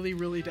really,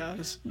 really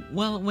does.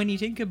 Well, when you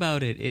think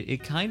about it,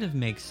 it kind of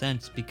makes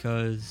sense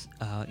because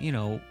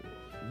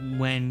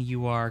when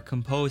you are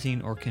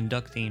composing or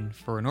conducting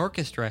for an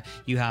orchestra,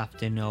 you have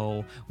to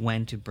know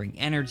when to bring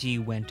energy,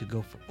 when to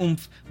go for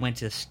oomph, when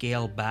to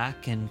scale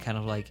back and kind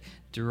of like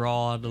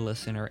draw the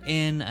listener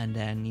in, and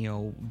then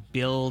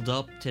build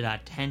up to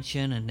that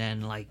tension, and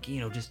then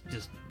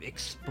just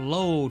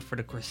explode for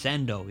the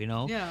crescendo.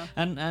 Yeah.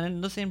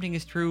 And the same thing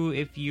is true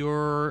if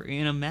you're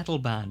in a metal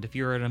band. If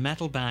you're in a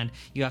metal band,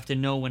 you have to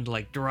know when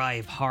to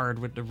drive hard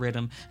with the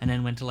rhythm, and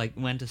then when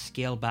to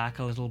scale back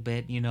a little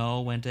bit.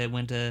 When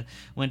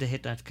to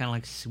hit that kind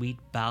of sweet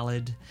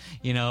ballad.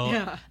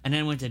 Yeah. And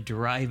then when to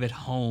drive it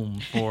home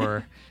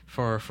for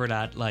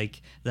that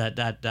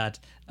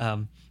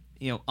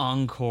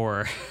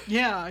encore.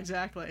 Yeah,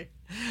 exactly.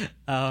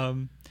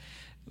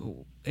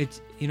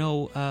 It's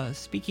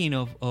speaking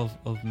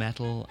of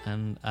metal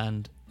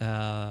and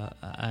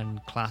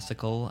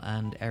classical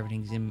and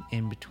everything's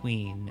in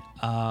between.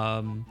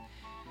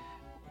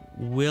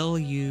 Will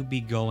you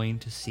be going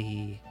to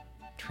see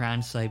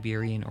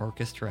Trans-Siberian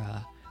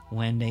Orchestra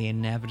when they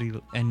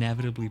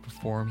inevitably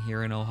perform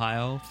here in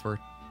Ohio for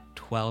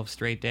 12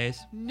 straight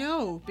days?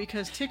 No,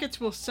 because tickets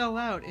will sell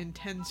out in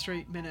 10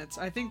 straight minutes.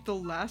 I think the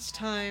last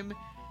time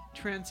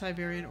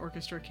Trans-Siberian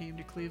Orchestra came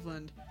to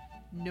Cleveland,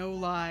 no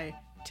lie,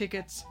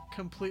 tickets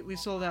completely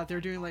sold out. They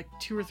were doing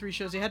 2 or 3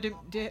 shows. They had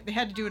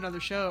to do another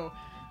show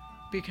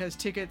because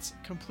tickets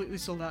completely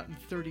sold out in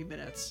 30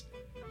 minutes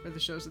for the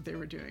shows that they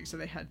were doing, so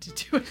they had to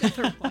do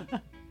another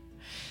one.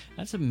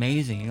 That's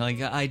amazing.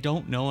 I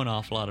don't know an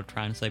awful lot of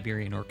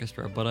Trans-Siberian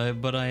Orchestra, but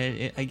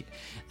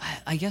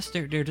I guess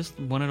they're just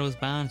one of those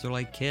bands. They're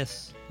like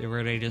Kiss,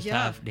 where they just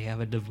have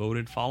a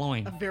devoted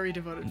following. A very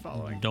devoted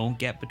following. Don't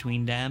get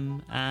between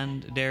them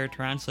and their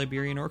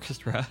Trans-Siberian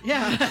Orchestra.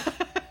 Yeah.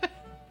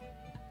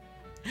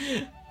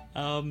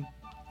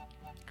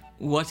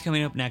 What's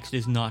coming up next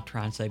is not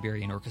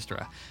Trans-Siberian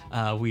Orchestra.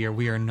 We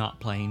are not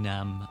playing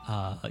them.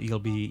 You'll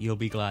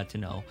be glad to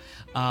know.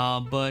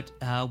 But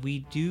we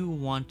do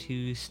want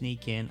to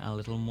sneak in a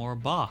little more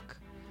Bach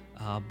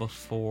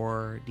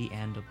before the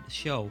end of the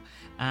show,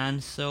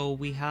 and so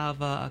we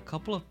have a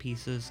couple of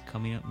pieces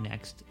coming up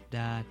next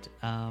that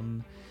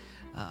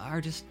are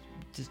just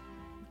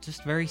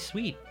very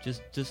sweet.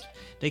 Just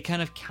they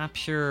kind of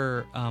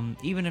capture,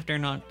 even if they're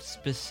not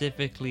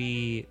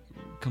specifically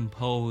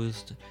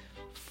composed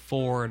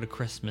for the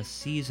Christmas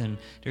season,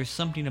 there's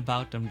something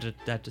about them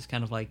that just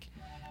kind of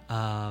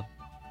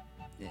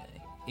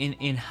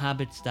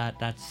inhabits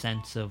that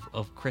sense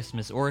of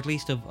Christmas, or at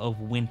least of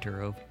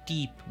winter, of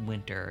deep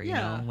winter, you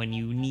know, when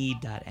you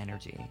need that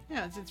energy.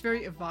 Yeah, it's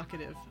very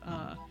evocative,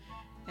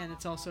 and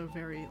it's also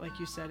very, like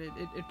you said,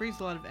 it brings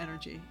a lot of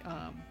energy.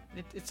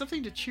 It's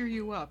something to cheer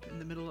you up in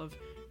the middle of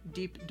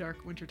deep,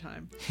 dark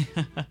wintertime.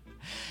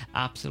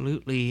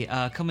 Absolutely.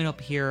 Coming up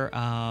here,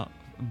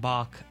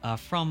 Bach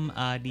from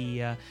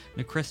the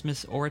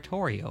Christmas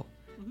Oratorio.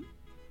 Mm-hmm.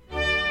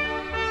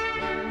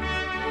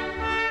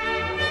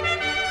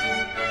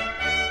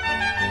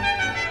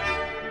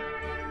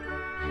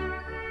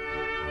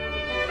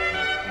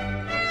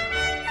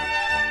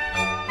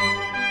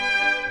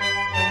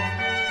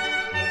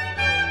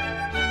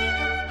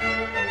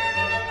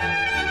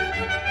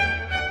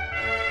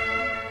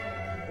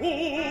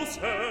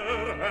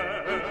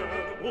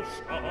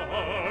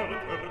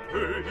 starker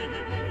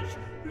König,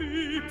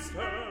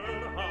 liebster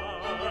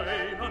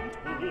Heiland,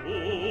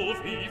 oh,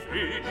 wie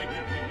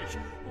wenig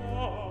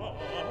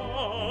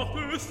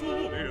achtest du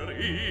der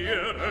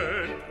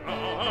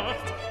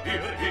Ehrenpracht,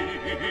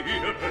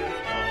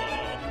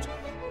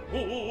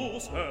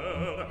 großer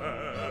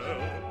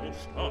Herr, o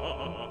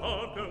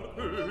starker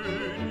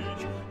König,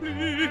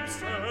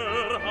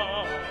 liebster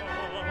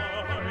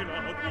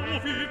Heiland, oh,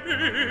 wie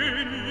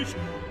wenig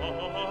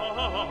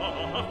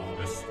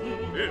achtest du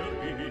der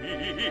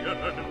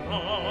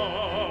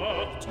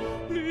Ehrenpracht,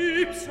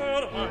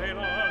 liebster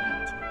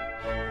Heiland,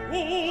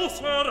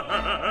 großer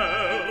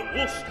Herr, o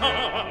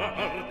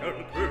starker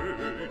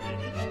König,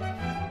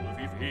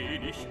 wie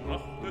wenig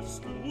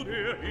achtest du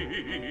der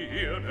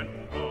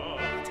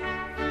Ehrenpracht.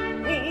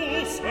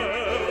 Großer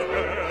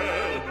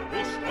Herr, o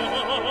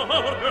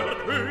starker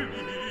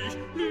König,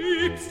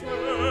 liebster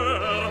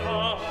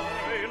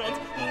Heiland,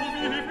 o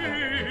wie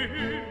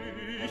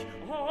wenig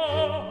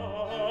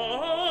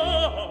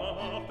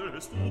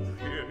achtest du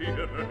der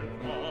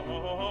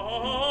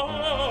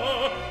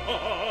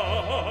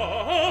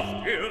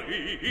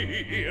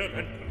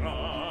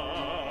Ehrenpracht.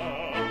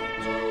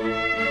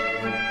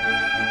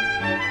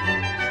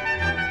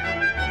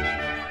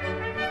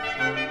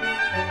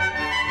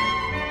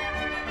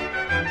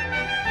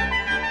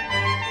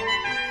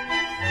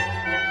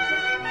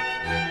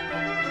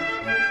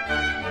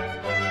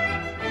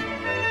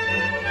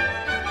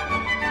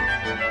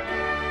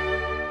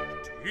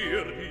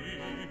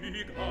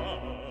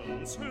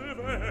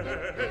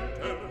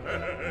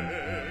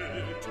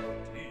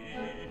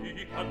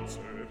 Die ganze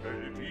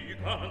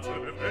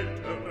Welt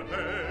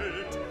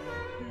erhält,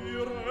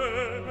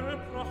 ihre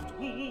Pracht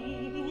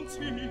uns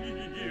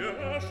hier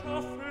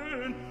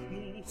erschaffen,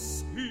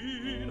 muss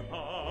in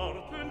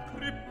harten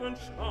Krippen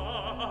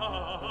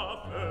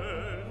schlafen.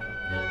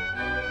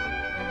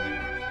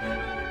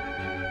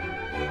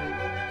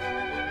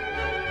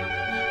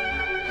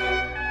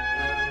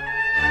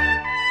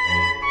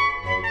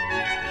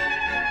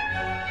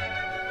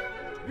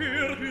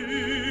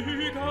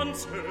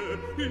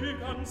 Die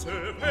ganze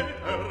Welt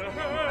erhält,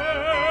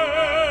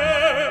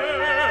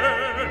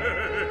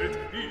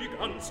 die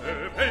ganze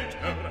Welt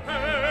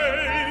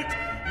erhält,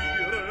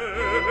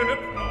 ihre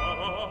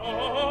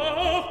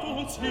Pracht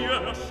uns hier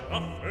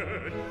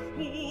erschaffen,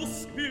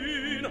 muss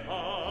in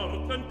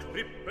harten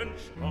Krippen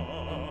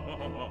schlafen.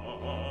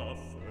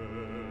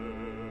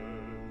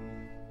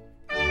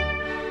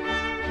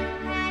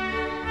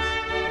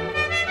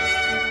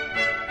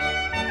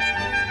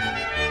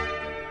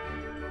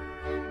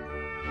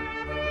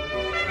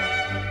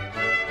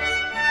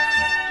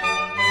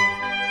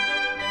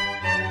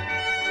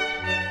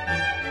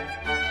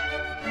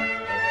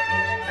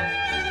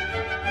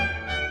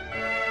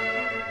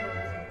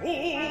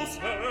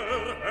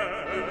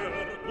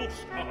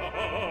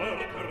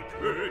 Starker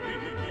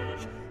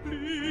König,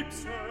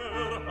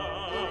 liebster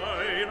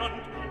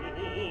Heiland,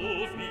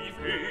 oh, wie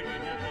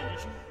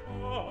wenig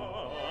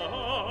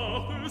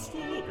achtest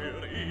du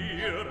der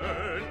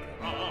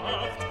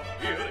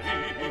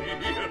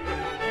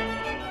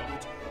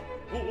Ehrenpracht,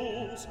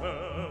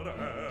 großer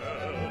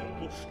Herr,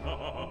 o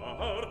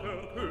starker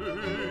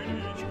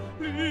König,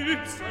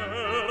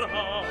 liebster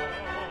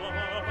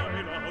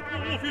Heiland,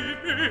 oh, wie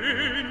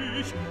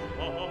wenig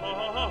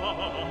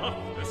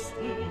achtest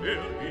du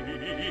der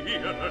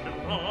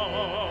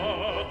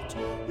Ehrenpracht,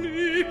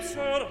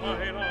 liebster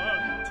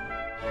Heiland,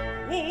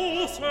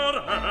 großer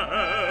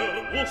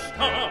Herr, o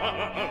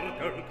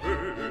starker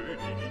König,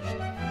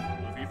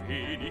 wie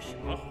wenig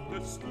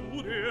achtest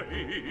du der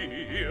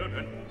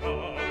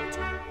Ehrenpracht,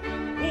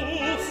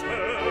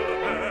 großer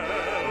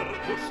Herr,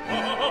 o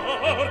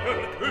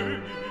starker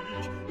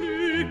König,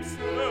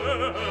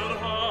 liebster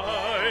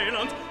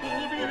Heiland, o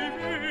wie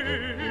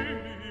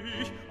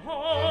wenig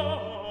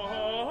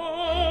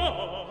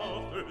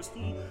achtest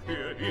du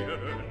der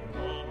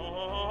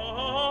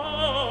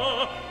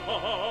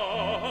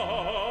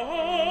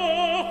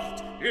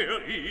Ehrenpracht,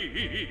 der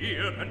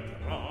Ehrenpracht.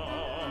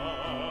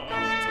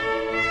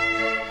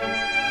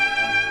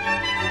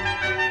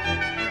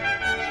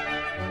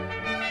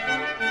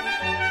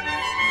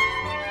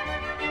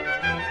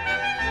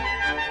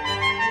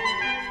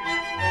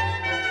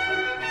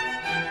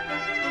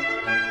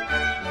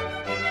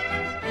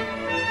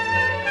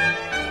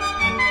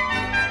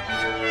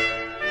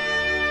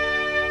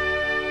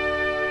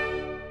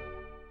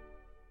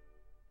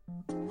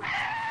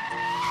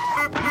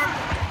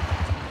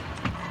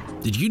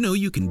 Did you know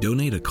you can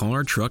donate a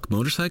car, truck,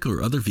 motorcycle,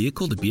 or other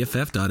vehicle to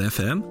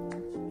BFF.FM?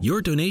 Your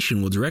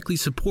donation will directly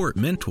support,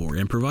 mentor,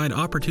 and provide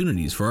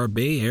opportunities for our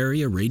Bay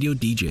Area radio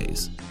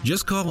DJs.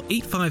 Just call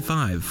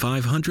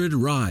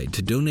 855-500-RIDE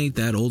to donate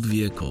that old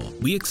vehicle.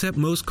 We accept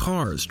most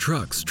cars,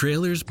 trucks,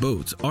 trailers,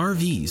 boats,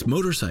 RVs,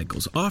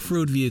 motorcycles,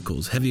 off-road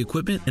vehicles, heavy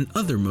equipment, and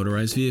other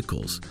motorized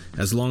vehicles.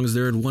 As long as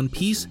they're in one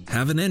piece,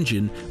 have an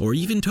engine, or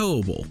even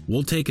towable,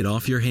 we'll take it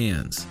off your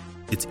hands.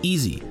 It's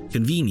easy,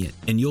 convenient,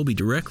 and you'll be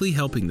directly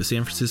helping the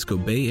San Francisco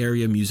Bay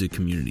Area music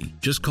community.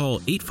 Just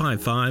call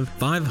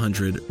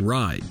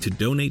 855-500-RIDE to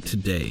donate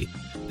today.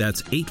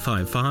 That's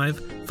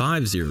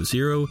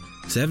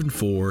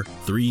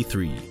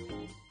 855-500-7433.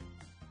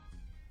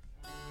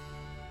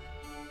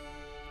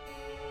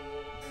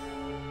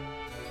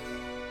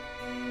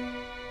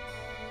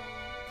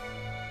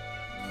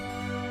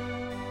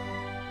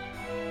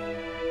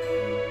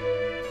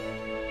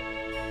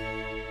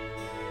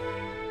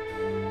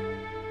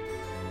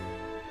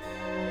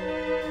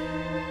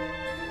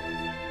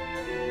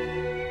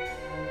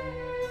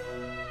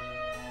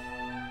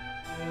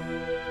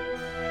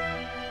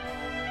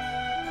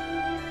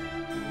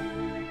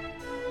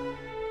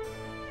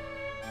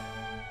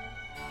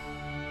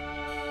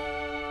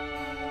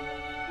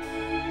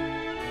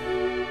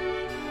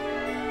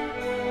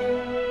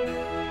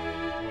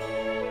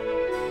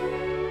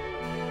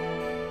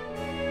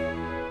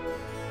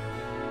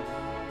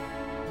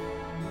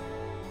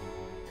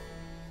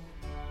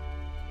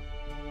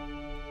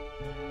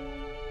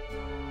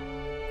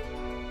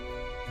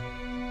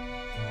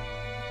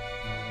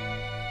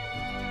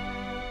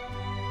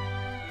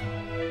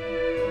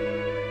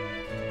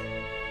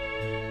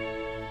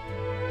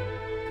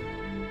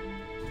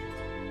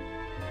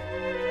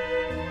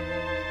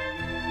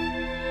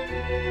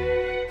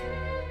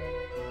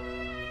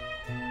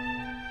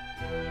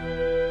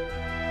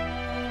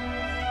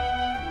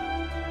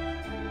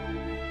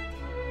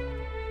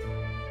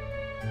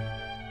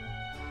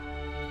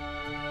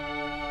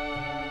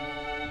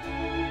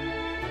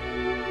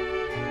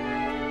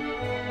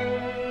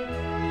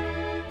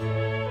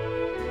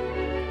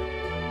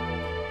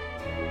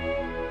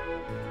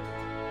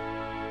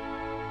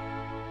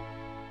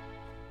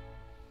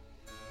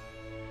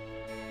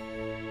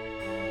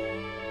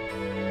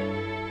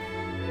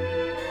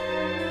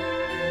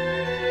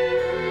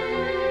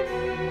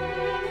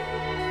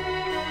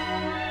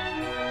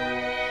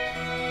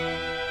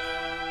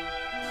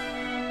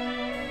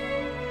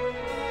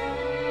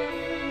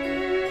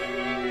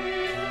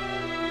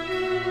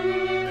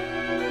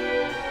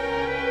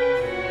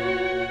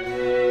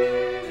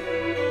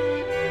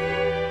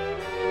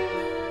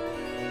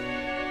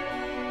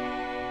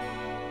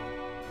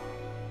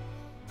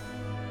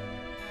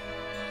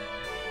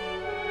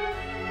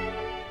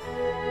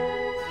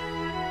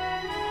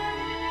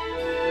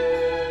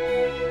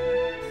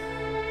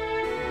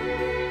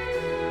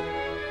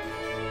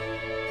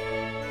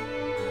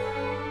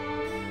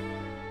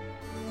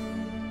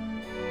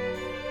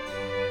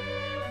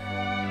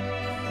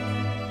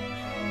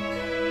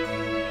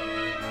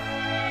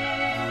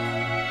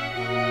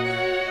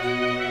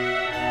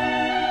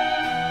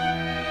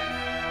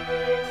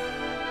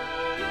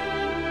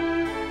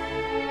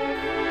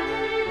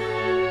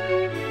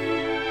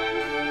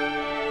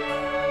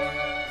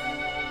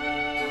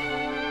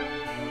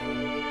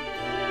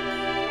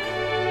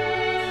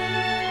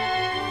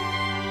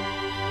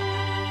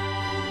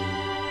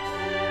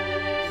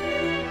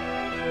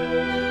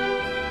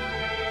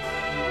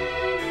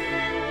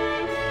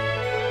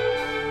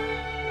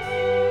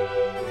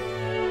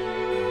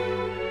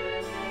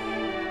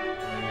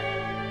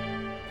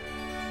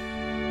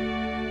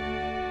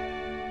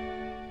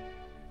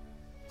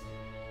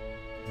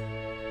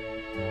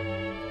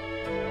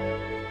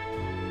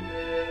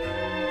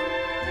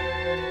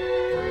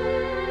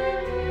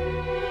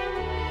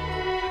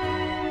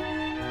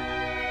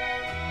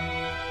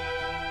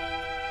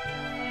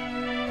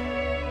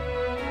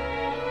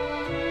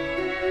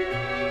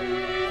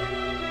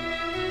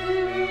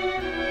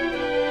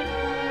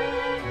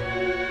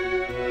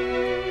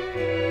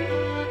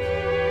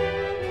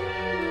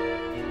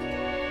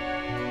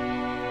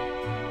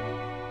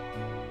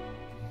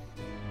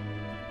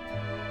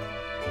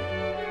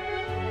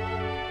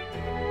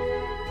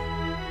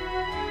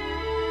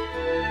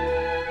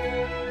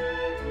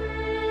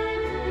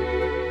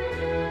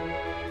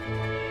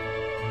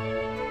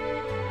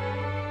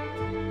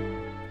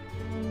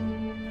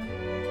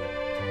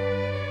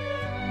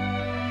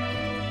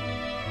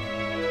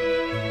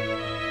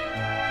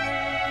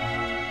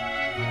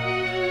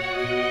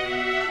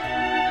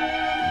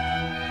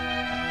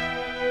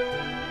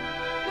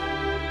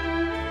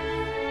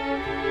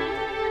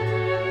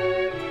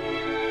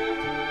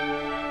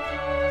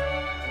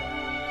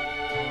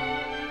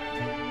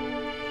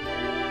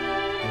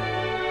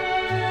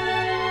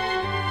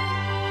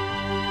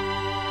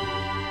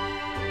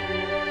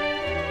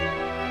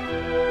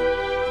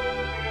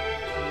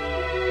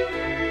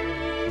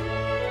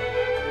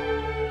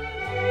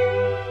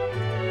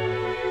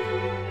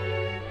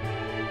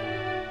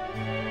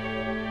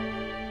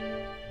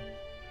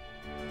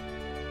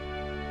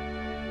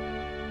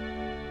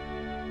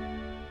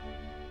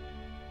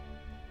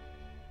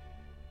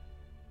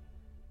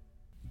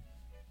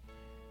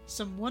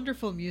 Some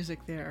wonderful music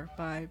there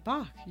by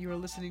Bach. You are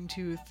listening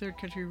to Third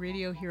Country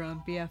Radio here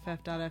on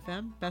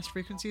BFF.FM, best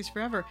frequencies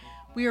forever.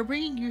 We are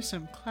bringing you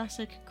some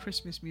classic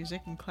Christmas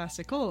music and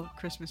classical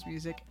Christmas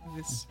music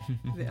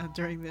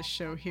during this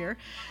show here.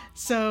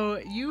 So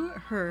you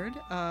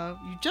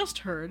just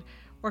heard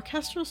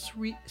Orchestral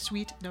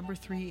Suite Number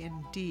 3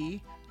 in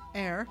D,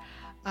 Air,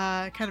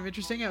 Kind of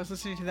interesting. I was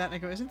listening to that and I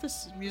go, isn't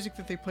this music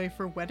that they play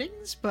for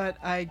weddings? But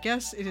I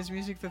guess it is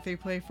music that they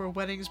play for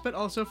weddings, but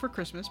also for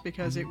Christmas,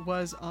 because it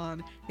was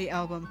on the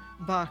album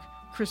Bach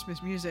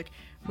Christmas Music,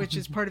 which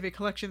is part of a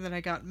collection that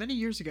I got many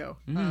years ago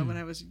when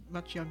I was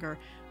much younger.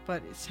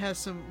 But it has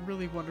some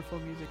really wonderful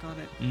music on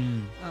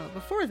it.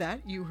 Before that,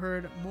 you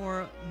heard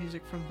more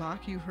music from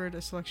Bach. You heard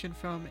a selection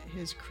from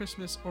his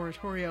Christmas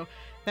oratorio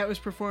that was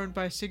performed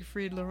by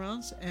Siegfried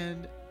Lorenz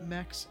and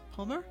Max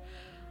Palmer.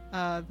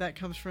 That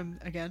comes from,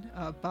 again,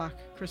 Bach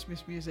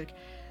Christmas Music.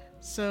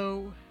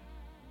 So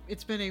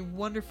it's been a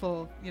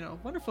wonderful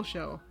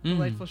show,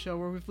 delightful show,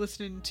 where we've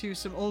listened to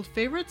some old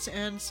favorites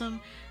and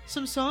some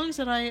songs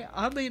that I,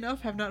 oddly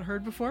enough, have not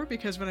heard before,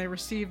 because when I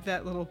received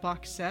that little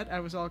box set, I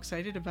was all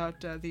excited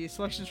about the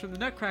selections from the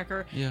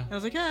Nutcracker. Yeah. And I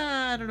was like,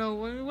 I don't know,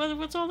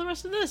 what's all the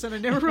rest of this? And I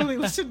never really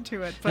listened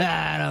to it. But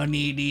I don't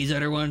need these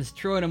other ones.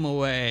 Throw them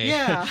away.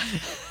 Yeah.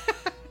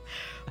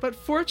 But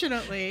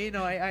fortunately,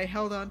 I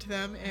held on to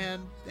them,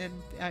 and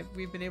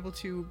we've been able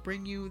to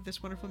bring you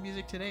this wonderful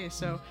music today.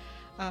 So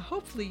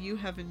hopefully you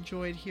have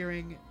enjoyed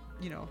hearing,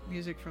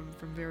 music from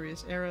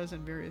various eras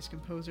and various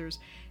composers.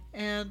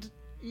 And,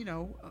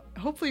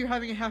 hopefully you're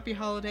having a happy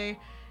holiday,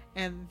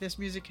 and this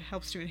music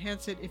helps to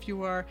enhance it. If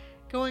you are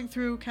going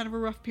through kind of a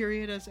rough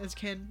period, as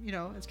can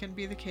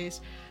be the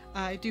case,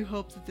 I do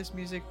hope that this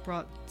music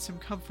brought some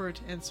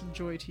comfort and some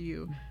joy to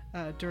you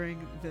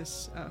during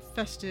this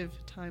festive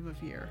time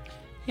of year.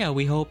 Yeah,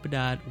 we hope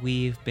that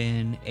we've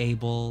been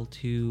able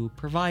to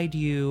provide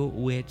you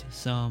with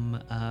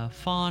some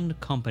fond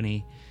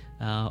company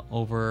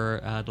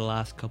over the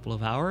last couple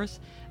of hours,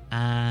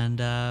 and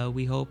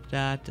we hope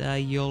that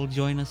you'll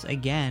join us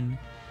again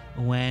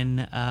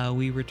when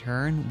we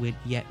return with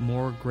yet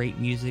more great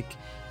music,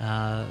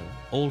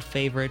 old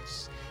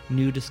favorites,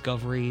 new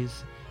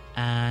discoveries,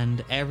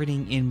 and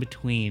everything in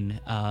between.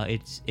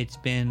 It's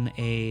been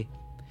a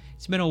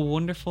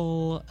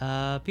wonderful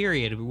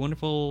period, a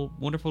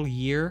wonderful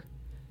year.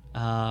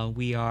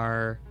 We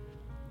are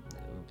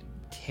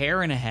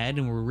tearing ahead,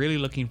 and we're really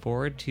looking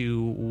forward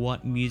to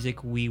what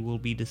music we will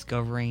be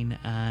discovering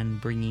and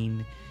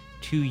bringing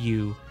to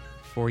you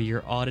for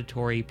your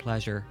auditory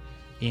pleasure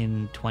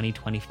in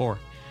 2024.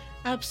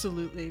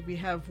 Absolutely. We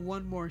have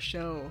one more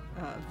show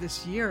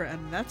this year,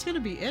 and that's going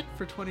to be it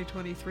for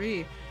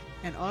 2023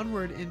 and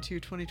onward into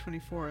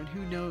 2024. And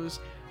who knows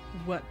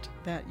what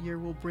that year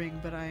will bring,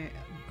 but I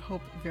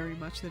hope very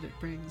much that it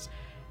brings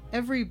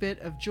every bit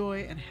of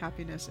joy and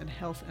happiness and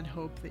health and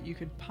hope that you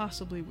could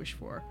possibly wish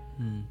for.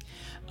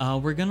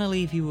 We're going to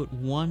leave you with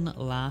one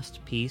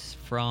last piece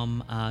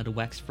from the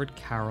Wexford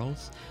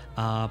Carols,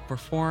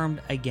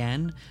 performed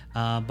again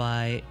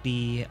by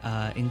the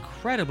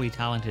incredibly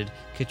talented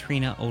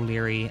Katrina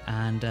O'Leary,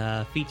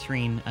 and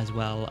featuring as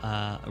well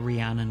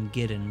Rhiannon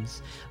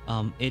Giddens.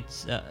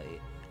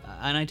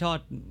 And I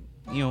thought,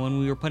 when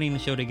we were putting the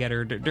show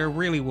together, there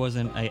really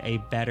wasn't a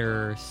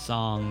better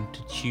song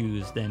to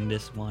choose than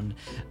this one,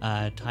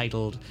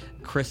 titled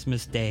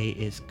Christmas Day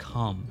Is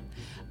Come.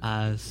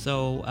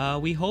 So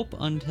we hope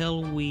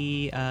until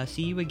we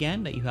see you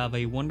again that you have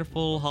a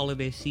wonderful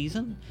holiday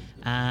season,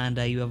 and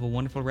you have a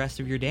wonderful rest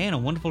of your day and a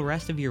wonderful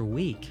rest of your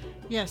week.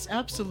 Yes,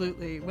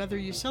 absolutely. Whether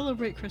you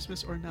celebrate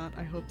Christmas or not,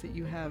 I hope that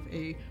you have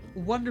a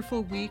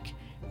wonderful week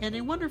and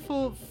a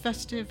wonderful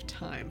festive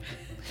time.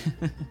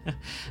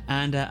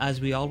 And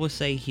as we always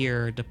say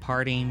here,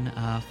 departing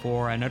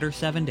for another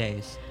 7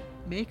 days.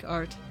 Make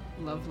art,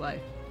 love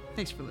life.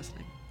 Thanks for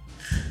listening.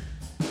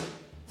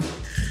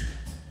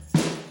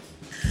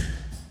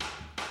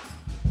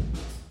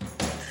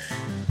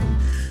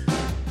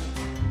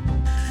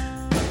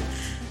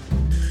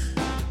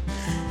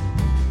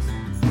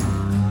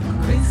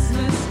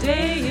 Christmas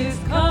Day is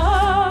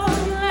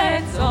come,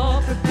 let's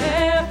all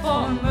prepare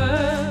for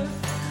mirth,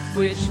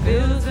 which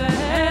fills the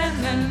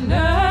heaven and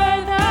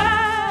earth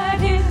at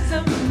his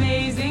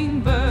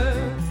amazing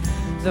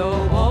birth.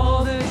 Though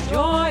all the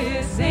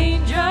joyous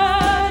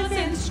angels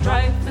in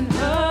strife and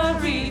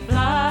hurry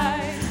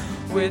fly,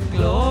 with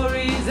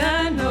glories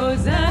and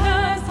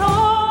hosannas,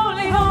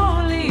 holy,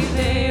 holy,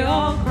 they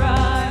all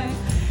cry.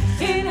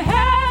 In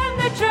heaven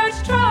the church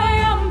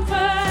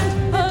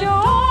triumphant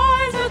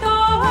adores with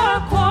all her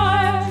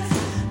choirs,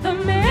 the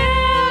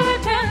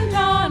militant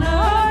on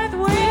earth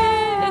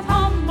with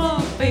humble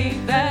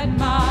faith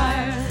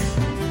admires.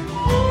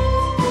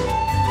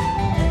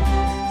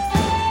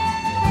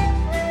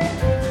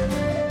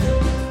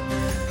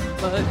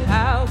 But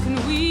how can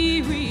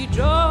we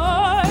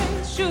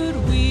rejoice? Should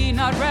we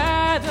not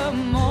rather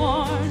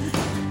mourn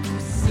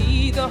to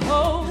see the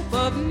hope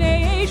of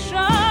nations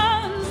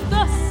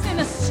thus in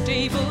a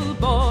stable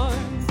born?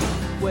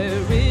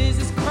 Where is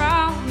his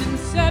crown and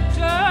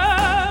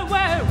scepter?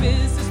 Where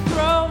is his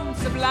throne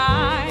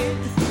sublime?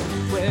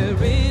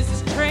 Where is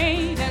his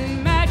train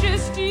and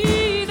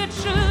majesty that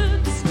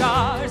should the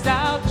stars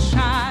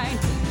outshine?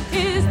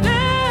 Is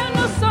there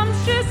no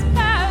sumptuous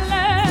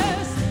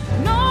palace,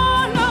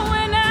 nor no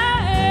inn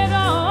at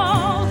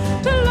all,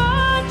 to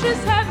lodge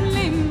his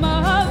heavenly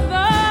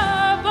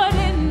mother, but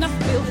in a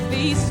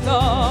filthy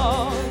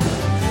stall?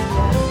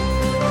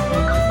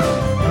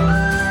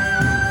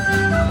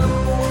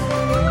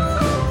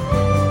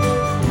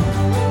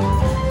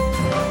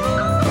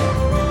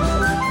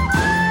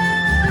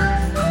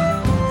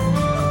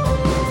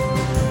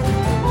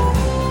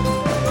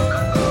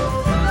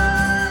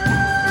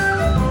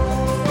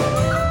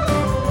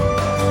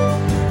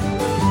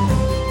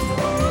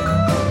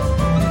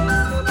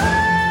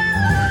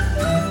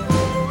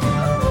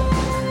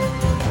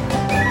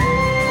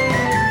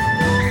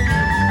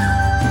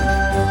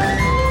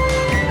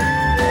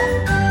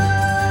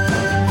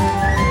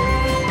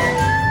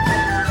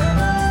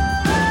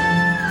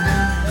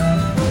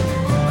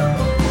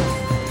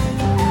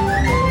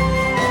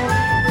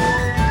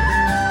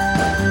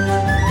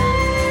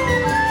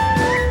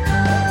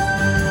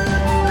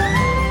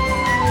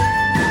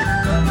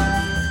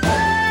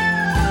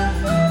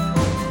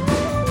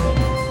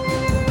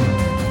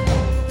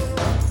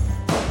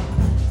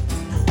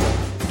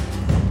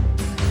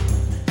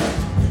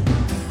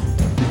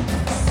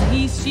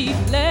 Peace, ye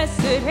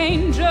blessed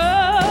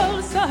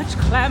angels, such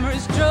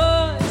clamorous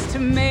joys to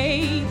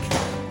make.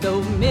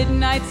 Though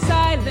midnight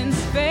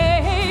silence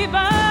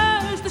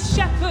favors, the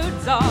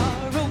shepherds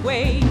are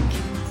awake.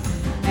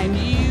 And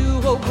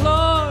you, O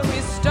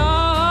glorious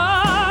star,